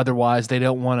was. Otherwise, they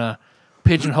don't want to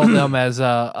pigeonhole them as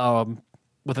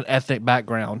with an ethnic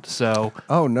background. So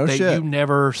Oh, no you shit.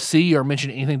 never see or mention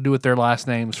anything to do with their last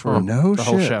names for No the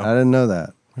whole shit. show. I didn't know that.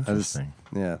 Interesting.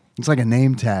 Yeah. it's like a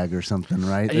name tag or something,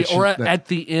 right? That Or that at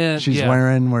the end, she's yeah.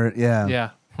 wearing where, yeah. Yeah.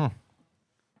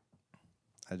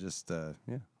 I just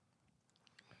yeah.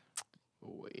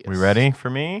 We ready for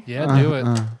me? Yeah, do it.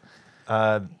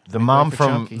 The mom for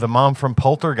from Chunky. the mom from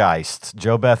Poltergeist,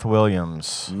 Jo Beth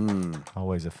Williams.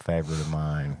 Always a favorite of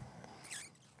mine.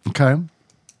 Okay.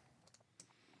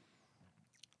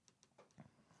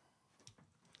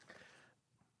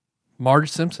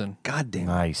 Marge Simpson. God damn it.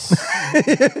 Nice.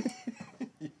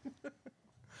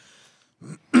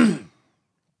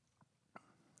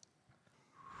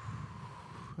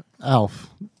 Alf.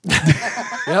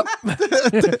 Yep.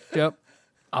 Yep.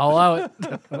 I'll allow it.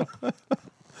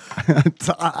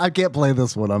 I can't play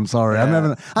this one. I'm sorry. I'm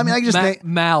having. I mean, I just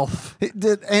Mouth.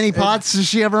 did Annie Potts. Is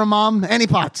she ever a mom? Annie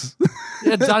Potts.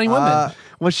 Yeah, Designing Women.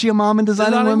 Was she a mom in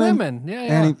Designing Designing Women? Women. Yeah,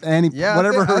 yeah. Annie, Yeah,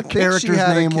 whatever I her think she character's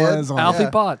had a name kid. was. On Alfie Yeah.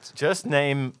 Potts. Just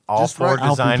name all Just four write Alfie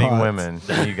designing Potts. women,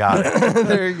 and you got it.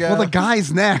 There you go. Well, the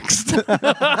guy's next.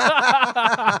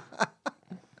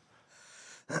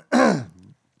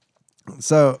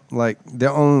 So, like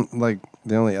the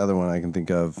only other one I can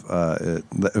think of,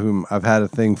 whom I've had a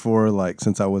thing for, like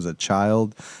since I was a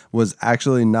child, was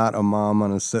actually not a mom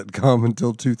on a sitcom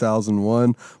until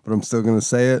 2001. But I'm still gonna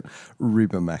say it,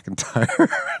 Reba McEntire.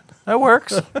 That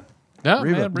works. Yeah,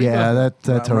 Reba. man. Reba. Yeah, that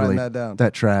I'm writing totally that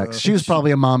down. tracks. She was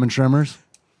probably a mom in Tremors.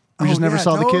 We just never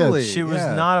saw the totally. kids. She was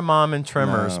Yeah. not a mom in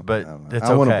Tremors, No, but no. it's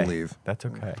I wanna okay. believe. That's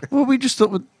okay. Well, we just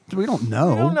don't, we don't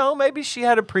know. I don't know. Maybe she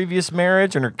had a previous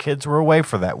marriage and her kids were away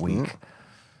for that week.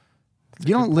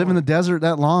 You don't live in the desert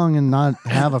that long and not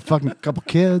have a fucking couple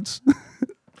kids.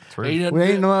 True. Ain't We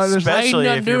ain't no other- Especially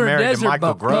ain't if nothing you're to her married to desert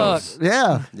Michael but Gross. fuck.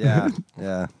 Yeah. Yeah,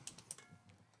 yeah.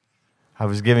 I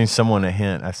was giving someone a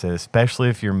hint. I said, especially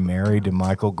if you're married to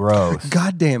Michael Gross.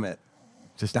 God damn it.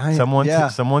 Just Diane, someone, yeah.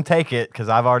 someone take it because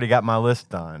I've already got my list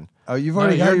done. Oh, you've No,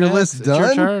 already got you're your next. list It's your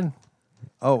done. turn.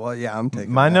 Oh well, yeah, I'm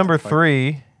taking My that. number Fuck.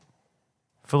 3,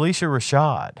 Felicia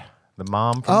Rashad, the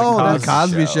mom from Oh, the The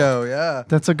Cosby, Cosby Show. Yeah.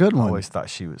 That's a good I one. always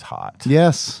thought she was hot.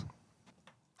 Yes.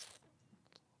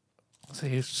 See,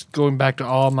 it's going back to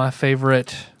all my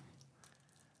favorite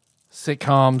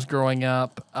sitcoms growing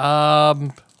up.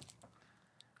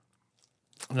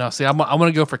 No, see, I'm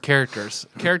going to go for characters.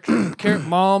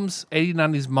 Moms, 80s,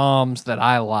 90s moms that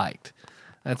I liked.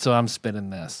 That's why I'm spinning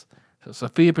this. So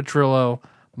Sophia Petrillo,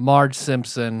 Marge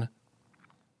Simpson.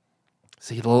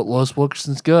 See, Lois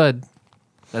Wilkerson's good.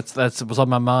 That's was on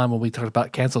my mind when we talked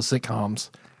about canceled sitcoms.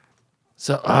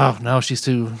 So, oh no, she's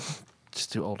too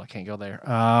old. I can't go there.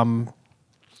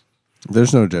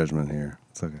 There's no judgment here.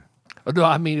 It's okay. No,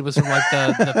 I mean it was from like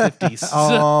the 50s.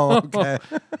 Oh, okay.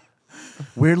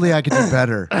 Weirdly, I could do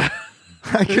better.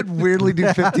 I could weirdly do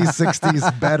 50s,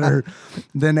 60s better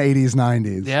than 80s,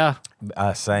 90s. Yeah.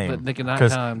 Same. But Nick and Night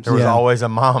 'Cause times. there was Yeah. always a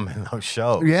mom in those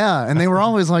shows. Yeah, and they were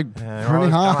always like And they were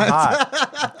pretty always kinda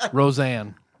hot.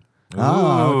 Roseanne.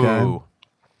 Oh, okay. Ooh.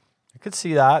 I could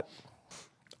see that.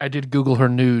 I did Google her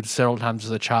nude several times as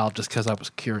a child just because I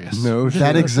was curious. No shit.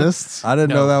 That exists. I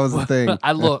didn't know that was a thing.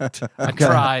 I looked. I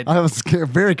tried. I was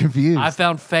very confused. I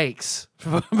found fakes.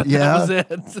 But Yeah. that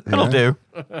was it. It'll do.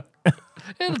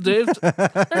 It'll do.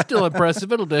 They're still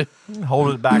impressive. It'll do.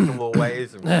 Hold it back a little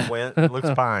ways and went. It looks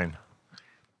fine.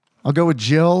 I'll go with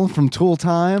Jill from Tool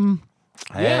Time.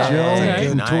 Yeah. Jill Okay.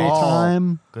 from nice. Tool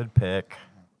Time. Good pick.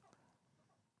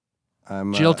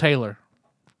 I'm Jill Taylor.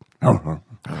 I'm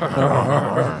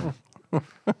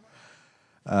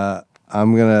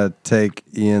gonna take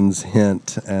Ian's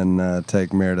hint and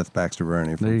take Meredith Baxter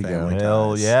Burney from There you go. Family Hell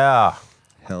Ties. yeah.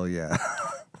 Hell yeah.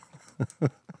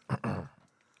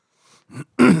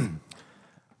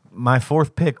 My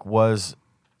fourth pick was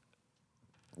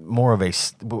more of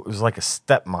it was like a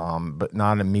stepmom, but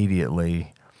not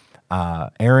immediately.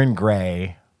 Erin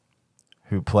Gray,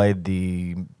 who played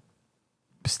the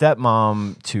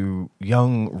stepmom to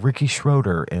young Ricky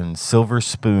Schroeder in Silver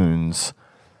Spoons.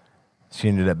 She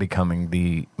ended up becoming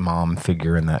the mom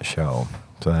figure in that show.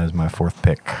 So that is my fourth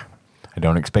pick. I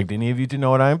don't expect any of you to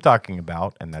know what I am talking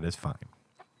about, and that is fine.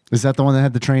 Is that the one that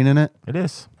had the train in it? It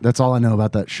is. That's all I know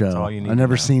about that show. all you need I've to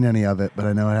never know. seen any of it, but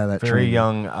I know it had that Very train.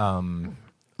 young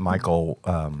Michael.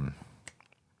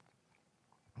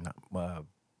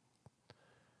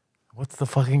 What's the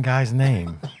fucking guy's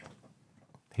name?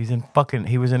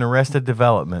 He was in Arrested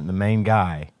Development, the main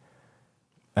guy.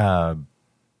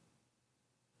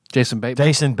 Jason Bateman.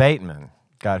 Jason Bateman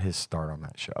got his start on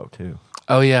that show too.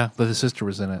 Oh, yeah. But his sister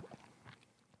was in it.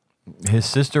 His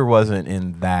sister wasn't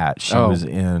in that. She Oh. was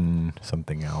in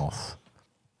something else.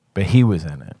 But he was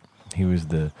in it. He was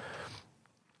the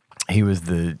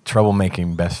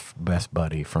troublemaking best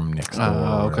buddy from next door.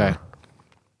 Oh, okay.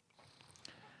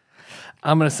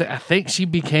 I'm gonna say I think she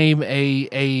became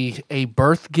a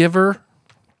birth giver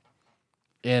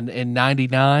in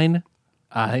 '99.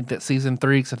 I think that season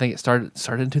 3, because I think it started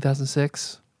in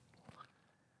 2006.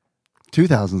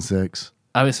 2006.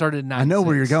 I mean, it started in 96. I know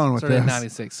where you're going with started in this.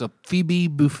 96. So Phoebe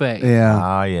Buffet. Yeah.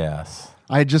 Ah, yes.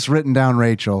 I had just written down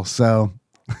Rachel, so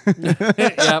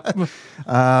Yep.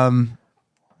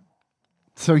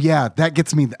 So yeah, that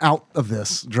gets me out of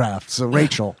this draft. So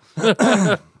Rachel,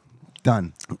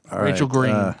 done. All Rachel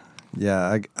Green.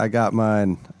 Yeah, I got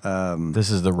mine. This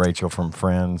is the Rachel from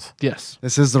Friends. Yes.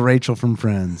 This is the Rachel from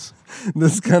Friends.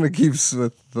 This kind of keeps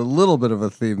with the little bit of a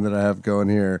theme that I have going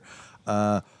here.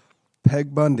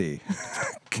 Peg Bundy,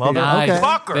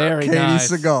 Motherfucker. Very Katie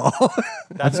nice. Seagal.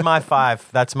 That's my 5.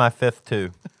 That's my 5th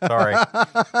too. Sorry. I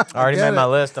already get made my it.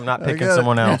 list. I'm not picking get it.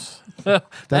 someone else.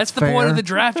 That's the point fair. of the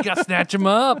draft. You got to snatch them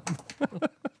up.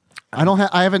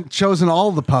 I haven't chosen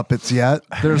all the puppets yet.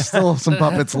 There's still some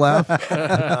puppets left.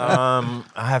 I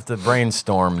have to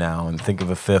brainstorm now and think of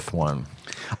a 5th one.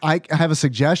 I have a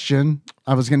suggestion.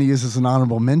 I was going to use as an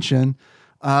honorable mention.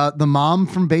 The mom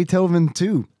from Beethoven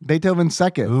 2. Beethoven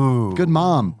 2nd. Ooh. Good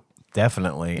mom.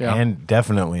 Definitely. Yeah. And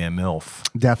definitely a MILF.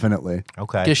 Definitely.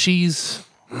 Okay. Because she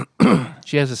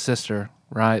has a sister,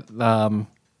 right?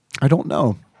 I don't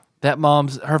know. That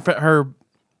mom's her.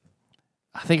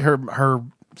 I think her.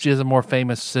 She has a more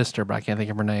famous sister, but I can't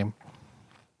think of her name.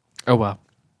 Oh well.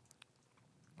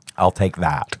 I'll take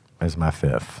that as my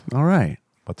 5th. All right.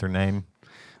 What's her name?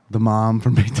 The mom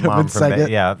from Beethoven Mom from 2nd.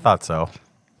 Yeah, I thought so.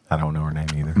 I don't know her name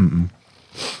either.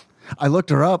 I looked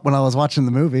her up when I was watching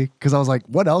the movie because I was like,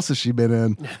 what else has she been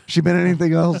in? She been in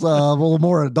anything else a little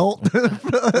more adult?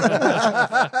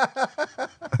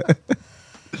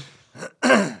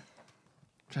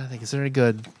 trying to think, is there any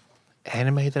good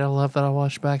anime that I love that I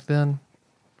watched back then?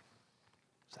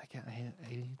 Does that count?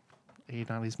 80,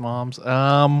 90s moms.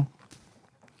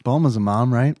 Bulma's a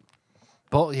mom, right?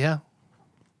 But yeah.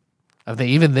 I think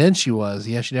even then she was.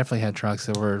 Yeah, she definitely had trucks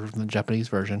that were the Japanese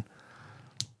version.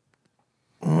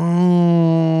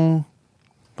 My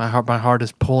heart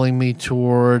is pulling me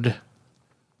toward.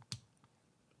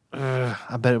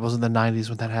 I bet it was in the 90s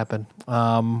when that happened.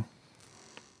 I'll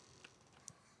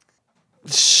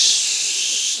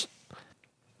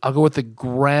go with the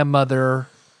grandmother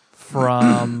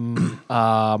from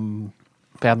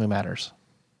Family Matters.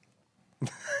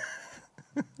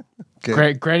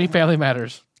 Okay. Granny Family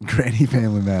Matters. Granny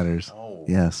Family Matters. Oh.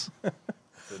 Yes.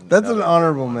 That's an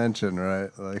honorable mention,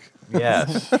 right? Like,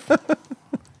 Yes.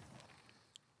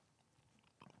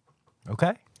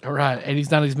 Okay. All right, 80s,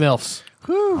 90s MILFs.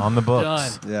 On the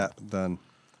books. Done. yeah, done.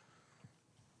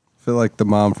 I feel like the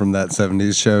mom from that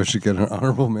 70s show should get an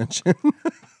honorable mention.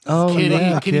 Oh, Kitty,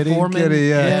 yeah, Kitty Foreman. Kitty,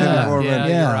 yeah, Kitty Foreman. Yeah,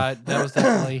 Yeah. you're right. That was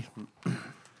definitely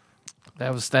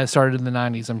that started in the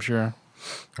 90s, I'm sure.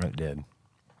 It did.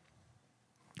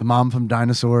 The mom from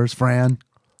Dinosaurs, Fran.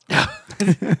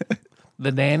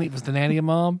 The nanny was the nanny a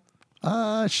mom?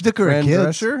 She took her Fran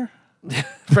kids. Drescher?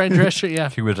 Fran Drescher, yeah.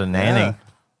 She was a nanny.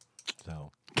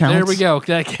 So Counts. There we go.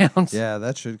 That counts. Yeah,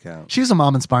 that should count. She's a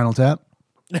mom in Spinal Tap.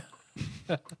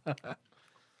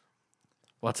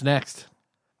 What's next?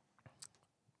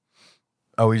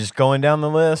 are we just going down the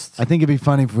list? I think it'd be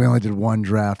funny if we only did one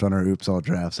draft on our Oops All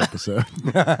Drafts episode.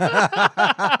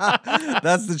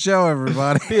 That's the show,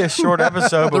 everybody. It'd be a short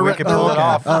episode, but we could pull it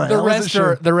off. All right, the I wasn't rest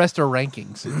sure. are the rest are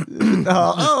rankings.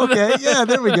 Oh, okay. Yeah,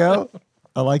 there we go.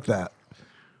 I like that.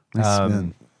 Nice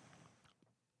spin.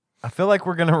 I feel like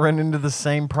we're going to run into the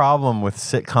same problem with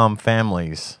sitcom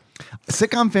families.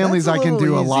 Sitcom families I can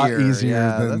do a lot easier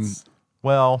Yeah, than... that's-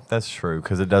 Well, that's true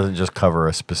because it doesn't just cover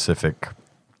a specific.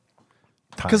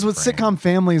 Because with time frame. sitcom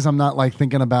families, I'm not like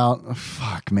thinking about, oh,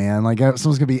 fuck, man. Like someone's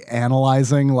going to be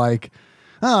analyzing like,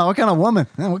 oh, what kind of woman?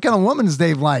 What kind of woman is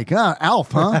Dave like?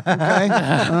 Alf, huh? Okay.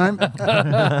 All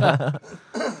right.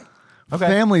 Okay.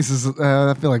 Families is,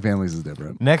 I feel like families is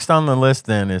different. Next on the list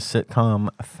then is sitcom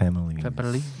families.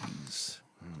 Please.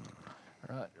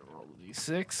 All right, roll the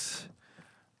d6.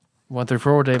 1 through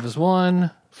 4, Dave is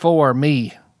 1. 4,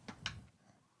 me.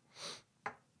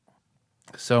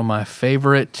 So my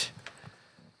favorite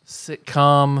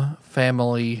sitcom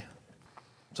family.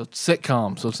 So it's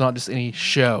sitcom, so it's not just any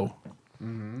show.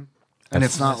 And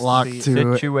it's not locked to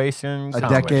Situation. a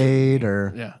decade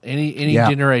or... Yeah, any Yeah.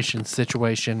 generation,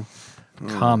 situation,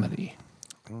 comedy.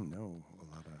 I don't know a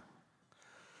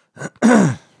lot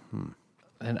of.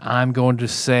 And I'm going to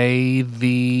say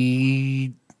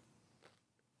the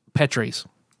Petries.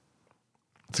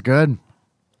 It's good.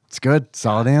 It's good.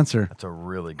 Solid answer. That's a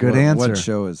really Good good answer. What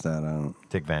show is that? I don't.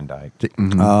 Dick Van Dyke.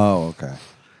 Oh, okay.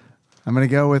 I'm going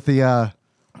to go with the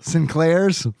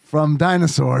Sinclairs from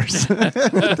Dinosaurs.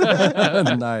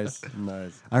 Nice,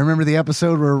 nice. I remember the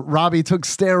episode where Robbie took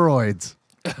steroids.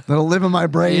 That'll live in my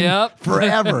brain Yep.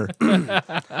 forever.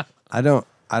 I don't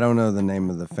know the name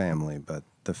of the family, but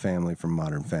the family from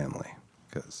Modern Family,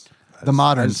 because The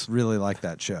Moderns. I just really like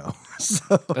that show.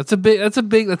 So That's a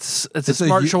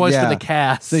smart choice for the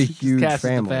cast. It's a huge Cast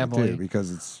is the family, too,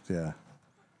 because it's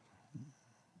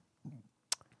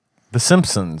The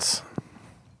Simpsons.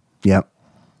 Yep.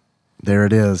 There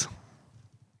it is.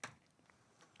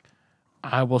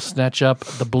 I will snatch up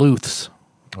the Bluths.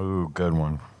 Ooh, good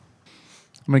one.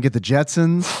 I'm going to get the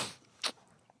Jetsons.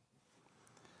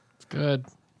 It's good.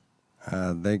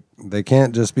 They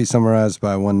can't just be summarized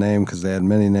by one name because they had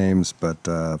many names, but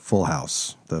Full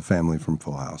House, the family from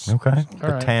Full House. Okay. The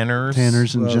right. Tanners.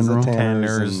 Tanners in Well, it was the general.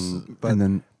 Tanners, Tanners, and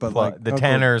then but Plu- like the Uncle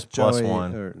Tanners plus Joey,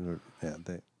 one.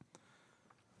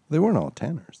 They weren't all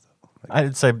Tanners though.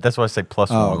 I'd say that's why I say plus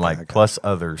Oh, one, okay, like okay. plus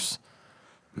others.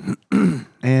 and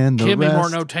the Kimmy rest.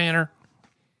 weren't no Tanner.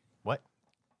 What?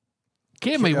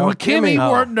 Kimmy, Oh, Kimmy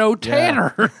Kimmy. weren't no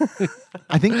Tanner.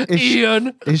 I think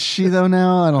Ian. is she though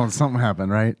now? I don't know. Something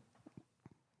happened, right?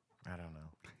 I don't know.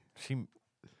 She.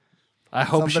 I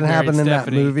hope she Something married happened in that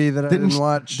Stephanie. movie that I didn't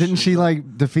watch. Didn't she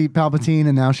like defeat Palpatine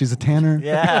and now she's a Tanner?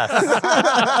 Yes.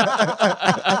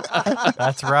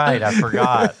 That's right. I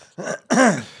forgot.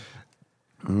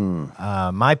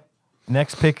 My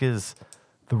next pick is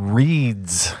the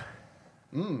Reeds.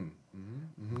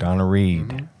 Donna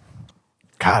Reed.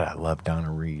 God, I love Donna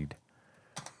Reed.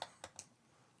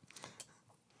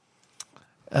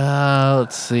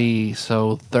 Let's see.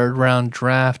 So third round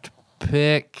draft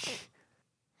pick.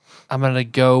 I'm gonna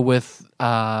go with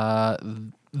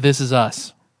This Is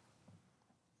Us.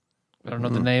 I don't know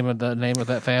the name of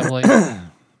that family.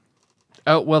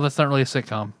 Oh well, that's not really a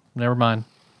sitcom. Never mind.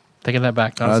 Taking that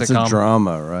back. Not a That's sitcom. a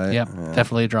drama, right? Yep,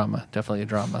 definitely a drama. Definitely a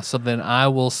drama. So then I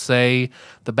will say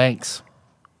The Banks.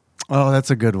 Oh,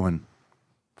 that's a good one.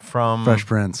 From Fresh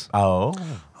Prince. Oh.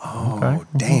 Oh,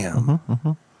 damn.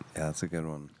 Yeah, that's a good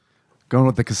one. Going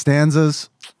with the Costanzas.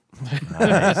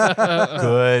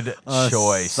 Good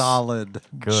choice. Solid.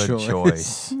 Good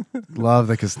choice. Love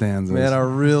the Costanzas. Man, I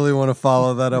really want to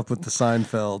follow that up with the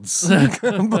Seinfelds.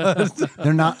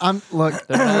 They're not. Look.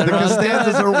 The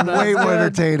Costanzas are way more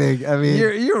entertaining. I mean,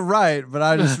 You're right, but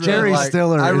I just really Jerry like,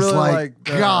 Stiller I is really like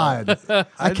the- God.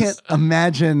 I can't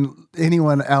imagine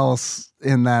anyone else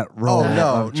in that role Oh, no,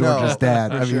 of George's no, dad.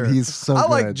 for I mean, sure. he's so I good.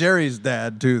 like Jerry's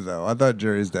dad too, though. I thought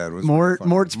Jerry's dad was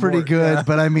Mort's pretty good,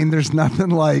 but I mean, there's nothing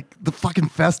like the fucking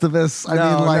Festivus. I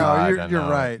mean, like, no, I you're- don't you're know.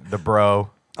 right. The bro.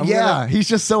 he's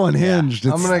just so unhinged.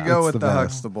 I'm gonna go it's with the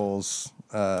best. Huxtables,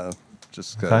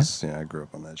 just because I grew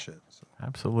up on that shit. So.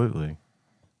 Absolutely.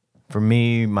 For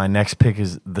me, my next pick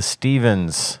is the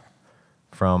Stevens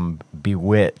from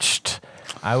Bewitched.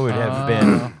 I would have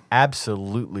been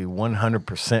absolutely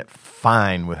 100%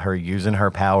 fine with her using her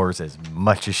powers as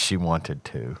much as she wanted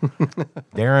to.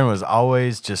 Darren was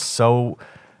always just so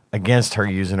against her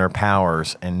using her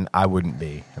powers, and I wouldn't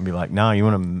be. I'd be like, no, you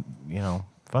want to,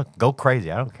 fuck, go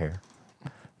crazy. I don't care.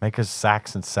 Make us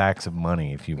sacks and sacks of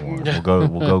money if you want. We'll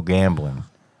go gambling.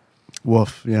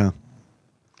 Woof. Yeah.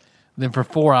 Then for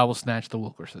 4, I will snatch the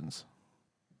Wilkersons.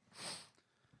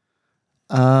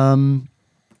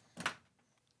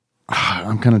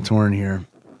 I'm kind of torn here.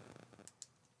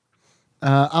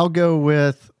 I'll go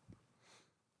with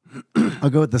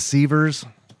the Seavers.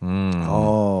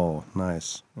 Oh,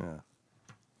 nice. Yeah,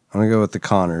 I'm gonna go with the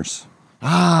Connors.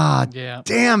 Ah, Yeah.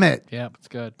 damn it. Yeah, it's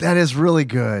good. That is really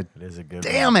good. It is a good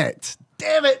Damn it.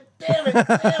 Damn it. Damn it.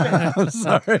 Damn it. I'm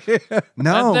sorry.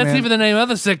 No, That's man. even the name of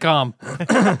the sitcom.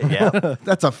 Yeah.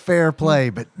 That's a fair play,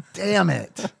 but damn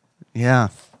it. Yeah.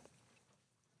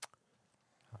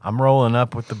 I'm rolling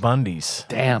up with the Bundys.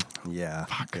 Damn. Yeah.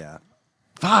 Yeah.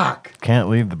 Fuck. Can't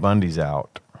leave the Bundys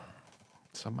out.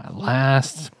 So my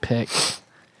last pick,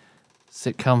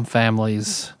 sitcom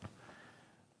families.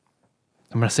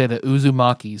 I'm going to say the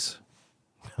Uzumakis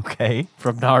Okay.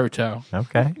 from Naruto.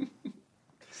 Okay.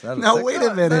 Is that a Now sitcom? wait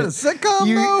a minute. Is that a sitcom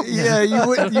though?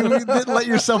 You didn't let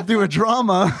yourself do a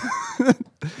drama.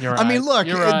 You're I mean, right. look,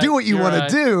 You're right. do what you You're want right.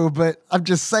 to do, but I'm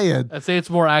just saying. I'd say it's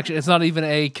more action. It's not even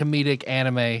a comedic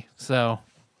anime. So,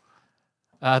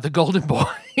 the Golden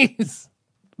Boys,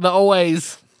 the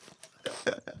always.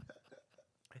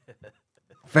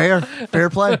 Fair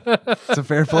play. It's a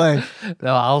fair play.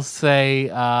 No, I'll say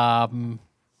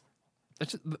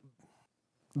it's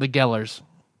the Gellers.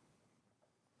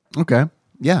 Okay.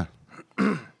 Yeah.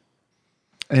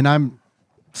 And I'm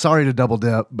sorry to double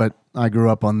dip, but I grew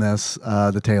up on this.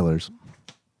 The Taylors.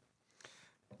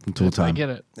 From Tool I Time. get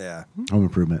it. Yeah. Home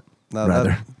Improvement. No,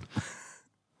 rather.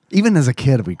 Even as a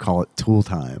kid, we call it Tool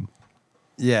Time.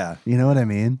 Yeah. You know what I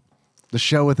mean? The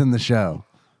show within the show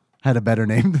had a better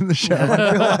name than the show. I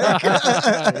feel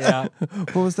like. Yeah.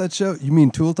 What was that show? You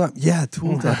mean Tool Time? Yeah,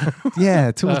 Tool Time.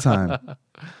 Yeah, Tool Time.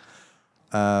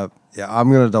 Yeah,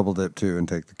 I'm gonna double dip too and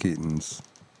take the Keatons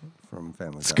from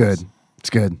Family It's Ties. good. It's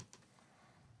good.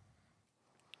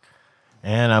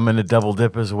 And I'm going to double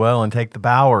dip as well and take the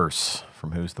Bowers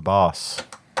from Who's the Boss.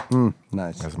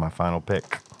 Nice. That's my final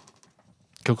pick.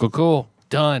 Cool.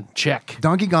 Done. Check.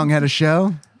 Donkey Kong had a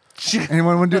show.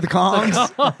 Anyone want to do the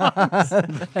Kongs?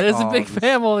 That is a big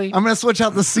family. I'm going to switch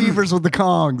out the Seavers with the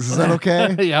Kongs. Is that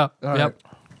okay? Yeah. All Yep.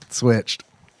 right. Switched.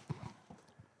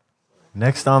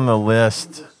 Next on the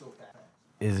list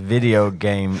is video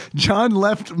game. John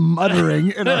left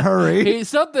muttering in a hurry.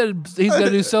 He's going to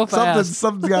do so fast.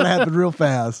 Something's got to happen real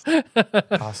fast.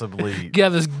 Possibly. Get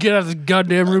out of this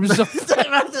goddamn room. So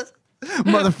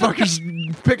Motherfuckers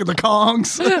picking the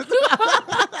Kongs.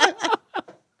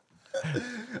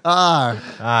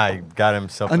 I got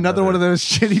himself Another one of those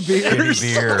shitty beers.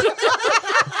 shitty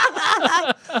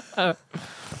beer.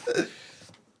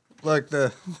 Look,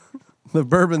 the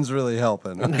bourbon's really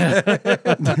helping.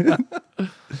 Okay?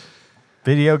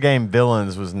 Video game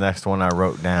villains was the next one I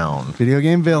wrote down. Video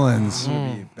game villains.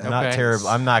 Not Okay. terrible.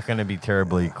 I'm not going to be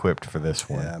terribly equipped for this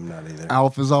one. Yeah, I'm not either.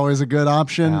 Alf is always a good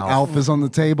option. Alf. Alf is on the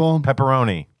table.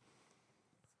 Pepperoni.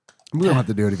 We don't have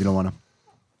to do it if you don't want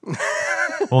to.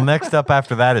 Well, next up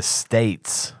after that is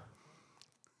states.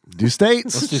 Do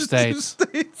states. let's do states.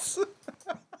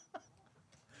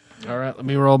 All right, let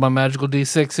me roll my magical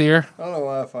D6 here. I don't know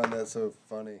why I find that so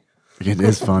funny. It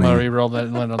is I'll funny. re-roll that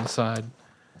and land on the side.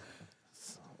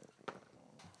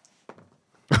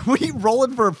 We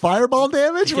rolling for fireball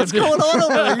damage? What's going on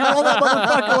over there? You roll that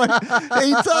motherfucker like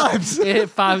 8 times. It hit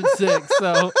 5 and 6,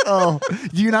 so Oh,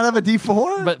 do you not have a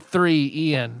D4? but 3,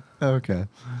 Ian. Okay.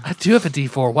 I do have a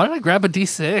D4. Why did I grab a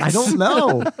D6? I don't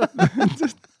know.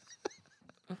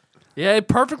 Yeah, it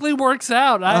perfectly works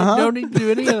out. I don't need to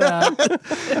do any of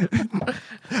that.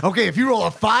 Okay, if you roll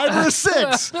a 5 or a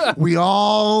 6, we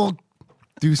all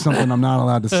do something I'm not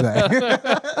allowed to say.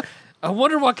 I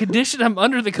wonder what condition I'm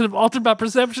under that could have altered my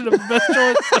perception of the best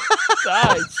choice of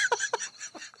dice.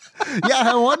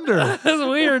 Yeah, I wonder. That's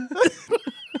weird.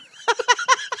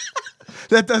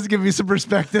 That does give me some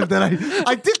perspective that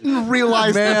I didn't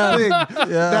realize the thing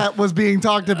that was being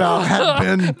talked about had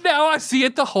been. Now I see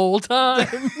it the whole time.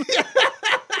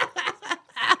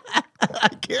 I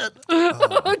can't.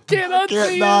 I cannot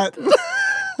see Can't it. not.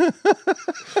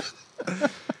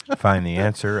 Find the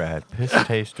answer at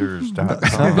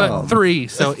pisstasters.com. But 3,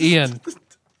 so Ian.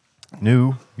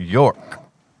 New York.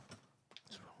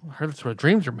 I heard that's where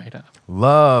dreams are made of.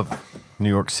 Love New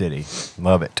York City.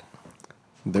 Love it.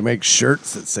 They make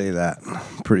shirts that say that.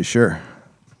 I'm pretty sure.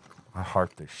 I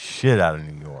heart the shit out of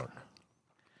New York.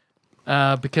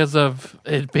 Because of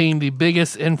it being the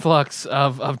biggest influx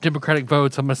of Democratic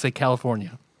votes, I'm going to say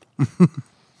California.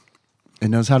 It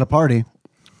knows how to party.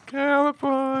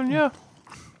 California.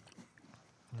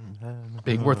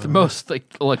 Being worth the most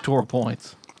electoral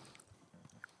points.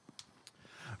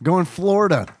 Going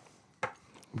Florida.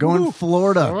 Going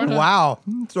Florida. Florida. Wow.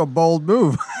 It's a bold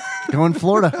move. Going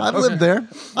Florida. I've lived there.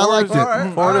 I liked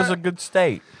it. Florida's a good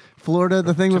state. Florida,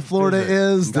 the thing with Florida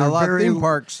is Got a they're lot of very theme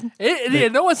parks.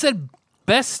 No one said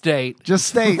best state. just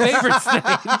states. Favorite state.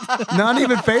 Not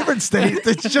even favorite state.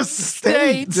 It's just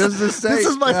states. Just a state, This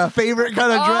is my yeah. favorite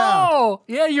kind of draft. Oh,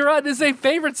 yeah, you're right. To say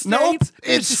favorite states. Nope.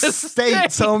 It's just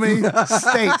states, homie.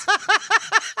 States.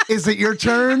 Is it your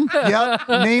turn? Yep.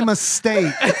 Name a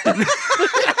state.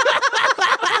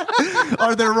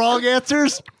 Are there wrong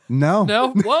answers? No.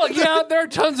 No? Well, yeah, there are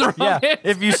tons of wrong Yeah, answers.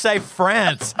 if you say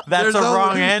France, that's a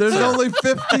wrong answer. There's only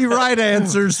 50 right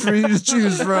answers for you to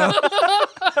choose from.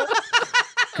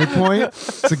 Good point.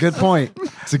 It's a good point.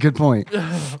 It's a good point.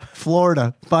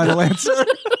 Florida. Final answer.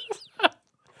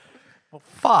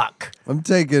 Fuck. I'm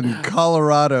taking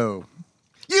Colorado.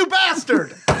 You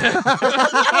bastard. You had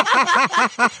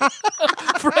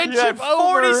Friendship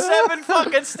over. 47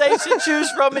 fucking states to choose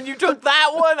from, and you took that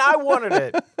one? I wanted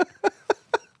it.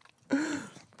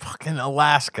 Fucking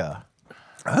Alaska.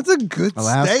 That's a good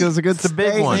Alaska's state. a good It's the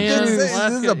big state. one. Yeah, This is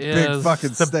Alaska a big is- fucking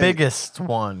It's the state. biggest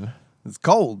one. It's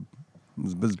cold.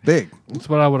 It's big. That's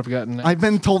what I would have gotten. Next. I've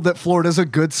been told that Florida's a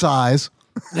good size.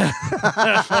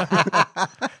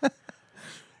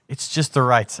 It's just the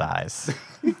right size.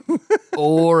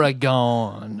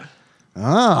 Oregon.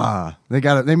 Ah,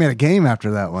 they made a game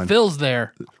after that one. Phil's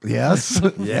there. Yes.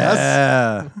 Yes.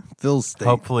 Yeah. Phil's state.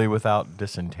 Hopefully without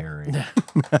dysentery.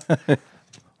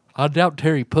 I doubt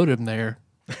Terry put him there.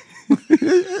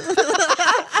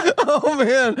 Oh,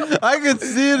 man. I could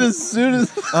see it as soon as.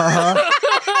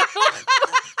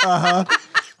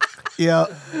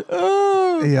 Yep.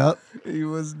 Oh, Yep. he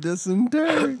was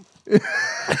dysentery. Yep.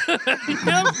 You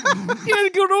had to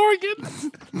go to Oregon.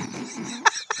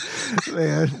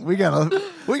 Man, we got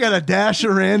a dash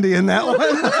of Randy in that one.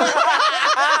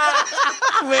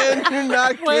 Man, you're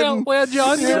not kidding. Well,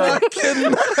 John, You're not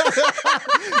kidding.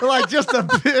 Like just a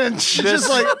pinch. Just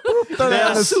like boop, throw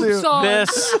that in the soup soup. sauce.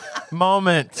 This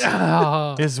moment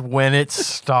is when it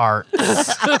starts.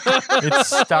 It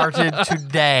started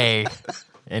today,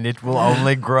 and it will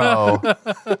only grow.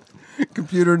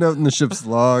 Computer note in the ship's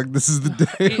log. This is the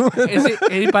day. Is it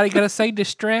anybody gonna say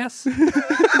distress?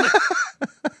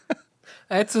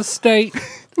 That's a state.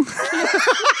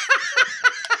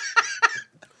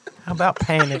 How about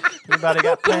panic? Anybody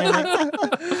got panic?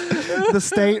 The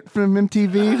State from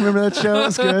MTV. Remember that show? It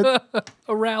was good.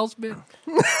 Arousement.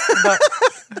 How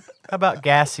about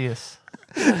gaseous?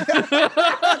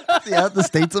 Yeah, the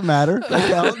states of matter. That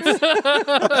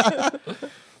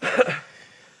counts.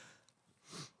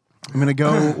 I'm gonna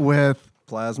go with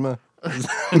Plasma.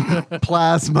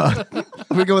 plasma.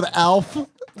 We go with Alf.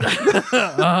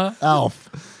 Alf.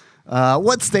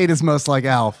 What state is most like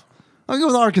Alf? I'll go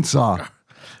with Arkansas.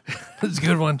 That's a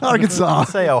good one. Arkansas. I'd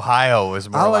say Ohio is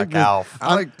more like Alf.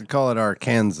 I like to call it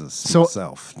Arkansas So-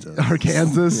 itself.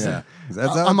 Arkansas. Yeah.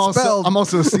 That's how I'm it's also spelled. I'm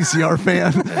also a CCR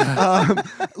fan.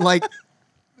 Like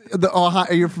the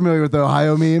Ohio. You're familiar with the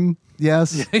Ohio meme?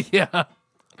 Yes. Yeah.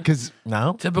 Because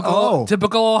No?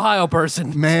 Typical Ohio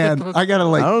person. man, I gotta I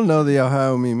like don't know the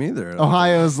Ohio meme either.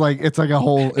 Ohio's like it's like a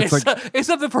whole. It's like It's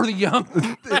something for the young.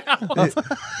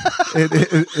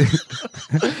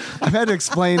 I've had to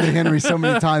explain to Henry so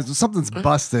many times. When something's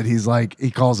busted, he's like he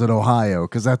calls it Ohio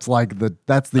because that's like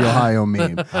that's the Ohio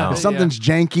meme. If something's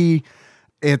janky,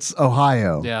 it's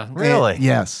Ohio. Yeah. And- Really?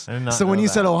 yes. I did not So when know you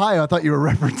said that. Ohio, I thought you were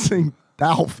referencing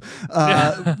Alf,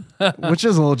 which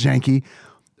is a little janky.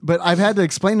 But I've had to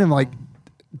explain to him like,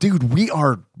 dude, we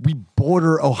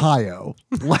border Ohio,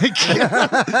 like,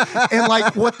 and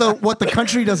like what the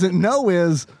country doesn't know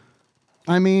is,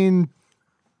 I mean,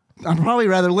 I'd probably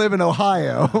rather live in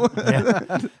Ohio.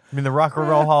 I mean, the Rock and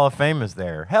Roll Hall of Fame is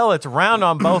there. Hell, it's round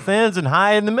on both ends and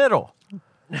high in the middle.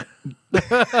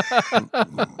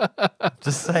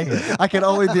 Just saying. I can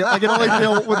only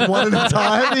deal with one at a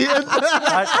time. Ian.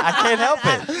 I can't help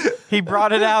it. He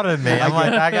brought it out in me. I'm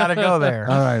like, I gotta go there.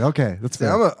 All right, okay, that's See,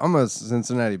 fair. I'm a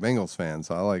Cincinnati Bengals fan,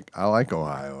 so I like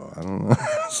Ohio. I don't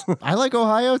know. I like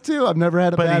Ohio too. I've never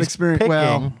had a But bad he's experience. picking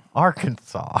Well,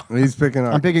 Arkansas. He's picking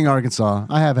I'm picking Arkansas.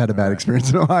 I have had a bad experience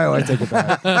in Ohio. I take it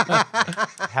back.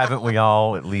 Haven't we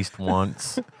all at least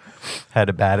once had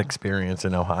a bad experience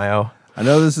in Ohio? I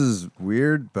know this is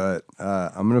weird, but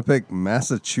I'm gonna pick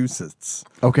Massachusetts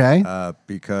Okay,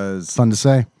 because fun to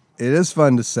say. it is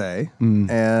fun to say,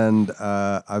 and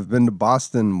I've been to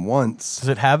Boston once. Does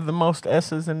it have the most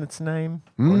S's in its name?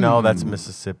 Or no, that's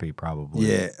Mississippi, probably.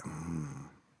 Yeah,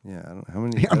 yeah. I don't know how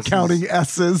many. I'm S's? counting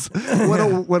S's.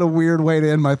 What a weird way to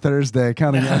end my Thursday.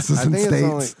 Counting S's I and think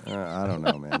states. it's only. I don't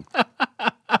know, man.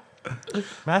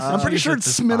 I'm pretty sure it's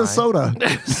is fine.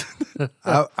 Minnesota.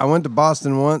 I went to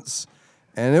Boston once,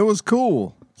 and it was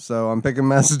cool. So I'm picking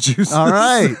Massachusetts. All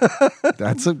right,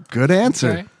 that's a good answer.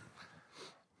 Okay.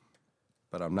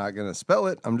 But I'm not gonna spell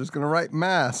it. I'm just gonna write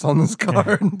Mass on this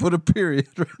card and put a period.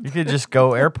 You could just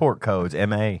go airport codes,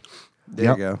 MA. There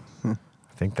Yep. you go. I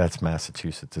think that's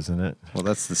Massachusetts, isn't it? Well,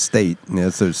 that's the state. Yeah,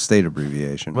 it's a state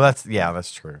abbreviation. Well,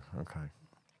 that's true. Okay.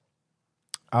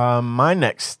 My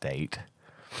next state,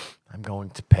 I'm going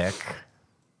to pick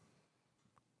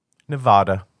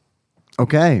Nevada,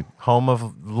 Okay, home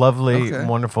of lovely, Okay.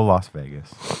 wonderful Las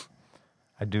Vegas.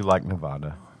 I do like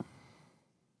Nevada.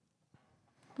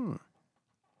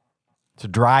 It's a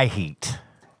dry heat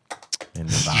in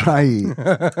Nevada.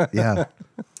 try. Yeah,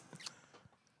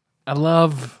 I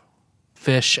love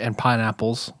fish and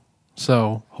pineapples.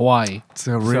 So Hawaii. it's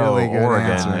a really so good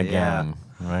Oregon answer. again,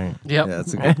 right? Yep. yeah,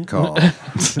 that's a good call.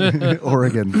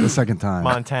 Oregon, the second time.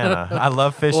 Montana. I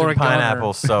love fish and Oregoner.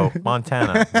 pineapples, so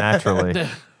Montana, naturally.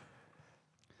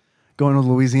 Going to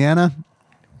Louisiana,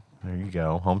 There you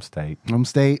go, home state. home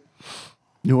state,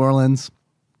 New Orleans.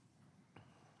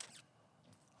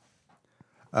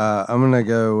 I'm gonna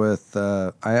go with.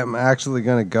 I am actually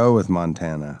gonna go with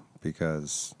Montana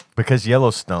because Because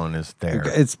Yellowstone is there.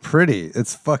 it's pretty.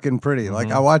 It's fucking pretty.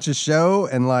 Like I watch a show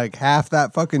and like half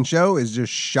that fucking show is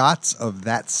just shots of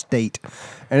that state,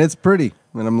 and it's pretty.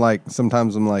 And I'm like,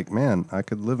 sometimes I'm like, man, I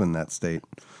could live in that state.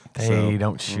 They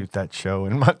don't shoot that show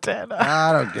in Montana.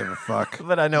 I don't give a fuck.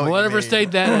 But I know what Whatever you mean.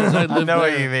 state that is, I I live know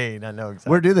what there. you mean. I know exactly.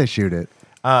 Where do they shoot it?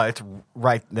 It's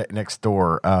right next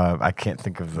door. I can't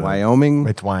think of the Wyoming?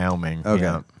 It's Wyoming. Okay.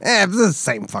 Yeah. It's the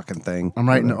same fucking thing. I'm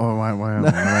writing. Oh, Wyoming. I'm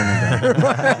writing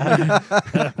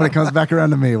it down. When it comes back around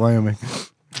to me, Wyoming,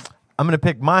 I'm going to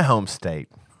pick my home state,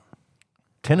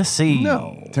 Tennessee.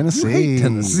 No. Tennessee. You hate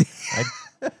Tennessee.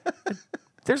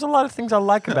 There's a lot of things I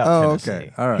like about Oh, Tennessee.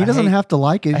 okay. All right. He doesn't have to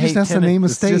like it. I He just hate has to Tennes- name a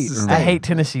it's state. just a state. I hate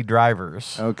Tennessee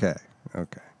drivers, Okay.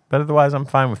 Okay. but otherwise I'm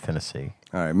fine with Tennessee.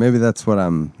 All right. Maybe that's what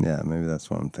I'm. Yeah. Maybe that's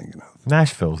what I'm thinking of.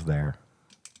 Nashville's there.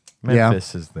 Yeah.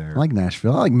 Memphis is there. I like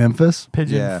Nashville. I like Memphis.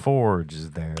 Pigeon Yeah. Forge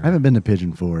is there. I haven't been to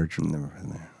Pigeon Forge. Never been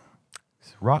there.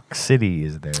 Rock City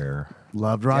is there.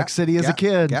 Loved Rock City as a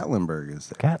kid. Gatlinburg is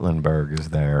there. Gatlinburg is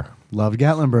there. Loved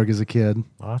Gatlinburg as a kid.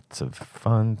 Lots of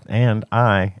fun. And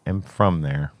I am from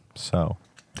there. So,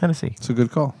 Tennessee. It's a good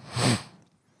call.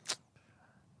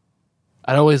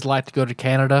 I'd always like to go to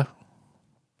Canada.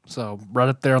 So right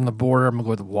up there on the border, I'm going to go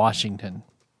with Washington.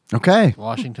 Okay.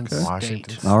 Washington State.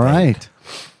 Washington. All right.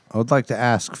 I would like to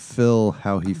ask Phil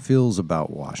how he feels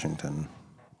about Washington.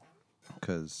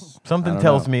 Because Something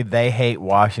tells me they hate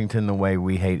Washington the way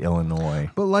we hate Illinois.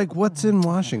 But like, what's in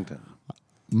Washington?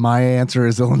 My answer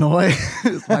is Illinois.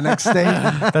 It's my next state.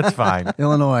 That's fine.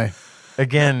 Illinois.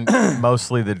 Again,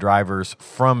 mostly the drivers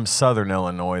from Southern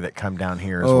Illinois that come down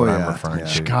here is Oh, what yeah, I'm referring yeah.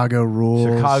 to. Chicago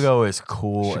rules. Chicago is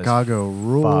cool. Chicago as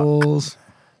rules. fuck.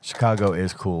 Chicago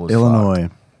is cool as Illinois.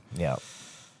 fuck. Yeah.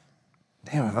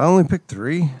 Damn, if I only picked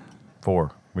 3.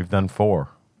 4. We've done 4.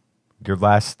 Your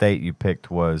last state you picked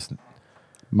was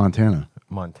Montana.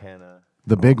 Montana.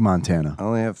 The big Montana. I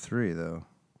only have 3 though.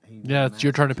 Yeah, it's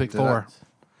your turn to pick 4.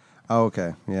 Oh,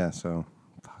 okay. Yeah. So,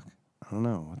 fuck. I don't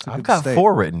know. What's a I've good got state?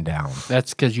 4 written down.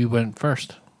 That's because you went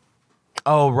first.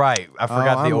 Oh, right. I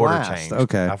forgot the I'm order last. changed.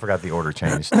 Okay. I forgot the order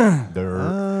changed.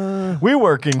 We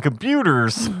work in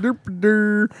computers.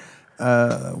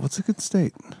 What's a good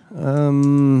state?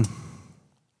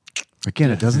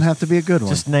 Again, it doesn't have to be a good one.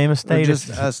 Just name a Or state. just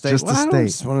a state. just a Well, I don't state.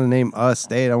 just want to name a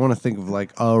state. I want to think of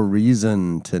like a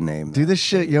reason to name. Do that. this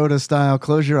shit Yoda style.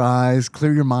 Close your eyes,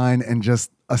 clear your mind, and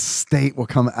just a state will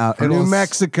come out. New It'll-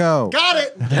 Mexico. Got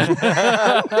it. Just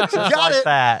Got like it.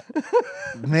 that.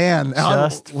 Man,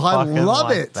 Just I fucking love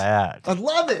like it. that. I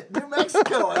love it. New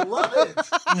Mexico. I love it.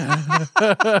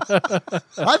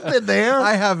 I've been there.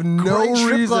 I have no Great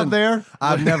strip reason club there.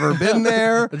 I've never been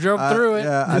there. I drove through it.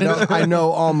 Yeah, I know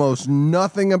almost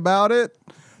nothing about it.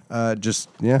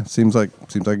 Seems like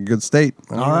a good state.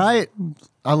 All right.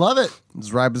 I love it.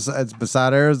 It's right beside. It's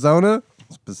beside Arizona.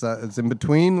 It's in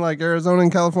between like Arizona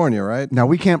and California, right? Now,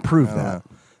 we can't prove that.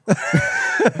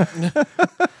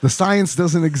 The science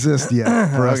doesn't exist yet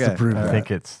for us to Okay. prove I that.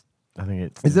 think it's.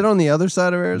 Is it on the other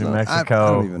side of Arizona? Mexico, I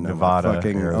don't even know Nevada, my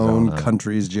fucking Arizona, own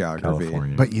country's geography.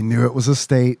 California. But you knew it was a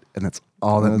state, and that's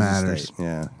all that It's a matters state,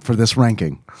 yeah. for this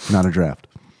ranking, not a draft.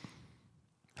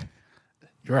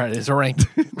 You're right. It's a ranked.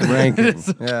 Ranking.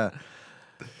 Yeah.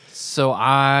 So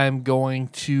I'm going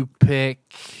to pick.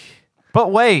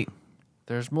 But wait,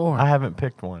 There's more. I haven't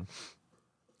picked one.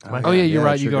 oh, yeah, you're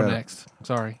right. You sure go got it. next.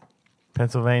 Sorry.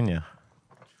 Pennsylvania.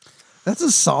 That's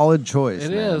a solid choice. It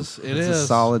man. is. It It's a is.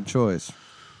 solid choice.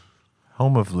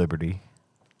 Home of Liberty.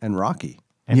 And Rocky.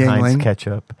 And Yangling. Heinz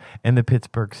ketchup. And the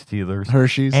Pittsburgh Steelers.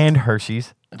 Hershey's. And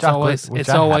Hershey's. It's chocolate, always- which it's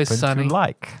I always happen sunny. to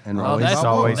like. And Oh, Raleigh's that's, It's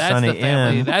always that's sunny the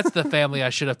family. in. That's the family I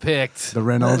should have picked. The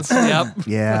Reynolds. Yep.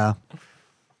 Yeah.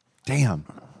 Damn.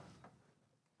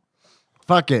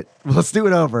 Fuck it. Let's do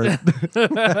it over. All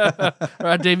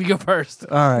right, Dave, you go first.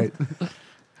 All right.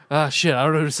 Shit, I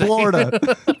don't know who to say.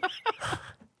 Florida.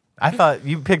 I thought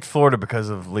you picked Florida because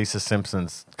of Lisa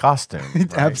Simpson's costume.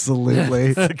 Right?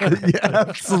 Absolutely. Yeah,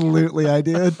 absolutely, I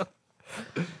did.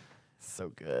 So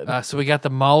good. So we got the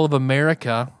Mall of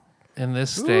America in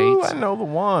this state. Ooh, I know the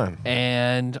one.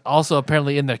 And also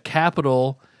apparently in the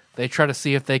capital, they try to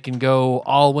see if they can go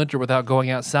all winter without going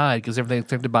outside because everything's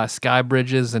connected by sky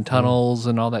bridges and tunnels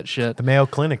and all that shit. The Mayo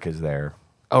Clinic is there.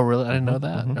 Oh, really? I didn't know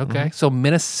that. Okay. So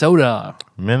Minnesota.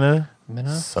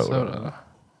 Minnesota.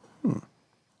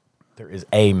 There is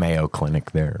a Mayo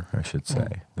Clinic there, I should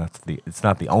say. It's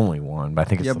not the only one, but I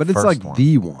think it's Yeah, the but it's first like one.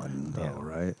 the one, though, Yeah.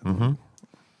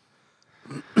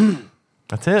 right?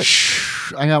 That's it.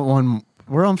 I got one.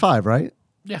 We're on 5, right?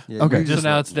 Yeah. Yeah, Okay. So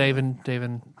now it's Dave and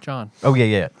John. Oh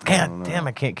yeah. God damn,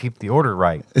 I can't keep the order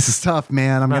right. This is tough,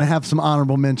 man. I'm going to have some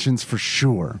honorable mentions for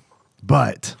sure.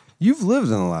 But You've lived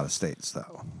in a lot of states,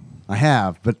 though. I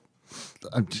have. But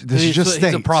this is just states.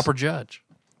 He's a proper judge.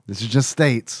 This is just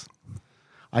states.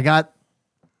 I got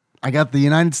the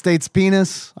United States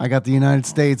penis. I got the United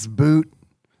States boot.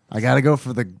 I got to go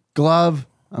for the glove.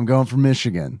 I'm going for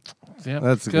Michigan. Yep,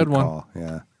 That's a good one. call.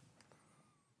 Yeah.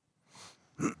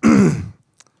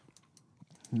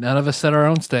 None of us said our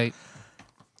own state.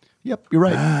 Yep, you're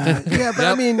right. Yeah, but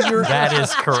I mean, you're That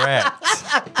is correct.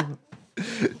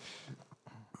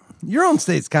 Your own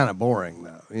state's kind of boring,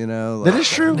 though. You know, That is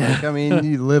true. Like, I mean,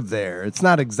 you live there. It's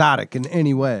not exotic in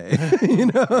any way. You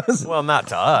know. Well, not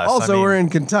to us. Also, I mean, we're in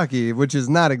Kentucky, which is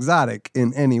not exotic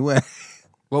in any way.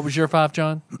 What was your 5,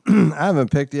 John? I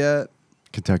haven't picked yet.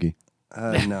 Kentucky.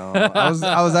 No,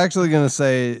 I was actually gonna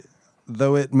say,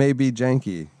 though it may be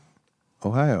janky,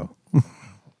 Ohio.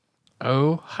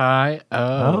 Ohio.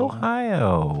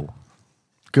 Ohio.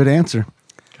 Good answer.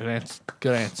 Good answer.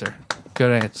 Good answer.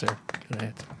 Good answer. Good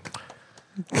answer.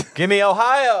 Give me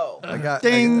Ohio. I got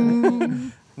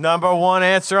Ding. Number 1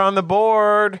 answer on the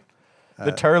board.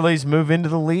 The Turleys move into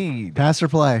the lead. Pass or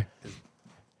play?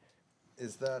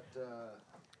 Is that?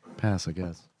 Pass, I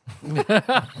guess.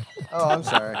 Oh, I'm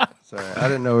sorry. Sorry, I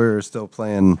didn't know we were still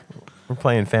playing. We're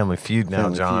playing Family Feud now,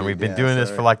 Family John. Feud, We've been yeah, doing this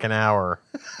sorry. for like an hour.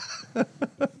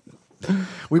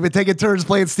 We've been taking turns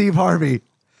playing Steve Harvey.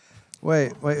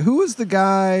 Wait. Who was the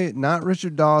guy? Not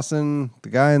Richard Dawson. The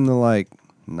guy in the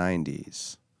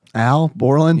 90s. Al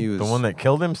Borland. He was The one that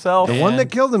killed himself? the one that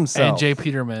killed himself. And Jay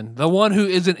Peterman. The one who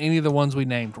isn't any of the ones we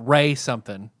named. Ray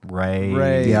something. Ray.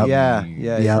 Ray. Yep. Yeah.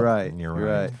 Yep. You're right. You're You're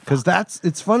right. right. Because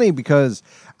it's funny because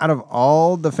out of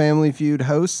all the Family Feud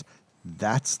hosts,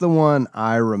 that's the one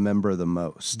I remember the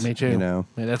most. Me too. You know.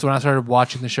 Yeah, that's when I started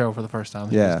watching the show for the first time.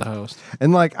 He Yeah. was the host.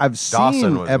 And I've Dawson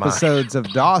seen was mine. episodes of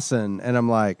Dawson, and I'm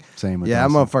like, Same with yeah,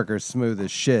 that Dawson. motherfucker's smooth as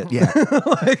shit. Yeah.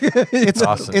 it's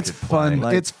Dawson it's could fun.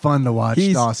 play. It's fun to watch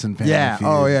He's Dawson Family Yeah. Feud.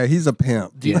 Oh yeah, he's a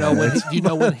pimp. Do you know when? Do you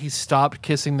know when he stopped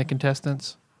kissing the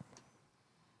contestants?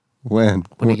 When?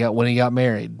 When he got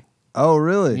married. Oh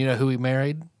really? You know who he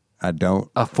married? I don't.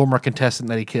 A former contestant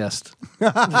that he kissed.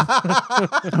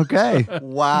 Okay.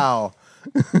 Wow.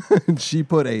 She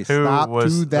put a Who stop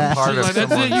was to the that. part She's of like,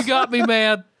 that's it. someone's- You got me,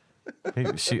 man.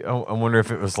 I wonder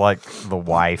if it was like the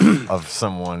wife of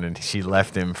someone and she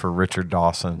left him for Richard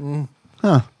Dawson.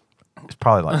 Huh. It's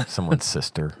probably like someone's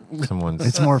sister. Someone's.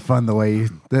 It's more fun the way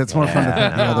it's more fun to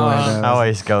think the other way. I Though.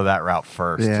 always go that route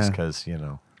first, Yeah. just because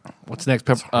What's next?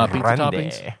 Pizza toppings.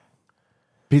 Grande.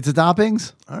 Pizza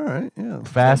toppings. All right. Yeah.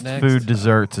 Fast Next. food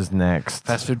desserts is next.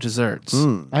 Fast food desserts.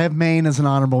 I have Maine as an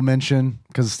honorable mention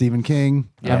because of Stephen King.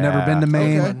 Yeah. I've never been to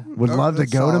Maine. Okay. Would Oh, love to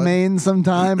that's go to solid. Maine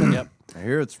sometime and Yep. I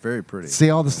hear it's very pretty. see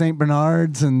all the St.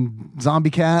 Bernards and zombie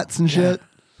cats and shit.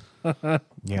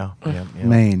 Yeah.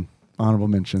 Maine, honorable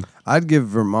mention. I'd give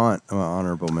Vermont an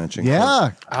honorable mention.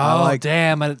 Yeah. Oh, like-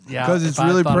 damn. Because it's if I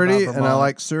really thought pretty about and I Vermont.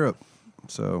 like syrup.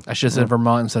 So I should have said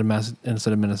Vermont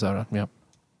instead of Minnesota. Yep.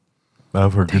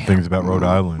 I've heard good things about Rhode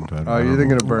Island. oh, you're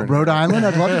thinking of Burn. Rhode Island.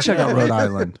 I'd love to check out Rhode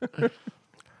Island.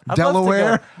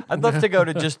 Delaware. I'd love to go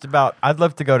to just about. I'd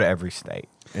love to go to every state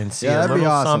and see Yeah, a that'd be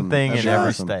little awesome. something That'd in be every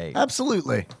awesome. state.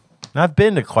 Absolutely. And I've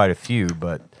been to quite a few,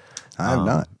 but I have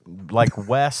not. like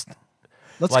west,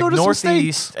 Let's like go to some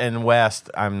northeast states. and west.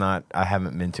 I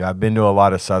haven't been to. I've been to a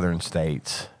lot of southern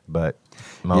states, but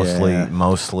mostly,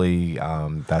 Yeah.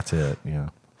 that's it. Yeah.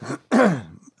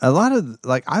 A lot of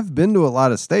I've been to a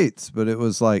lot of states, but it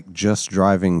was like just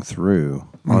driving through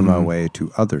on my way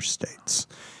to other states.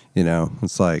 You know,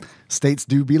 it's like States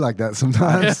do be like that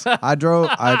sometimes. I drove.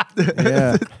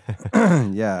 Yeah,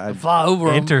 yeah. Fly over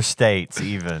 'em. Interstates,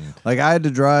 even. I had to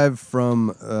drive from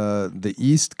the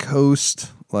East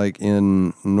Coast, like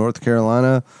in North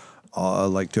Carolina,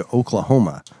 to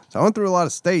Oklahoma. So I went through a lot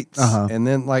of states, and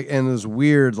then and it was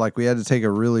weird. Like we had to take a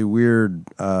really weird.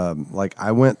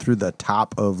 I went through the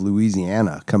top of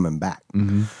Louisiana coming back.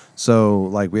 So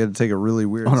we had to take a really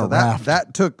weird. On a so raft.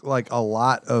 that took a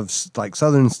lot of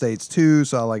southern states too.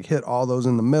 So I hit all those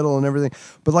in the middle and everything.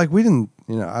 But we didn't.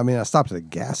 I stopped at a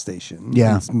gas station.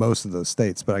 Yeah. in most of those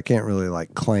states, but I can't really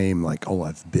claim oh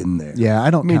I've been there. Yeah, I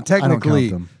don't. I mean, count- I don't count technically,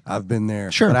 them. I've been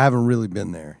there, Sure. but I haven't really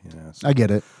been there. So. I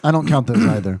get it. I don't count those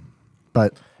either.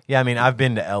 But Yeah, I mean, I've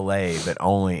been to L.A., but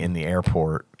only in the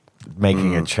airport,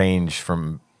 making a change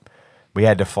from. We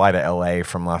had to fly to L.A.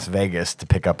 from Las Vegas to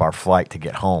pick up our flight to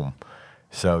get home.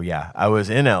 So yeah, I was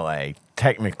in L.A.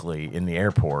 technically in the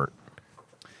airport,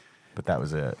 but that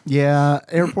was it. yeah,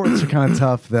 airports are kind of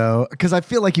tough though, because I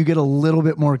feel like you get a little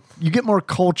bit more. You get more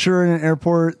culture in an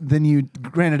airport than you.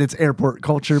 Granted, it's airport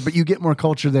culture, but you get more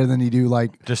culture there than you do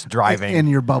Just driving in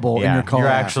your bubble in Yeah, your car. you're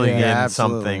actually Yeah, getting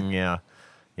absolutely. something.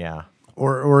 Yeah.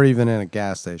 Or even in a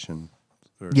gas station.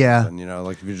 Or Yeah. something,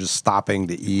 if you're just stopping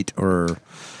to eat or.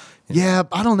 Yeah,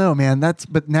 I don't know, man.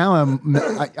 But now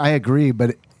I agree,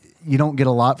 but you don't get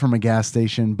a lot from a gas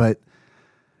station, but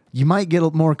you might get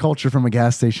more culture from a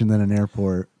gas station than an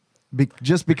airport,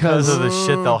 just because Because of the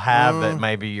shit they'll have that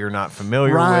maybe you're not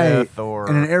familiar right. with, or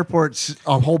And an airport's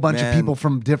a whole bunch of Man. people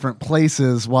from different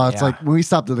places. While it's Yeah. when we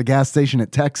stopped at the gas station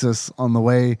at Texas on the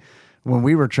way when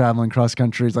we were traveling cross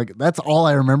country, it's that's all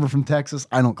I remember from Texas.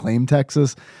 I don't claim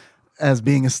Texas. as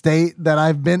being a state that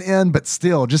I've been in, but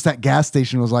still, just that gas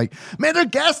station was like, man, their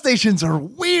gas stations are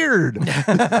weird.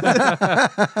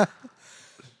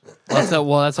 That's how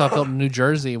I felt in New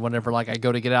Jersey. Whenever like I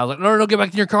go to get out, I was like, no, get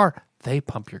back in your car. They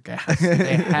pump your gas.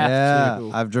 They have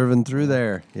to. I've driven through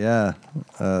there. Yeah,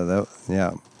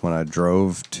 when I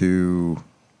drove to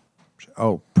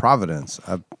Providence,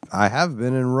 I have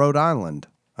been in Rhode Island.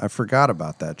 I forgot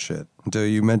about that shit until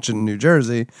you mentioned New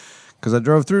Jersey, because I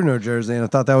drove through New Jersey and I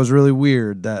thought that was really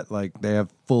weird that like they have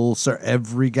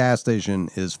every gas station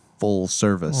is full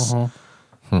service.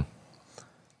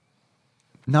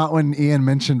 Not when Ian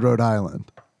mentioned Rhode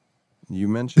Island. You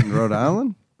mentioned Rhode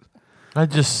Island? I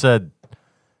just said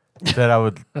that I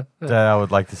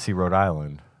would like to see Rhode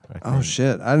Island. Oh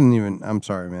shit! I'm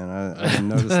sorry, man. I didn't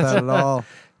notice that at all.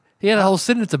 He had a whole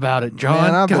sentence about it,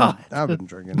 John. Man, I've been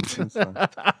drinking since then.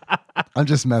 I'm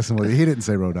just messing with you. He didn't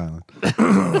say Rhode Island.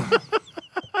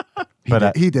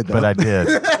 He did that. But I did.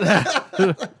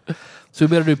 So we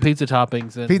better do pizza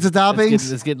toppings. And Pizza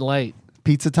toppings? It's getting late.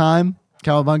 Pizza time,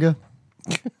 Cowabunga.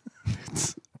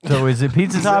 So is it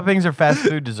pizza toppings or fast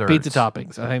food desserts? Pizza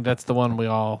toppings. I think that's the one we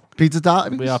all Pizza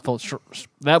toppings. felt.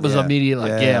 That was immediate.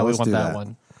 Like, we let's want do that that.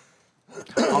 one.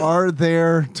 Are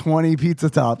there 20 pizza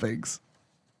toppings?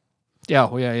 Yeah.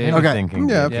 Anything can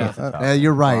Yeah, be Yeah. pizza topping.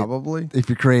 You're right. Probably. If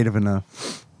you're creative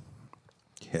enough.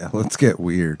 Yeah, let's get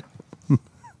weird.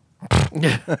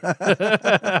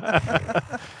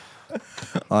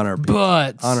 on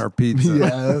our pizza.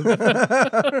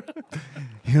 Yeah.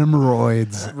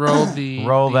 Hemorrhoids. Roll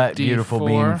that D4. beautiful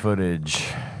bean footage.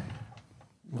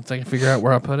 Once I can figure out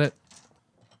where I put it.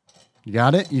 You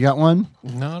got it? You got one?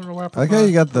 No, I don't know where I put I like how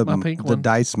you got my pink the one.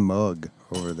 dice mug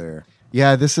over there.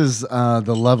 Yeah, this is the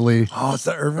lovely Oh, it's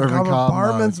the Irvin Irvin Cobb Cobb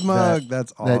Apartments mug.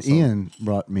 That's awesome. that Ian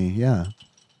brought me. Yeah.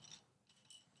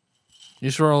 You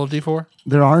just roll a D4?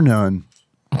 There are none.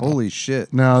 Holy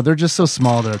shit. No, they're just so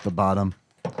small they're at the bottom.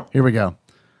 Here we go.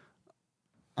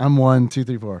 I'm 1, 2,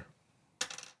 3, 4.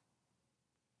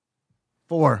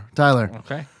 4. Tyler.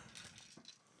 Okay.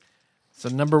 So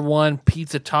number one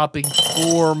pizza topping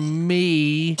for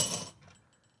me,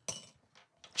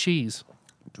 cheese.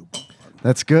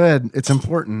 That's good. It's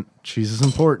important. Cheese is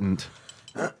important.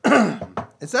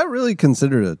 Is that really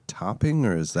considered a topping,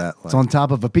 or is that like... It's on top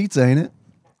of a pizza, ain't it?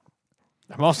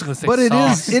 I'm also going to say But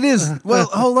sauce. it is. Well,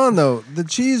 hold on though. The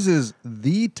cheese is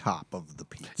the top of the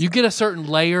pizza. You get a certain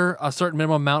layer, a certain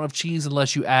minimum amount of cheese,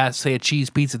 unless you add, say, a cheese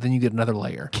pizza, then you get another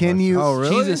layer. Can you? Oh,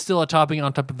 really? Cheese is still a topping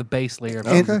on top of the base layer of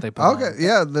cheese that they put on. Okay,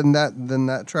 yeah, then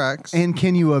that tracks. And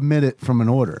can you omit it from an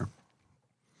order?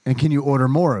 And can you order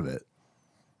more of it?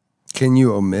 Can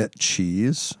you omit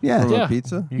cheese Yeah. from Yeah. a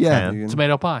pizza? You Yeah. can.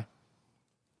 Tomato pie.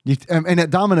 And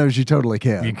at Domino's, you totally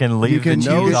can. You can leave the can cheese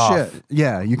No off. shit.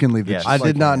 Yeah, you can leave the Yes. cheese. I Like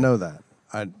did not that. know that.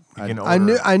 can I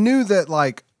knew order- that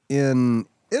like in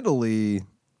Italy,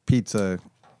 pizza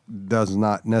does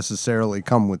not necessarily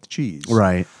come with cheese.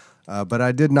 Right. But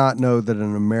I did not know that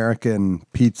an American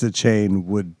pizza chain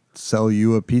would sell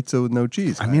you a pizza with no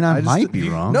cheese. I mean, I just- might be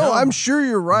wrong. No, I'm sure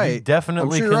you're right. You definitely I'm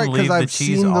sure can you're right, leave the I've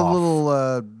cheese seen the off. little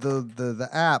the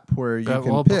app where you can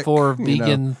Well, pick. before you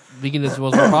know. veganism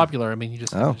was more popular. I mean, you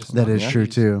just, Oh, you just That is true,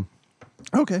 too.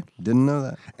 Okay, didn't know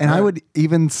that. And I would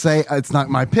even say it's not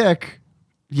my pick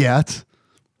yet,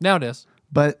 Now it is.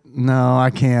 but no, I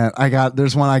can't.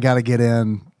 There's one I got to get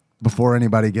in before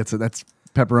anybody gets it. That's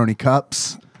pepperoni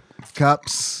cups.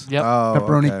 Cups. Yep. Oh,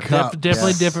 Pepperoni okay. cup.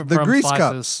 Definitely different The from grease slices.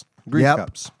 cups. Grease Yep.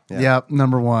 cups. Yeah. Yep.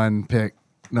 Number one pick.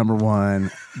 Number one.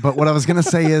 But what I was gonna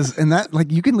say is, and that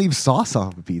like you can leave sauce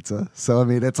off a pizza. So I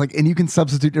mean, it's like, and you can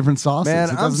substitute different sauces. Man,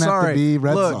 it I'm doesn't sorry. have to be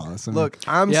red look, sauce. And Look,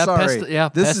 I'm Yeah, sorry.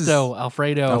 This pesto,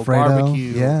 Alfredo, Alfredo,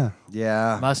 barbecue, Yeah.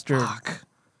 Yeah. mustard,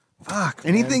 Fuck.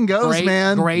 Anything goes,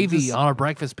 man. gravy Just- on a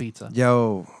breakfast pizza.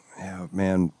 Yo, yeah,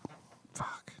 man.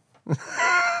 Fuck.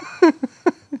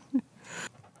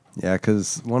 Yeah,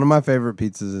 because one of my favorite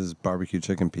pizzas is barbecue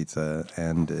chicken pizza,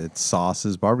 and its sauce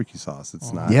is barbecue sauce.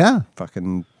 It's not Yeah.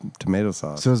 fucking tomato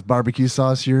sauce. So is barbecue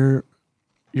sauce your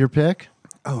pick?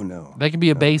 Oh, no. They can be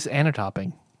a base and a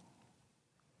topping.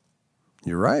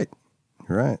 You're right.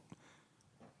 You're right.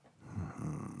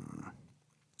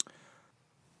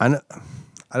 I know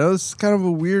this is kind of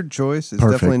a weird choice. It's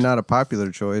Perfect. definitely not a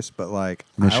popular choice, but like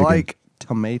Michigan. I like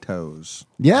tomatoes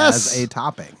Yes. as a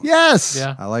topping. Yes.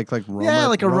 Yeah. I like Roma, Yeah,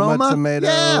 like a Roma.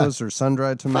 tomatoes or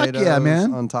sun-dried tomatoes yeah,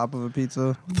 man. on top of a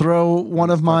pizza. Throw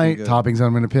one of my fucking good. toppings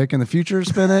I'm going to pick in the future: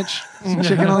 spinach, some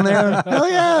chicken on there. Hell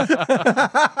yeah!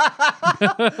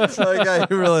 Like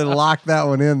you really locked that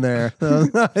one in there. That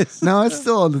was nice. No, it's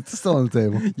still on the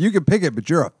table. You can pick it, but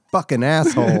you're a fucking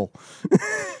asshole.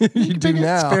 You do It's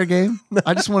now. fair game.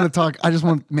 I just want to talk.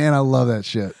 Man, I love that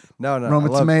shit. No, I Roma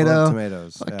love tomato.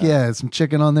 tomatoes. Fuck yeah. Some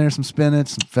chicken on there, some spinach,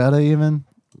 some feta even.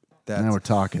 That's Now we're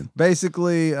talking.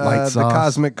 basically Light the sauce.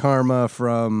 cosmic karma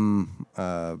from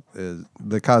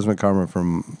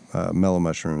Mellow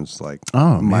Mushrooms. Like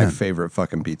Oh, my man. favorite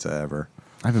fucking pizza ever.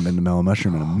 I haven't been to Mellow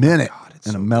Mushroom in a minute. it's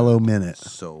in so a mellow minute.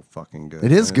 So fucking good.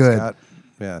 It is And good.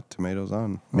 got, tomatoes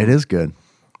on. It is good.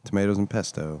 Tomatoes and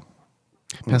pesto.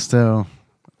 Pesto.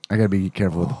 I gotta be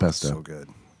careful with the pesto. So good.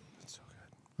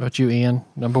 What about you, Ian?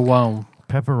 Number 1.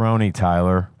 Pepperoni,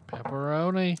 Tyler.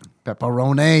 Pepperoni.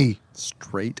 Pepperoni.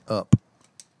 Straight up.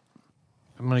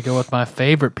 I'm going to go with my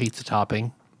favorite pizza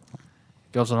topping.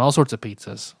 Goes on all sorts of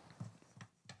pizzas.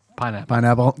 Pineapple.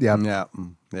 Pineapple. Yeah.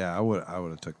 Yeah. I would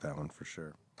have took that one for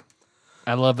sure.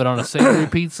 I love it on a savory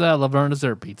pizza. I love it on a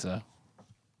dessert pizza.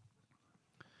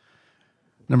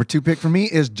 Number 2 pick for me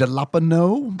is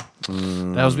jalapeno.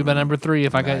 That was my number 3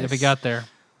 if it got there.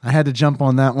 I had to jump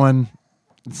on that one.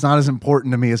 It's not as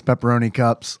important to me as pepperoni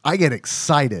cups. I get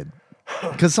excited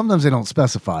because sometimes they don't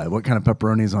specify what kind of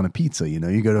pepperoni is on a pizza. You know,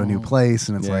 you go to a new place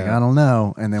and it's like, Yeah. I don't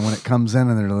know. And then when it comes in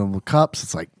and they're little cups,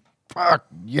 it's like, fuck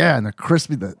yeah. And they're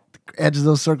crispy. The edges of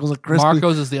those circles are crispy.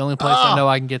 Marco's is the only place I know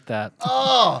I can get that.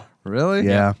 Really?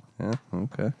 Yeah. Yeah.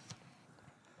 Okay.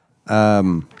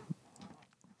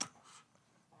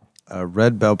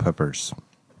 Red bell peppers.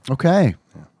 Okay.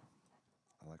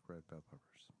 I like red bell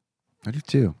peppers. I do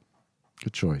too.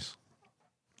 Good choice.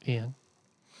 Ian.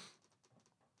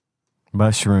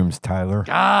 Mushrooms, Tyler.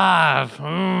 God.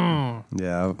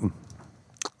 Yeah,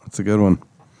 that's a good one.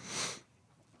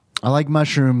 I like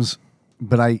mushrooms,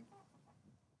 but I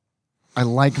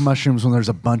like mushrooms when there's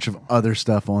a bunch of other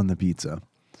stuff on the pizza.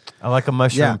 I like a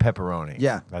mushroom Yeah. pepperoni.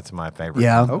 Yeah. That's my favorite.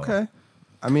 Yeah. combo. Okay.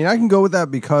 I mean, I can go with that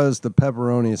because the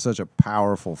pepperoni is such a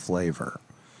powerful flavor.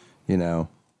 You know,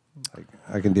 like,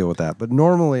 I can deal with that. But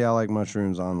normally, I like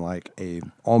mushrooms on like a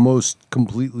almost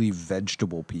completely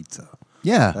vegetable pizza.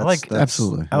 Yeah. That's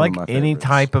absolutely. I one like of my any favorites.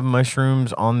 type of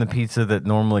mushrooms on the pizza that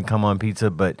normally come on pizza,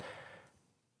 but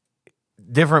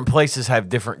different places have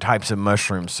different types of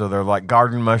mushrooms. So they're like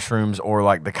garden mushrooms or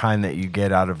like the kind that you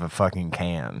get out of a fucking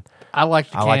can. I like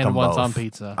the I like canned them ones both. on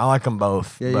pizza. I like them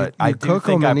both, Yeah, but you I do cook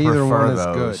think 'em I and either prefer one is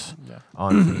those good.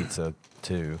 on pizza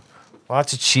too.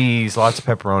 Lots of cheese, lots of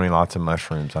pepperoni, lots of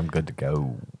mushrooms. I'm good to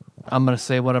go. I'm going to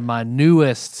say one of my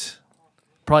newest,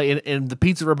 probably in the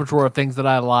pizza repertoire of things that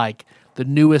I like, the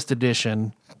newest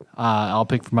addition, I'll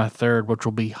pick for my 3rd, which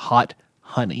will be hot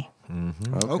honey.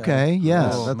 Okay.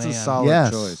 Yes. Oh, That's a man. solid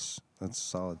Yes. choice. That's a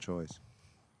solid choice.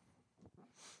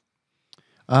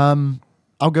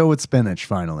 I'll go with spinach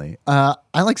finally. I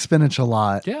like spinach a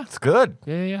lot. Yeah. It's good.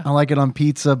 Yeah. I like it on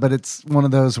pizza, but it's one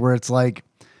of those where it's like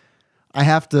I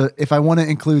have to, if I want to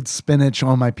include spinach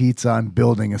on my pizza, I'm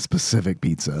building a specific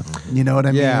pizza. You know what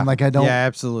I mean? Like I don't. Yeah,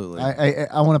 absolutely.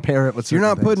 I want to pair it with. You're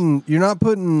certain not things.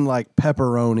 putting like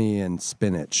pepperoni and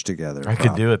spinach together. I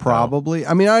could do it, though. probably.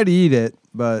 I mean, I'd eat it,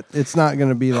 but it's not going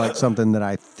to be like something that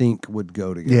I think would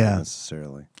go together Yeah.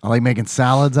 necessarily. I like making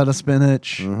salads out of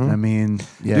spinach. I mean,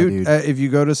 yeah, dude. If you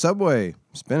go to Subway,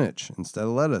 spinach instead of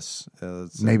lettuce.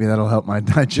 Maybe that'll help my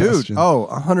digestion. Dude,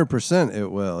 100% it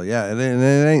will. Yeah, it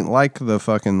ain't like the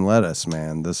fucking lettuce,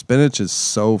 man. The spinach is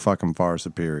so fucking far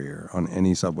superior on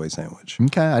any Subway sandwich.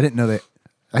 Okay, I didn't know that.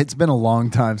 It's been a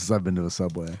long time since I've been to a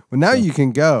Subway. But now you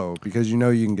can go because you know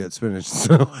you can get spinach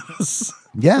instead of lettuce.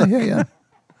 Yeah.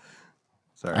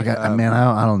 Sorry. I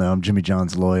don't know. I'm Jimmy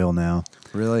John's loyal now.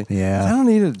 Really? Yeah. I don't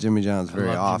eat at Jimmy John's very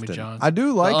I love often. Jimmy John's. I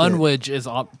do like the it. unwedge is,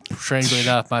 strangely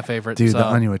enough, my favorite. Dude, so. the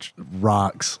onion which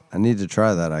rocks. I need to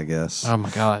try that, I guess. Oh, my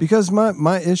God. Because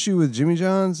my issue with Jimmy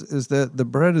John's is that the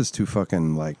bread is too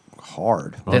fucking like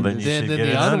hard. Well, then then you should the get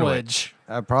an unwedge.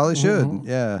 I probably should. Mm-hmm.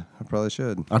 Yeah, I probably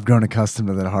should. I've grown accustomed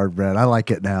to that hard bread. I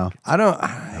like it now. I don't.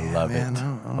 I love it.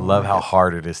 I love how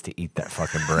hard it is to eat that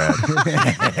fucking bread.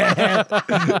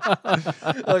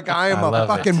 Look, I am I a love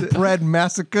fucking bread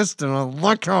masochist, and I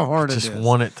look how hard Just it is.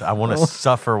 want it. I want to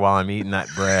suffer while I'm eating that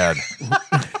bread.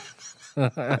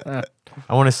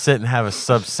 I want to sit and have a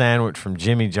sub sandwich from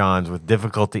Jimmy John's with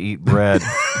difficult to eat bread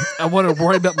I want to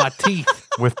worry about my teeth.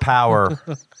 with power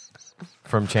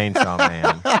from Chainsaw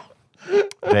Man.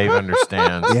 Dave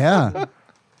understands. Yeah.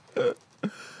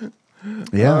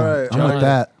 Yeah. All right, I'm like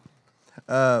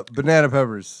that. Banana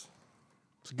peppers.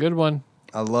 It's a good one.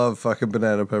 I love fucking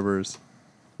banana peppers.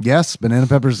 Yes, banana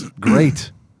peppers,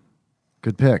 great.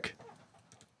 Good pick.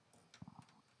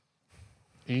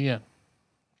 Yeah.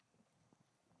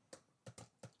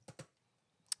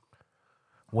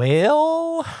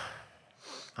 Well,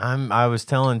 I was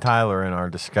telling Tyler in our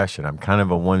discussion, I'm kind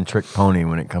of a one-trick pony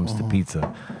when it comes to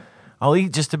pizza. I'll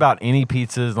eat just about any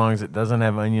pizza as long as it doesn't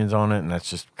have onions on it, and that's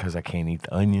just because I can't eat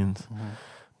the onions.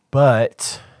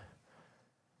 But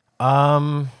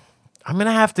I'm going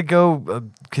to have to go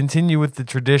continue with the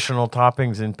traditional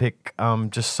toppings and pick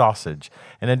just sausage.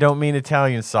 And I don't mean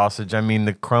Italian sausage. I mean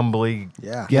the crumbly,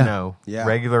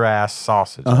 regular-ass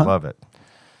sausage. I love it.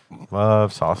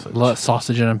 Love sausage.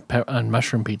 Sausage and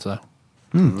mushroom pizza.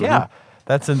 Yeah,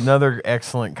 that's another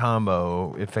excellent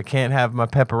combo. If I can't have my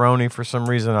pepperoni for some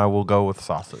reason, I will go with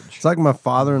sausage. It's like my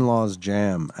father-in-law's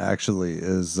jam. Actually,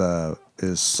 is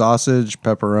sausage,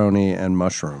 pepperoni, and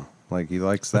mushroom. Like he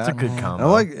likes that. That's a good combo. I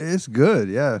like it's good.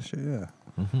 Yeah, sure, yeah.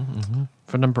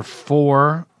 For number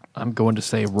 4, I'm going to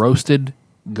say roasted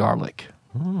garlic.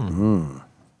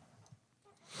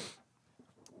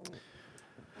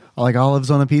 I like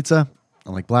olives on a pizza. I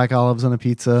like black olives on a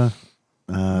pizza.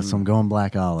 So I'm going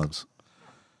black olives.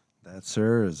 That,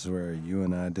 sir, is where you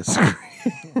and I disagree.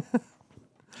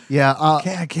 Yeah,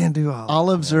 I can't do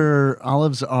olives.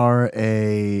 Olives are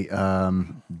a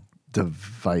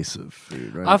divisive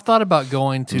food, right? I've thought about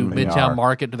going to Midtown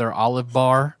Market to their olive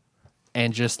bar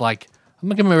and just like, I'm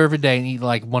going to come here every day and eat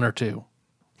like 1 or 2.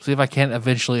 See if I can't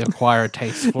eventually acquire a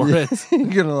taste for it. You're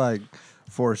gonna like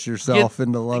force yourself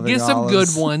into loving Get some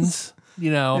olives. good ones.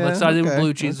 You know, Yeah, like so I did with okay,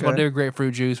 blue cheese. okay. What I did with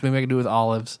grapefruit juice. Maybe I can do it with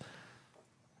olives.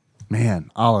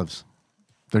 Man, olives.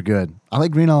 They're good. I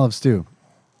like green olives too.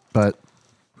 But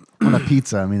on a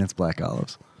pizza, I mean, it's black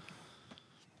olives.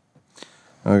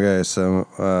 Okay, so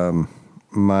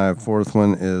my 4th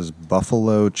one is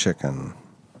buffalo chicken.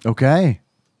 Okay.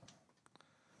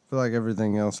 I feel like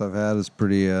everything else I've had is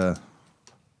pretty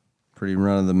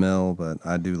run of the mill, but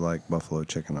I do like buffalo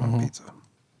chicken on pizza.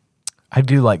 I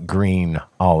do like green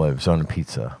olives on a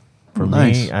pizza. For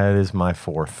Nice. me, that is my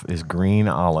 4th, is green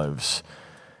olives.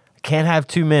 I can't have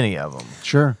too many of them.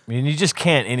 Sure. I mean, you just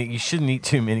can't, and you shouldn't eat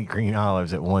too many green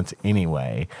olives at once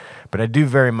anyway. But I do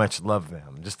very much love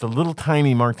them. Just the little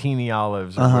tiny martini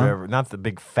olives or whatever, not the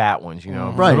big fat ones, you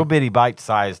know, Right. little bitty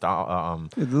bite-sized The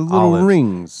little olives.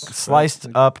 rings. Sliced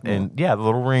up and, the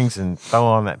little rings and throw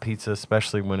on that pizza,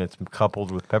 especially when it's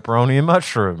coupled with pepperoni and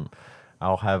mushroom.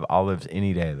 I'll have olives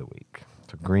any day of the week.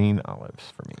 So green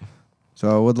olives for me.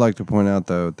 So I would like to point out,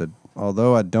 though, that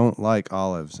although I don't like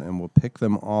olives and will pick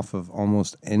them off of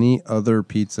almost any other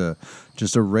pizza,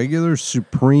 just a regular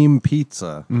supreme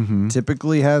pizza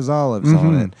typically has olives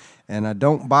on it. And I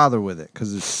don't bother with it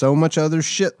because there's so much other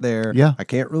shit there. Yeah. I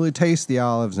can't really taste the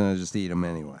olives and I just eat them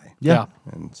anyway. Yeah.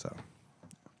 And so.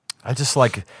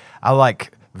 I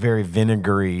like very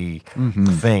vinegary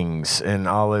things, and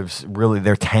olives really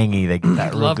they're tangy. They get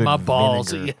that real Love good my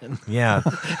balls, vinegar. Ian. Yeah,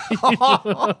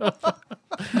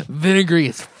 Vinegary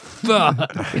is fuck.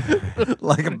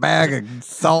 Like a bag of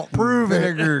salt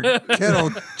vinegar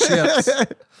kettle chips.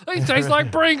 They taste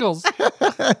like Pringles.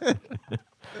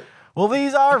 well,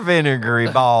 these are vinegary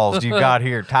balls you got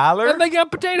here, Tyler. And they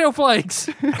got potato flakes.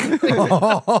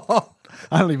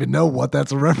 I don't even know what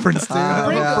that's a reference to.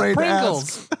 I'm afraid to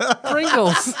ask.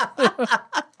 Pringles.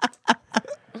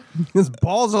 His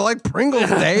balls are like Pringles,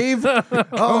 Dave.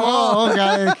 Oh,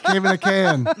 guy came in a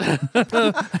can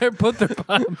They put their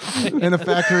in a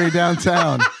factory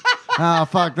downtown. Ah,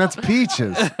 fuck, that's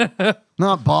peaches.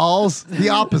 Not balls. The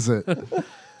opposite.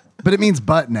 But it means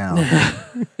butt now.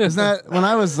 Isn't that, when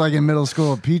I was like in middle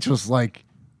school, a peach was like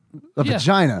a Yeah.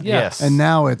 vagina. Yeah. Yes. And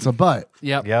now it's a butt.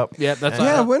 Yep. Yep. That's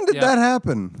Yeah, when did that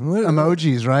happen?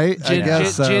 Emojis, right? Gen,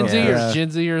 guess so. Gen Zers. Yeah. Gen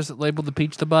Zers labeled the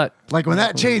peach the butt. Like when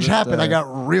that change happened, I got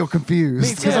real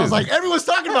confused. Because I was like, everyone's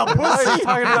talking about Why are you pussy.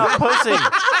 talking about pussy?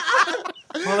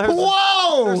 Well,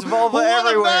 Whoa! there's vulva what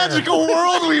everywhere. a magical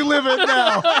world we live in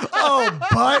now. Oh,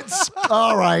 butts.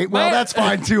 All right. Well, Man. that's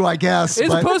fine too, I guess. Is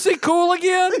but pussy cool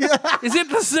again? Is it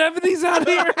the 70s out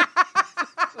here?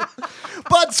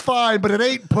 butt's fine, but it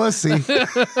ain't pussy.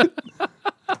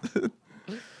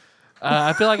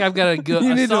 I feel like I've got a good.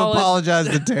 You a need solid, to apologize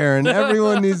to Taryn.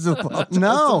 Everyone needs to apologize.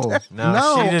 No.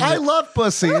 No, she didn't. I love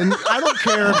pussy, and I don't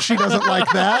care if she doesn't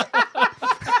like that.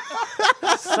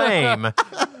 Same.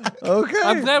 Okay.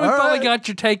 I'm glad we all finally right. got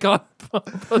your take on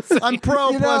pussy. I'm pro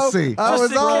You know, pussy. I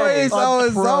was Just in case.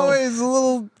 always a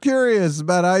little curious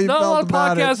about how you Not a lot felt of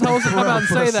about it. podcast hosts will come out and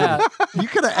say that. You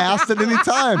could have asked at any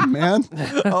time, man.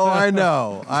 Oh, I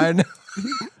know.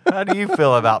 How do you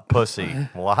feel about pussy?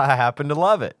 Well, I happen to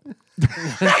love it.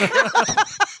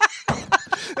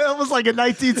 It was like a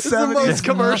 1970s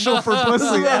commercial for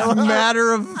pussy. Most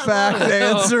matter of fact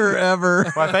answer ever.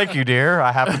 Why, thank you, dear.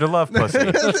 I happen to love pussy.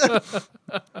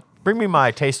 Bring me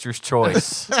my taster's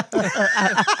choice.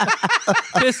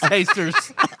 Piss tasters.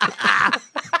 Boy,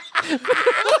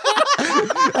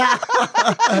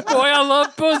 I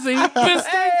love pussy. Piss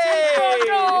tasters. Fuck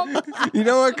off. You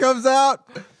know what comes out?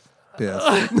 Piss.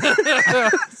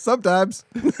 Sometimes.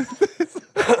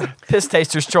 Piss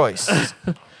taster's choice.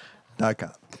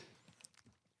 .com.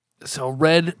 So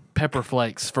red pepper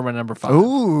flakes for my number 5.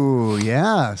 Ooh,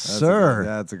 yeah, sir.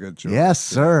 That's a good choice. Yes,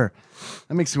 sir.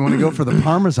 That makes me want to go for the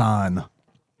Parmesan,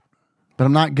 but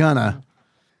I'm not gonna.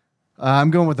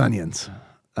 I'm going with onions.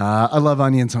 I love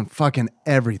onions on fucking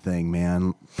everything,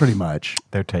 man. Pretty much.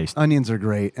 They're tasty. Onions are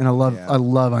great, and I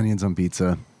love onions on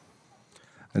pizza.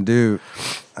 I do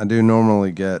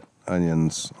normally get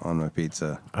onions on my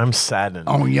pizza. I'm saddened.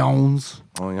 Onions.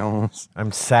 Onions.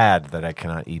 I'm sad that I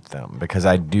cannot eat them because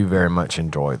I do very much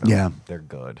enjoy them. Yeah. They're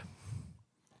good.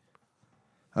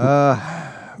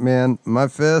 Man, my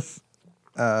fifth,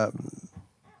 kind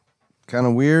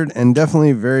of weird and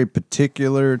definitely very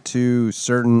particular to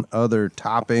certain other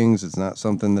toppings. It's not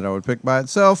something that I would pick by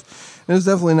itself. And it's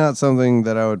definitely not something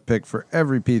that I would pick for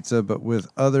every pizza, but with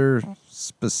other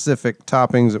specific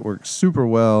toppings that work super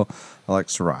well. I like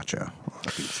sriracha on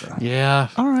a pizza. Yeah.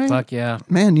 All right. Fuck yeah.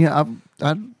 Man, yeah,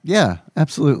 yeah,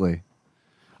 absolutely.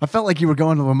 I felt like you were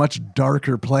going to a much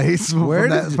darker place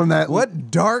from that. What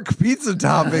dark pizza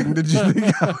topping did you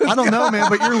think? I don't know,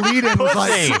 man, but your lead-in was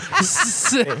like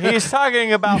Pussy. He's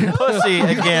talking about pussy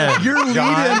again. your John.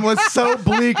 lead-in was so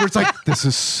bleak. Where it's like, this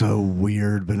is so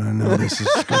weird, but I know this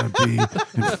is gonna be.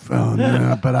 Oh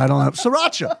no, but I don't know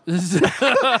sriracha.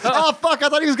 Oh fuck! I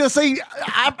thought he was gonna say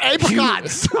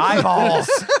apricots. Eyeballs.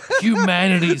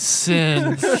 Humanity's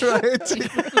sins. Right?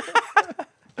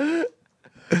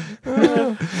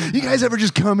 You guys ever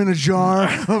just come in a jar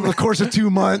over the course of 2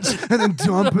 months and then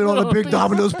dump it on a big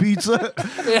Domino's pizza?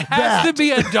 It has to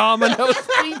be a Domino's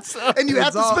pizza. And you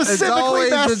have to specifically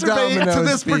always a masturbate to Domino's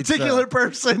this pizza. particular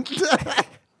person.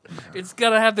 It's got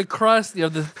to have the crust, the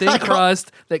thin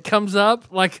crust that comes up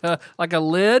like a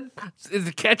lid. Is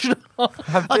it catching on?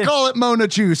 I call it Mona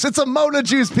Juice. It's a Mona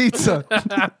Juice pizza.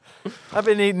 I've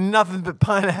been eating nothing but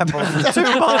pineapple for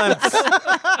 2 months.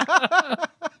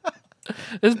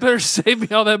 This better save me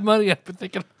all that money I've been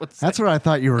thinking. That's where I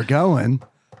thought you were going.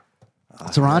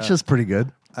 Sriracha's pretty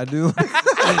good. I do.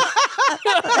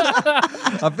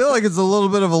 I feel like it's a little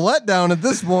bit of a letdown at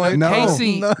this point. No,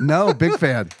 Casey- no, big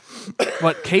fan.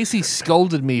 But Casey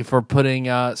scolded me for putting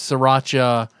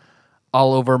sriracha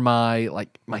all over my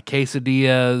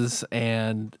quesadillas,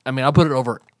 and I mean I'll put it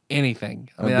over anything.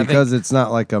 I mean because it's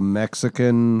not like a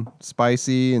Mexican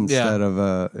spicy instead of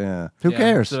a Who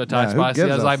cares? Instead of Thai Yeah, who spicy, I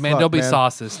gives was a like, man, fuck, don't be man?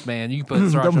 saucist, man. You can put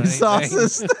sriracha Don't on be anything.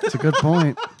 saucist. It's a good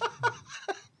point.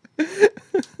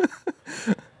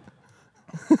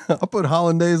 I'll put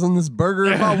hollandaise on this burger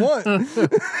if I want.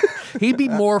 He'd be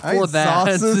more I for ain't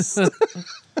that. sauces.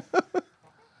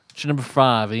 What's your number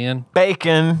 5, Ian?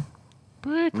 Bacon.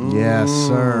 Yes,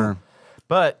 sir.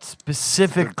 But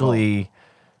specifically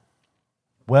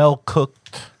well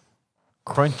cooked,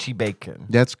 crunchy bacon.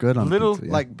 That's good on Little pizza.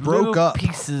 Yeah. like broke Little up.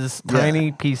 pieces,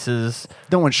 tiny pieces.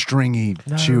 Don't want stringy,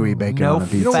 chewy bacon no on a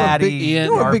pizza. You don't want fatty big, you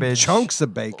don't want big garbage. chunks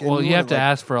of bacon. Well, you have want, to like,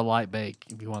 ask for a light bake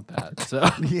if you want that. So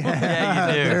Yeah,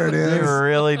 you do. There it is. You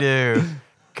really do.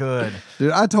 Good.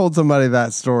 Dude, I told somebody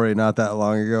that story not that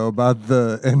long ago about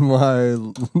the NY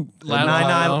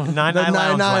Lounge. Nine the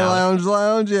Lounge Lounge.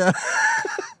 Lounge. Yeah.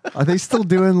 Are they still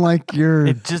doing like your?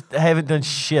 It just I haven't done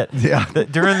shit. Yeah.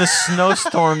 During the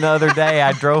snowstorm the other day,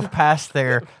 I drove past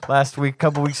there last week, a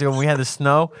couple weeks ago, when we had the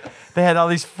snow. They had all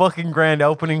these fucking grand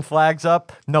opening flags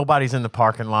up. Nobody's in the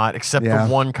parking lot except Yeah.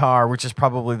 for one car, which is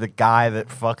probably the guy that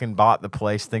fucking bought the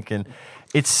place, thinking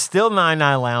it's still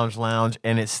 99 Lounge,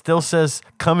 and it still says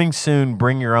coming soon.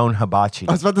 Bring your own hibachi.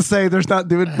 I was about to say, there's not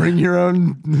doing bring your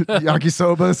own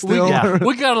yakisoba still. Yeah.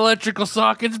 we got electrical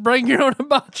sockets. Bring your own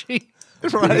hibachi.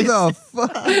 Right? The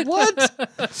fuck?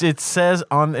 What? It says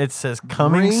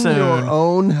coming Bring soon. your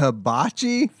own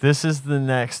hibachi? This is the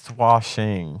next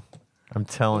washing. I'm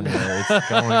telling you, it's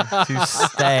going to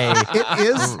stay. It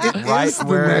is. It Right is the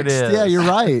where it next. is. Yeah, you're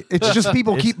right. It's just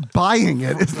people keep buying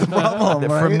it. It's the problem,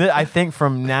 right? I think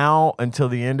from now until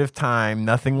the end of time,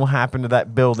 nothing will happen to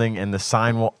that building, and the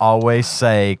sign will always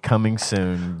say "Coming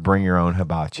soon. Bring your own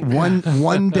hibachi."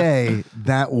 One day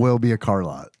that will be a car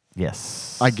lot.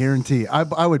 Yes, I guarantee. I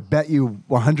would bet you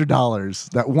 $100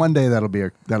 that one day that'll be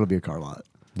a car lot.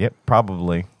 Yep,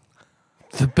 probably.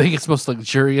 The biggest, most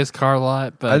luxurious car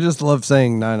lot. But I just love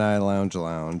saying 99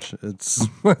 Lounge. It's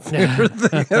my favorite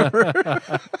thing ever.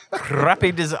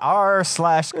 Crappy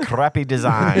R/crappy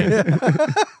design.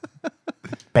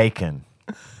 Bacon.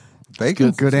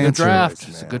 Bacon's Good It's a answer. draft.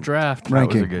 It's a good draft.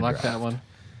 Ranking. a good I like draft. that one.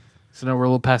 So now we're a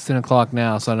little past 10 o'clock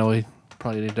now, so I know we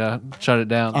probably need to shut it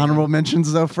down. Honorable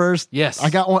mentions though first. Yes. I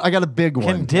got one. I got a big Can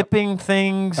one. dipping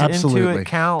things Absolutely. into it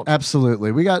count?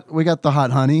 Absolutely. We got the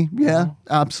hot honey. Yeah,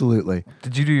 absolutely.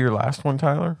 Did you do your last one,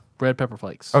 Tyler? Red pepper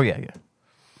flakes. Oh, yeah.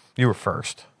 You were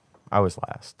first. I was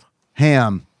last.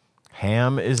 Ham.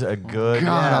 Ham is a good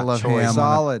God, I love choice. ham.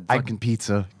 Solid. On a fucking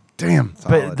pizza. Damn.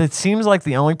 But that seems like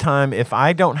the only time, if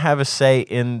I don't have a say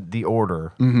in the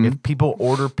order, Mm-hmm. if people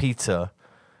order pizza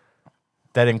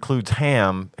that includes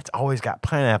ham, it's always got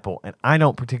pineapple. And I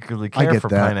don't particularly care get for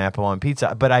that. pineapple on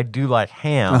pizza, but I do like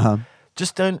ham.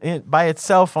 Just by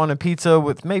itself on a pizza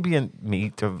with maybe a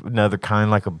meat of another kind,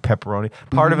 like a pepperoni.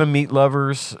 Part of a meat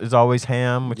lovers is always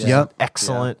ham, which is Yep.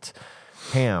 excellent.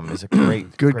 Ham is a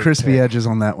great, Good great crispy pick. edges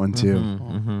on that one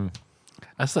too.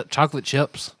 That's that chocolate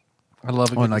chips. I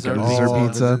love a Oh, good like a dessert dessert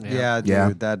pizza. pizza? Yeah, dude,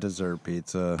 Yeah. that dessert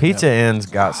pizza. Pizza Inn's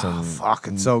got some Fuck,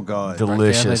 it's so good.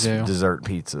 delicious Yeah, they do. dessert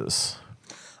pizzas.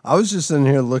 I was just in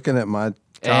here looking at my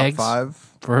top Eggs. 5.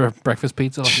 For a breakfast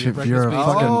pizza. Like If you're a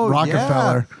breakfast fucking Oh,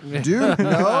 Rockefeller. yeah. Dude,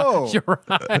 no. You're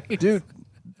right. Dude,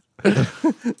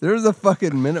 there's a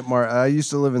fucking Minute Mart. I used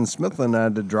to live in Smithland. I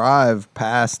had to drive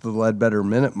past the Ledbetter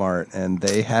Minute Mart, and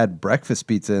they had breakfast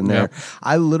pizza in there. Yep.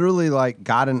 I literally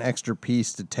got an extra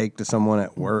piece to take to someone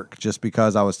at work just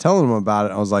because I was telling them about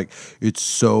it. I was like, "It's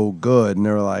so good," and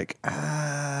they were like,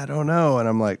 "I don't know," and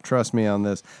I'm like, "Trust me on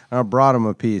this." And I brought them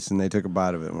a piece, and they took a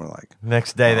bite of it, and were like,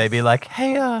 Next day, they'd be like,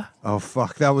 "Hey, "Oh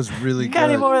fuck, that was really got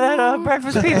any good." more of that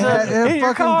breakfast pizza And in your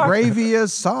fucking car? gravy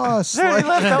as sauce. Is there any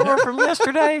Like- left over from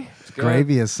yesterday?"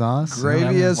 Gravy as sauce.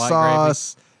 gravy Yeah, as white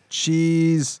sauce,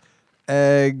 cheese,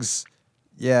 eggs,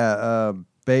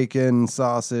 bacon,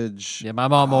 sausage. Yeah, my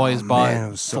mom always bought man,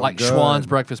 it was so like good. Schwann's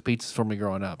breakfast pizzas for me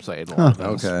growing up. So I ate a lot of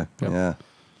those. Okay, yeah.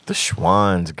 The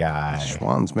Schwann's guy.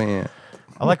 Schwann's man.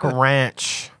 I like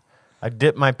ranch. I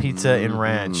dip my pizza in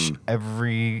ranch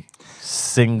every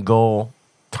single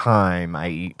time I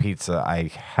eat pizza. I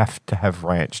have to have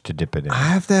ranch to dip it in. I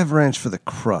have to have ranch for the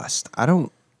crust. I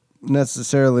don't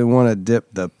necessarily want to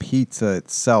dip the pizza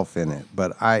itself in it,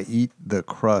 but I eat the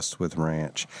crust with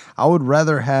ranch. I would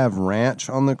rather have ranch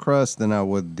on the crust than I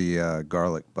would the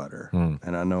garlic butter. And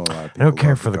I know a lot of I people don't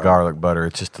care love for the garlic butter.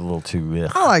 It's just a little too.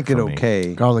 Ugh I like it for me.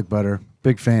 okay. Garlic butter.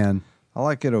 Big fan. I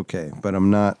like it okay, but I'm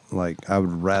not I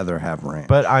would rather have ranch.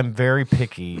 But I'm very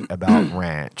picky about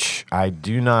ranch. I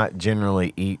do not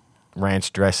generally eat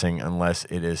ranch dressing unless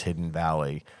it is Hidden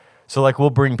Valley. So we'll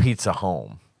bring pizza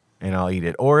home and I'll eat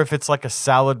it. Or if it's like a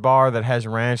salad bar that has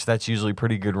ranch, that's usually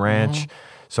pretty good ranch.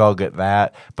 So I'll get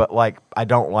that. But I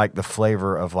don't like the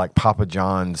flavor of Papa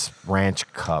John's ranch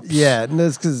cups. yeah, and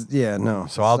that's because no.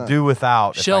 So I'll do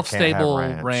without if I Shelf can't have stable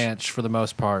ranch. ranch for the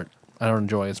most part. I don't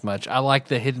enjoy as much. I like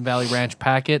the Hidden Valley Ranch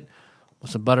packet with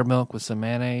some buttermilk with some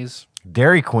mayonnaise.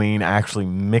 Dairy Queen actually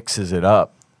mixes it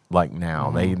up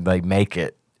now. They make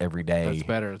it every day. That's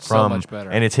better. It's so much better.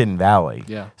 And it's Hidden Valley.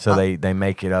 Yeah. So they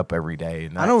make it up every day.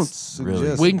 And I don't that's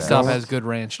really suggest Wingstop that. has good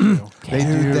ranch too. They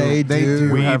do. They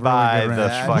do. We have really buy good the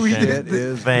ranch. fucking It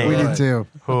is thing. We do good. too.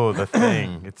 Oh, the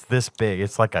thing. It's this big.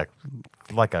 It's like a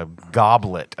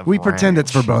goblet of We pretend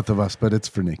it's for ranch. both of us, but it's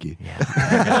for Nikki.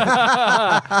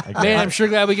 Man, I'm sure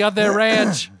glad we got that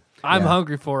ranch. I'm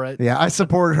hungry for it. Yeah, I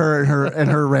support her and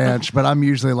her ranch, but I'm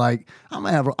usually like, I'm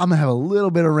gonna have a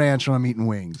little bit of ranch when I'm eating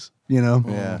wings. You know?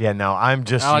 Yeah. Yeah, no, I'm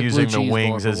just I like using blue the cheese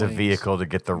wings more as for a wings. vehicle to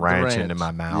get the ranch into ranch.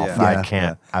 my mouth. Yeah. I Yeah.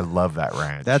 can't. I love that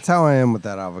ranch. That's how I am with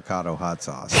that avocado hot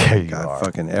sauce. Yeah, you Got are.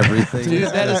 fucking everything. Dude,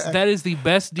 that is the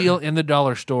best deal in the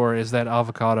dollar store is that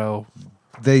avocado.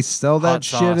 They sell that Hot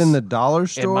shit sauce. in the dollar In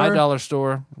store. my dollar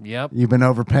store. Yep. You've been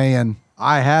overpaying.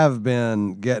 I have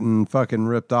been getting fucking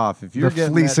ripped off. If you're The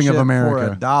getting fleecing that of shit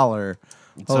America. for $1,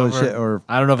 holy over. shit! Or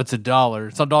I don't know if it's $1.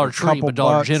 It's not Dollar Tree, couple but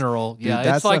Dollar bucks. General. Dude, Yeah,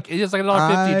 that's it's like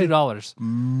 $1.50, $2.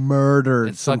 murdered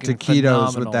It's some fucking taquitos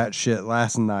phenomenal. with that shit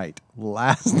last night.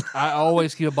 Last night. I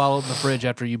always keep a bottle in the fridge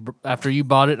after you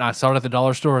bought it, and I saw it at the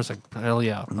dollar store. It's like, hell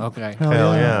yeah, okay.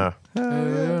 Hell yeah.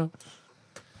 Yeah.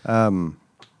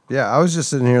 Yeah, I was just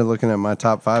sitting here looking at my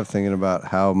top 5, thinking about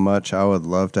how much I would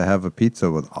love to have a pizza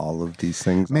with all of these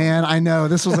things. Man, I know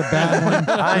this was a bad one.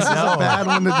 This is know. a bad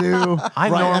one to do. I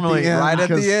right normally- at the end right at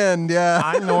because- the end, yeah.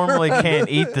 I normally can't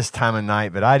eat this time of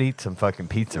night, but I'd eat some fucking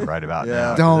pizza right about now.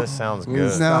 'cause Don't. This sounds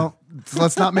good. No,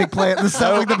 let's not make plans. This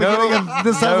sounds like the beginning of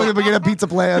the beginning of pizza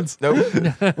plans, Nope.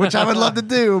 which I would love to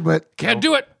do, but Can't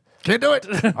do it. can't do it.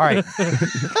 All right.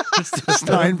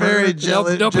 I'm very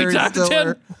jealous. no Jerry pizza after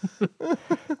Stiller. 10.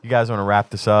 You guys want to wrap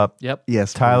this up? Yep.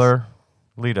 Yes, Tyler,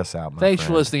 lead us out, my Thanks for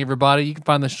friend. listening, everybody. You can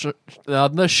find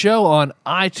the show on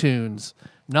iTunes,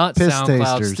 not Piss SoundCloud,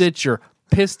 Tasters. Stitcher,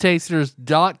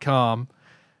 pisstasters.com,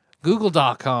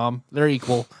 google.com. They're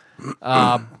equal.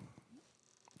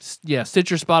 Yeah,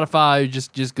 Stitcher, Spotify,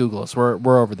 just Google us.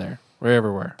 We're over there. We're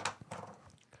everywhere.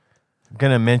 I'm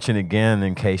going to mention again,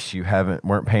 in case you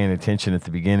weren't paying attention at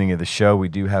the beginning of the show, we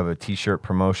do have a t-shirt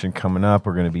promotion coming up.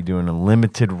 We're going to be doing a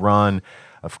limited run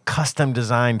of custom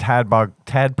designed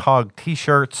Tadpog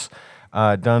t-shirts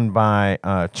done by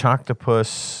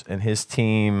Choctopus and his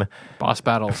team. Boss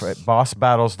Battles. At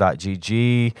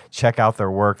bossbattles.gg. Check out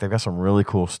their work. They've got some really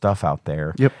cool stuff out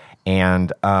there. Yep.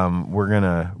 And we're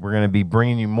gonna be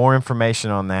bringing you more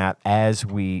information on that as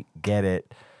we get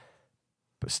it.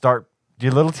 But start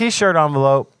your little t-shirt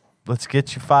envelope. Let's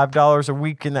get you $5 a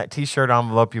week in that t-shirt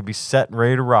envelope. You'll be set and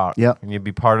ready to rock. Yep. And you'll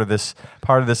be part of this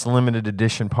limited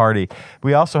edition party.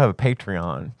 We also have a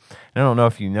Patreon. And I don't know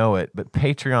if you know it, but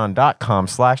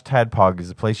patreon.com/tadpog is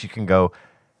the place you can go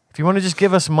if you want to just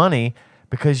give us money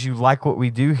because you like what we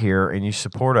do here and you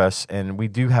support us. And we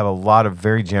do have a lot of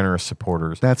very generous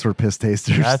supporters. That's where Piss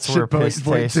Tasters. That's where should point Piss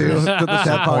to, Tasters to the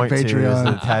Tadpog is the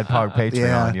Patreon. Tadpog Patreon.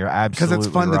 Yeah, You're absolutely because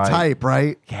it's fun right. to type,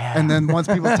 right? Yeah. And then once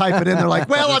people type it in, they're like,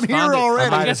 "Well, I'm here Find it.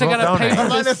 already." I guess I gotta pay for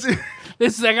Might this. as-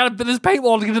 I gotta put this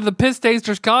paywall to get to the Piss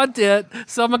Tasters content,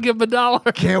 so I'm gonna give them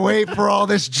 $1. Can't wait for all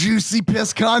this juicy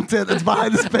piss content that's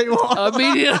behind this paywall.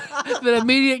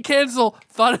 Immediate cancel.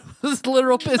 Thought it was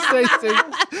literal Piss Tasters.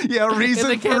 Yeah, And reason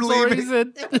the for cancel leaving.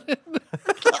 reason.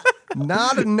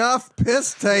 Not enough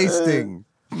piss tasting.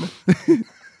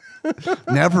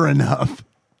 Never enough.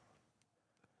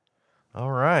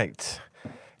 All right.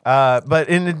 But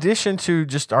in addition to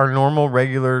just our normal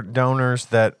regular donors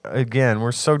that, again,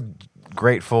 we're so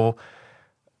grateful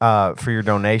for your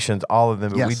donations, all of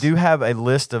them. But Yes. we do have a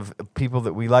list of people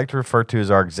that we like to refer to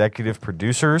as our executive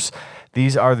producers.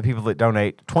 These are the people that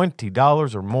donate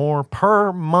 $20 or more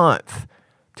per month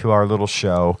to our little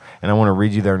show. And I want to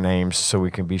read you their names so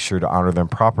we can be sure to honor them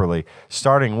properly.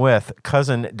 Starting with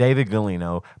Cousin David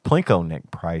Galino, Plinko Nick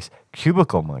Price,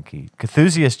 Cubicle Monkey,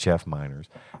 Cthusiast Jeff Miners,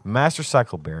 Master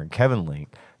Cycle Baron Kevin Link,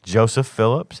 Joseph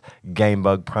Phillips,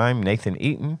 Gamebug Prime Nathan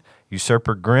Eaton,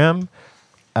 Usurper Grimm,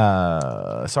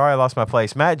 sorry I lost my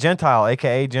place, Matt Gentile,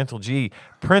 a.k.a. Gentle G,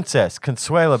 Princess,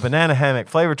 Consuela, Banana Hammock,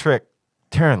 Flavor Trick,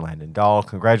 Taryn Landon Doll,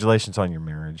 congratulations on your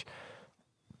marriage,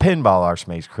 Pinball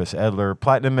Archmage Chris Edler,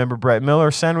 Platinum member Brett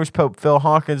Miller, Sandwich Pope Phil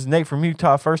Hawkins, Nate from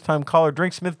Utah, first time caller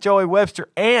Drinksmith Joey Webster,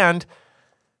 and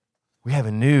we have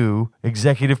a new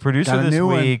executive producer Got a this new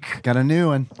week. one. Got a new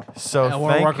one. So And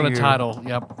we're thank working you a title.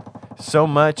 Yep. so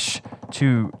much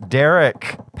to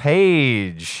Derek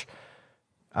Page,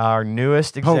 our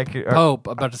newest executive. Pope,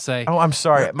 I'm about to say. Oh, I'm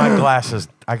sorry. My glasses.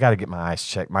 I got to get my eyes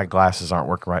checked. My glasses aren't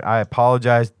working right. I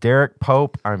apologize, Derek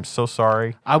Pope. I'm so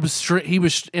sorry. He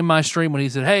was in my stream when he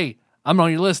said, "Hey, I'm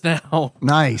on your list now."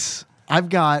 Nice. I've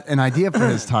got an idea for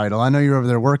his title. I know you're over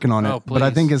there working on it, Oh, but I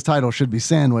please. think his title should be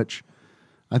Sandwich.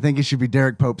 I think it should be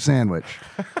Derek Pope Sandwich.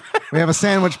 We have a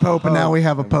Sandwich Pope, and now we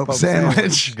have a Pope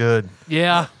Sandwich. Good.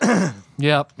 Yeah.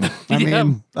 Yep. I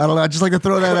mean, I don't know. I'd just like to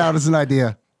throw that out as an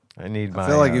idea. I need my. I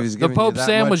feel like if he's giving Pope you that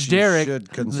Sandwich much, you Derek. should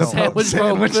The consult. Sandwich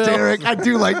Sandwich Pope Phil. Derek. I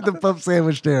do like the Pope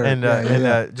Sandwich Derek.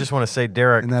 and just want to say,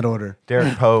 Derek, in that order.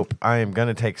 Derek Pope, I am going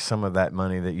to take some of that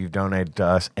money that you've donated to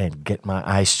us and get my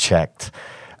eyes checked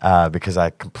because I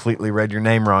completely read your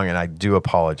name wrong, and I do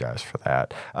apologize for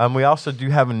that. We also do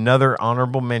have another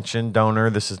honorable mention donor.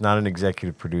 This is not an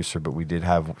executive producer, but we did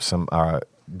have some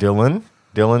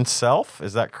Dylan Self.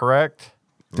 Is that correct?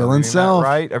 Am I Dylan reading that Self.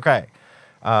 Right? Okay.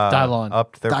 Dylon.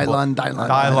 Up there. Dylon.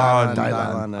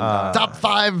 Top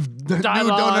 5 new Dylon.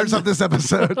 donors of this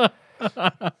episode.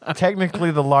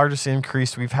 Technically the largest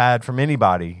increase we've had from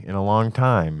anybody in a long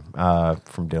time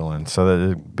from Dylan. So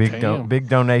the Damn. big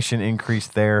donation increase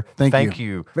there. Thank you.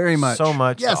 you Very much. so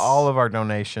much Yes. to all of our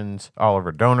donations, all of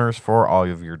our donors for all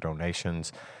of your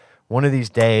donations. One of these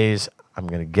days, I'm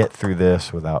going to get through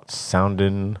this without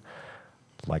sounding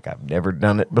like I've never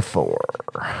done it before.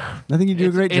 I think you do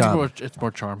a great job. It's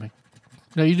more charming.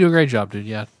 No, you do a great job, dude.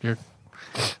 Yeah.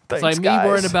 It's Thanks, like me guys.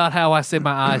 worrying about how I say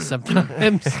my eyes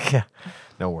sometimes. Yeah,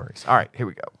 no worries. All right, here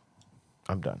we go.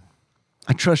 I'm done.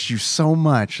 I trust you so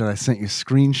much that I sent you a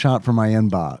screenshot from my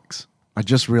inbox. I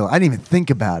just realized I didn't even think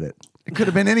about it. It could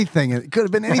have been anything. It could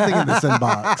have been anything in this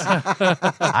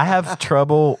inbox. I have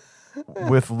trouble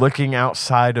with looking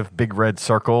outside of big red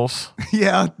circles.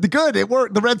 Yeah, good. It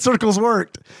worked. The red circles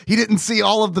worked. He didn't see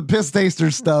all of the piss taster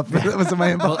stuff that was in my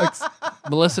inbox.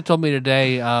 Melissa told me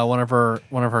today one of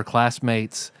her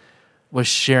classmates was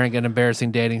sharing an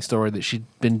embarrassing dating story that she'd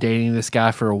been dating this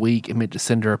guy for a week and meant to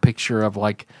send her a picture of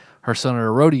like her son at a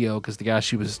rodeo because the guy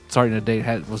she was starting to date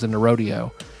was in a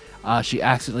rodeo. she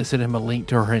accidentally sent him a link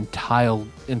to her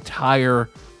entire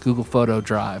Google Photo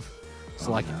drive.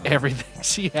 So like everything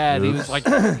she had, he was like,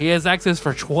 he has access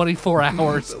for 24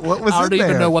 hours. What was I don't in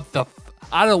even there? know what the.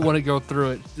 I don't want to go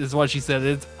through it. Is what she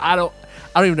said. I don't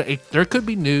even know. There could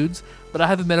be nudes, but I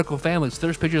have a medical family, so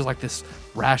there's pictures like this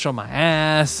rash on my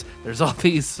ass. There's all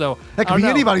these. So That could I don't be know.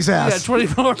 anybody's ass. Yeah,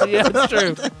 24. Yeah, that's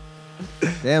true.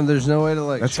 Damn, there's no way to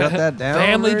like shut that down.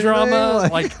 Family or drama,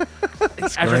 anything? like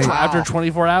great. after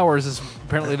 24 hours is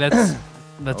apparently that's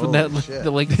when that shit.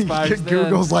 the link expires. then.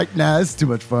 Google's like, nah, it's too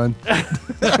much fun.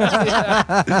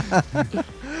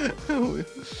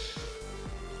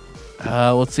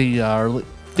 Let's see. Our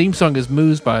theme song is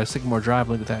 "Moves" by Sycamore Drive.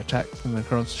 Link with that attack in the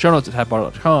show notes at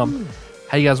tadbar.com.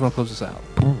 How you guys want to close this out?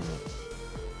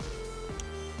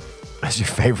 That's your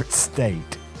favorite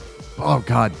state. Oh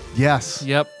God, yes.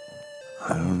 Yep.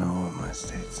 I don't know what my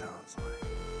state sounds like.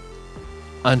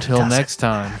 Until next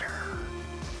time.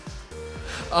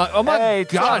 Oh my Hey,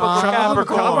 God!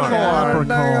 tropical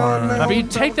Capricorn. If you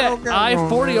take that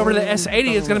I-40 over to the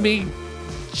S-80, it's going to be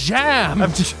jammed.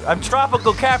 I'm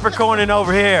tropical Capricorning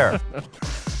over here.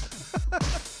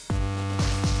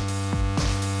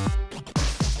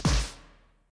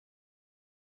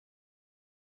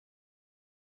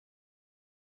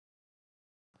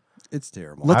 It's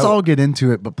terrible. Let's all get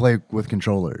into it, but play with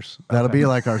controllers. That'll be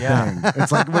like our thing.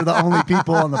 It's like we're the only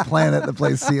people on the planet that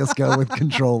play CS:GO with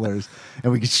controllers,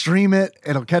 and we can stream it.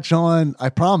 It'll catch on. I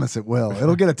promise it will.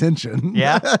 It'll get attention.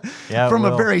 Yeah, it from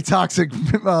a will. very toxic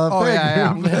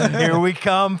fan group. Here we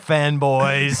come,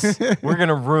 fanboys. We're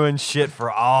gonna ruin shit for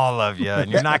all of you,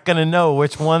 and you're not gonna know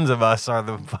which ones of us are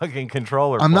the fucking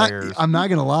controller players. I'm not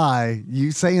gonna lie.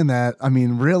 You saying that? I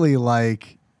mean, really,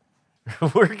 like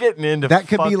We're getting into that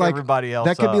could fuck be like everybody else.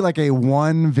 That could be up. like a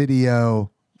one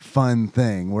video fun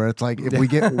thing where it's like if we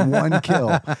get one kill,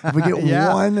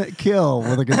 one kill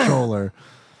with a controller.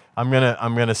 I'm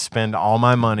gonna spend all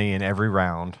my money in every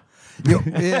round.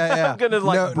 yeah. I'm gonna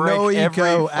like break no every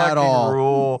eco fucking at all.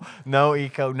 rule. No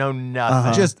eco, no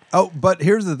nothing. But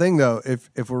here's the thing though, if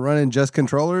we're running just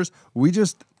controllers, we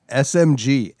just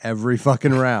SMG every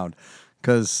fucking round.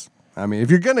 Cause I mean, if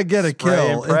you're gonna get a Spray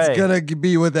kill, and pray. it's gonna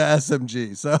be with the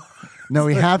SMG. So No,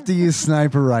 we have to use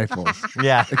sniper rifles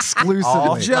Yeah, exclusively.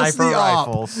 All just sniper the op,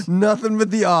 rifles. nothing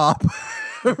but the op.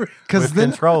 Because with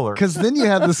controller. Because then you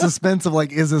have the suspense of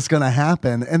like, is this going to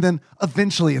happen? And then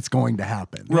eventually it's going to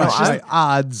happen. Right, It's just-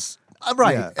 odds.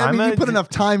 right. Yeah. I mean, I'm you put a- enough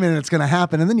time in, it's going to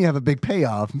happen, and then you have a big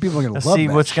payoff, and people are going to love See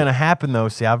that what's shit. going to happen though.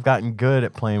 See, I've gotten good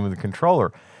at playing with a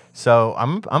controller, so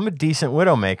I'm a decent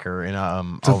Widowmaker in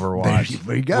Overwatch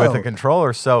there you go. with a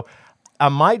controller. So I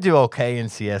might do okay in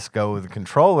CS:GO with a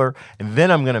controller, and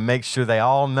then I'm going to make sure they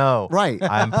all know Right.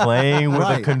 I'm playing with a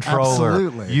Right, controller.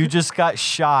 absolutely. You just got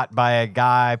shot by a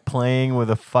guy playing with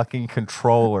a fucking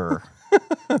controller.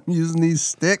 I'm using these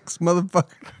sticks, motherfucker.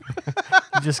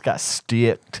 You just got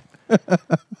sticked.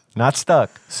 Not stuck.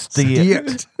 Sticked.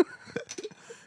 Sticked.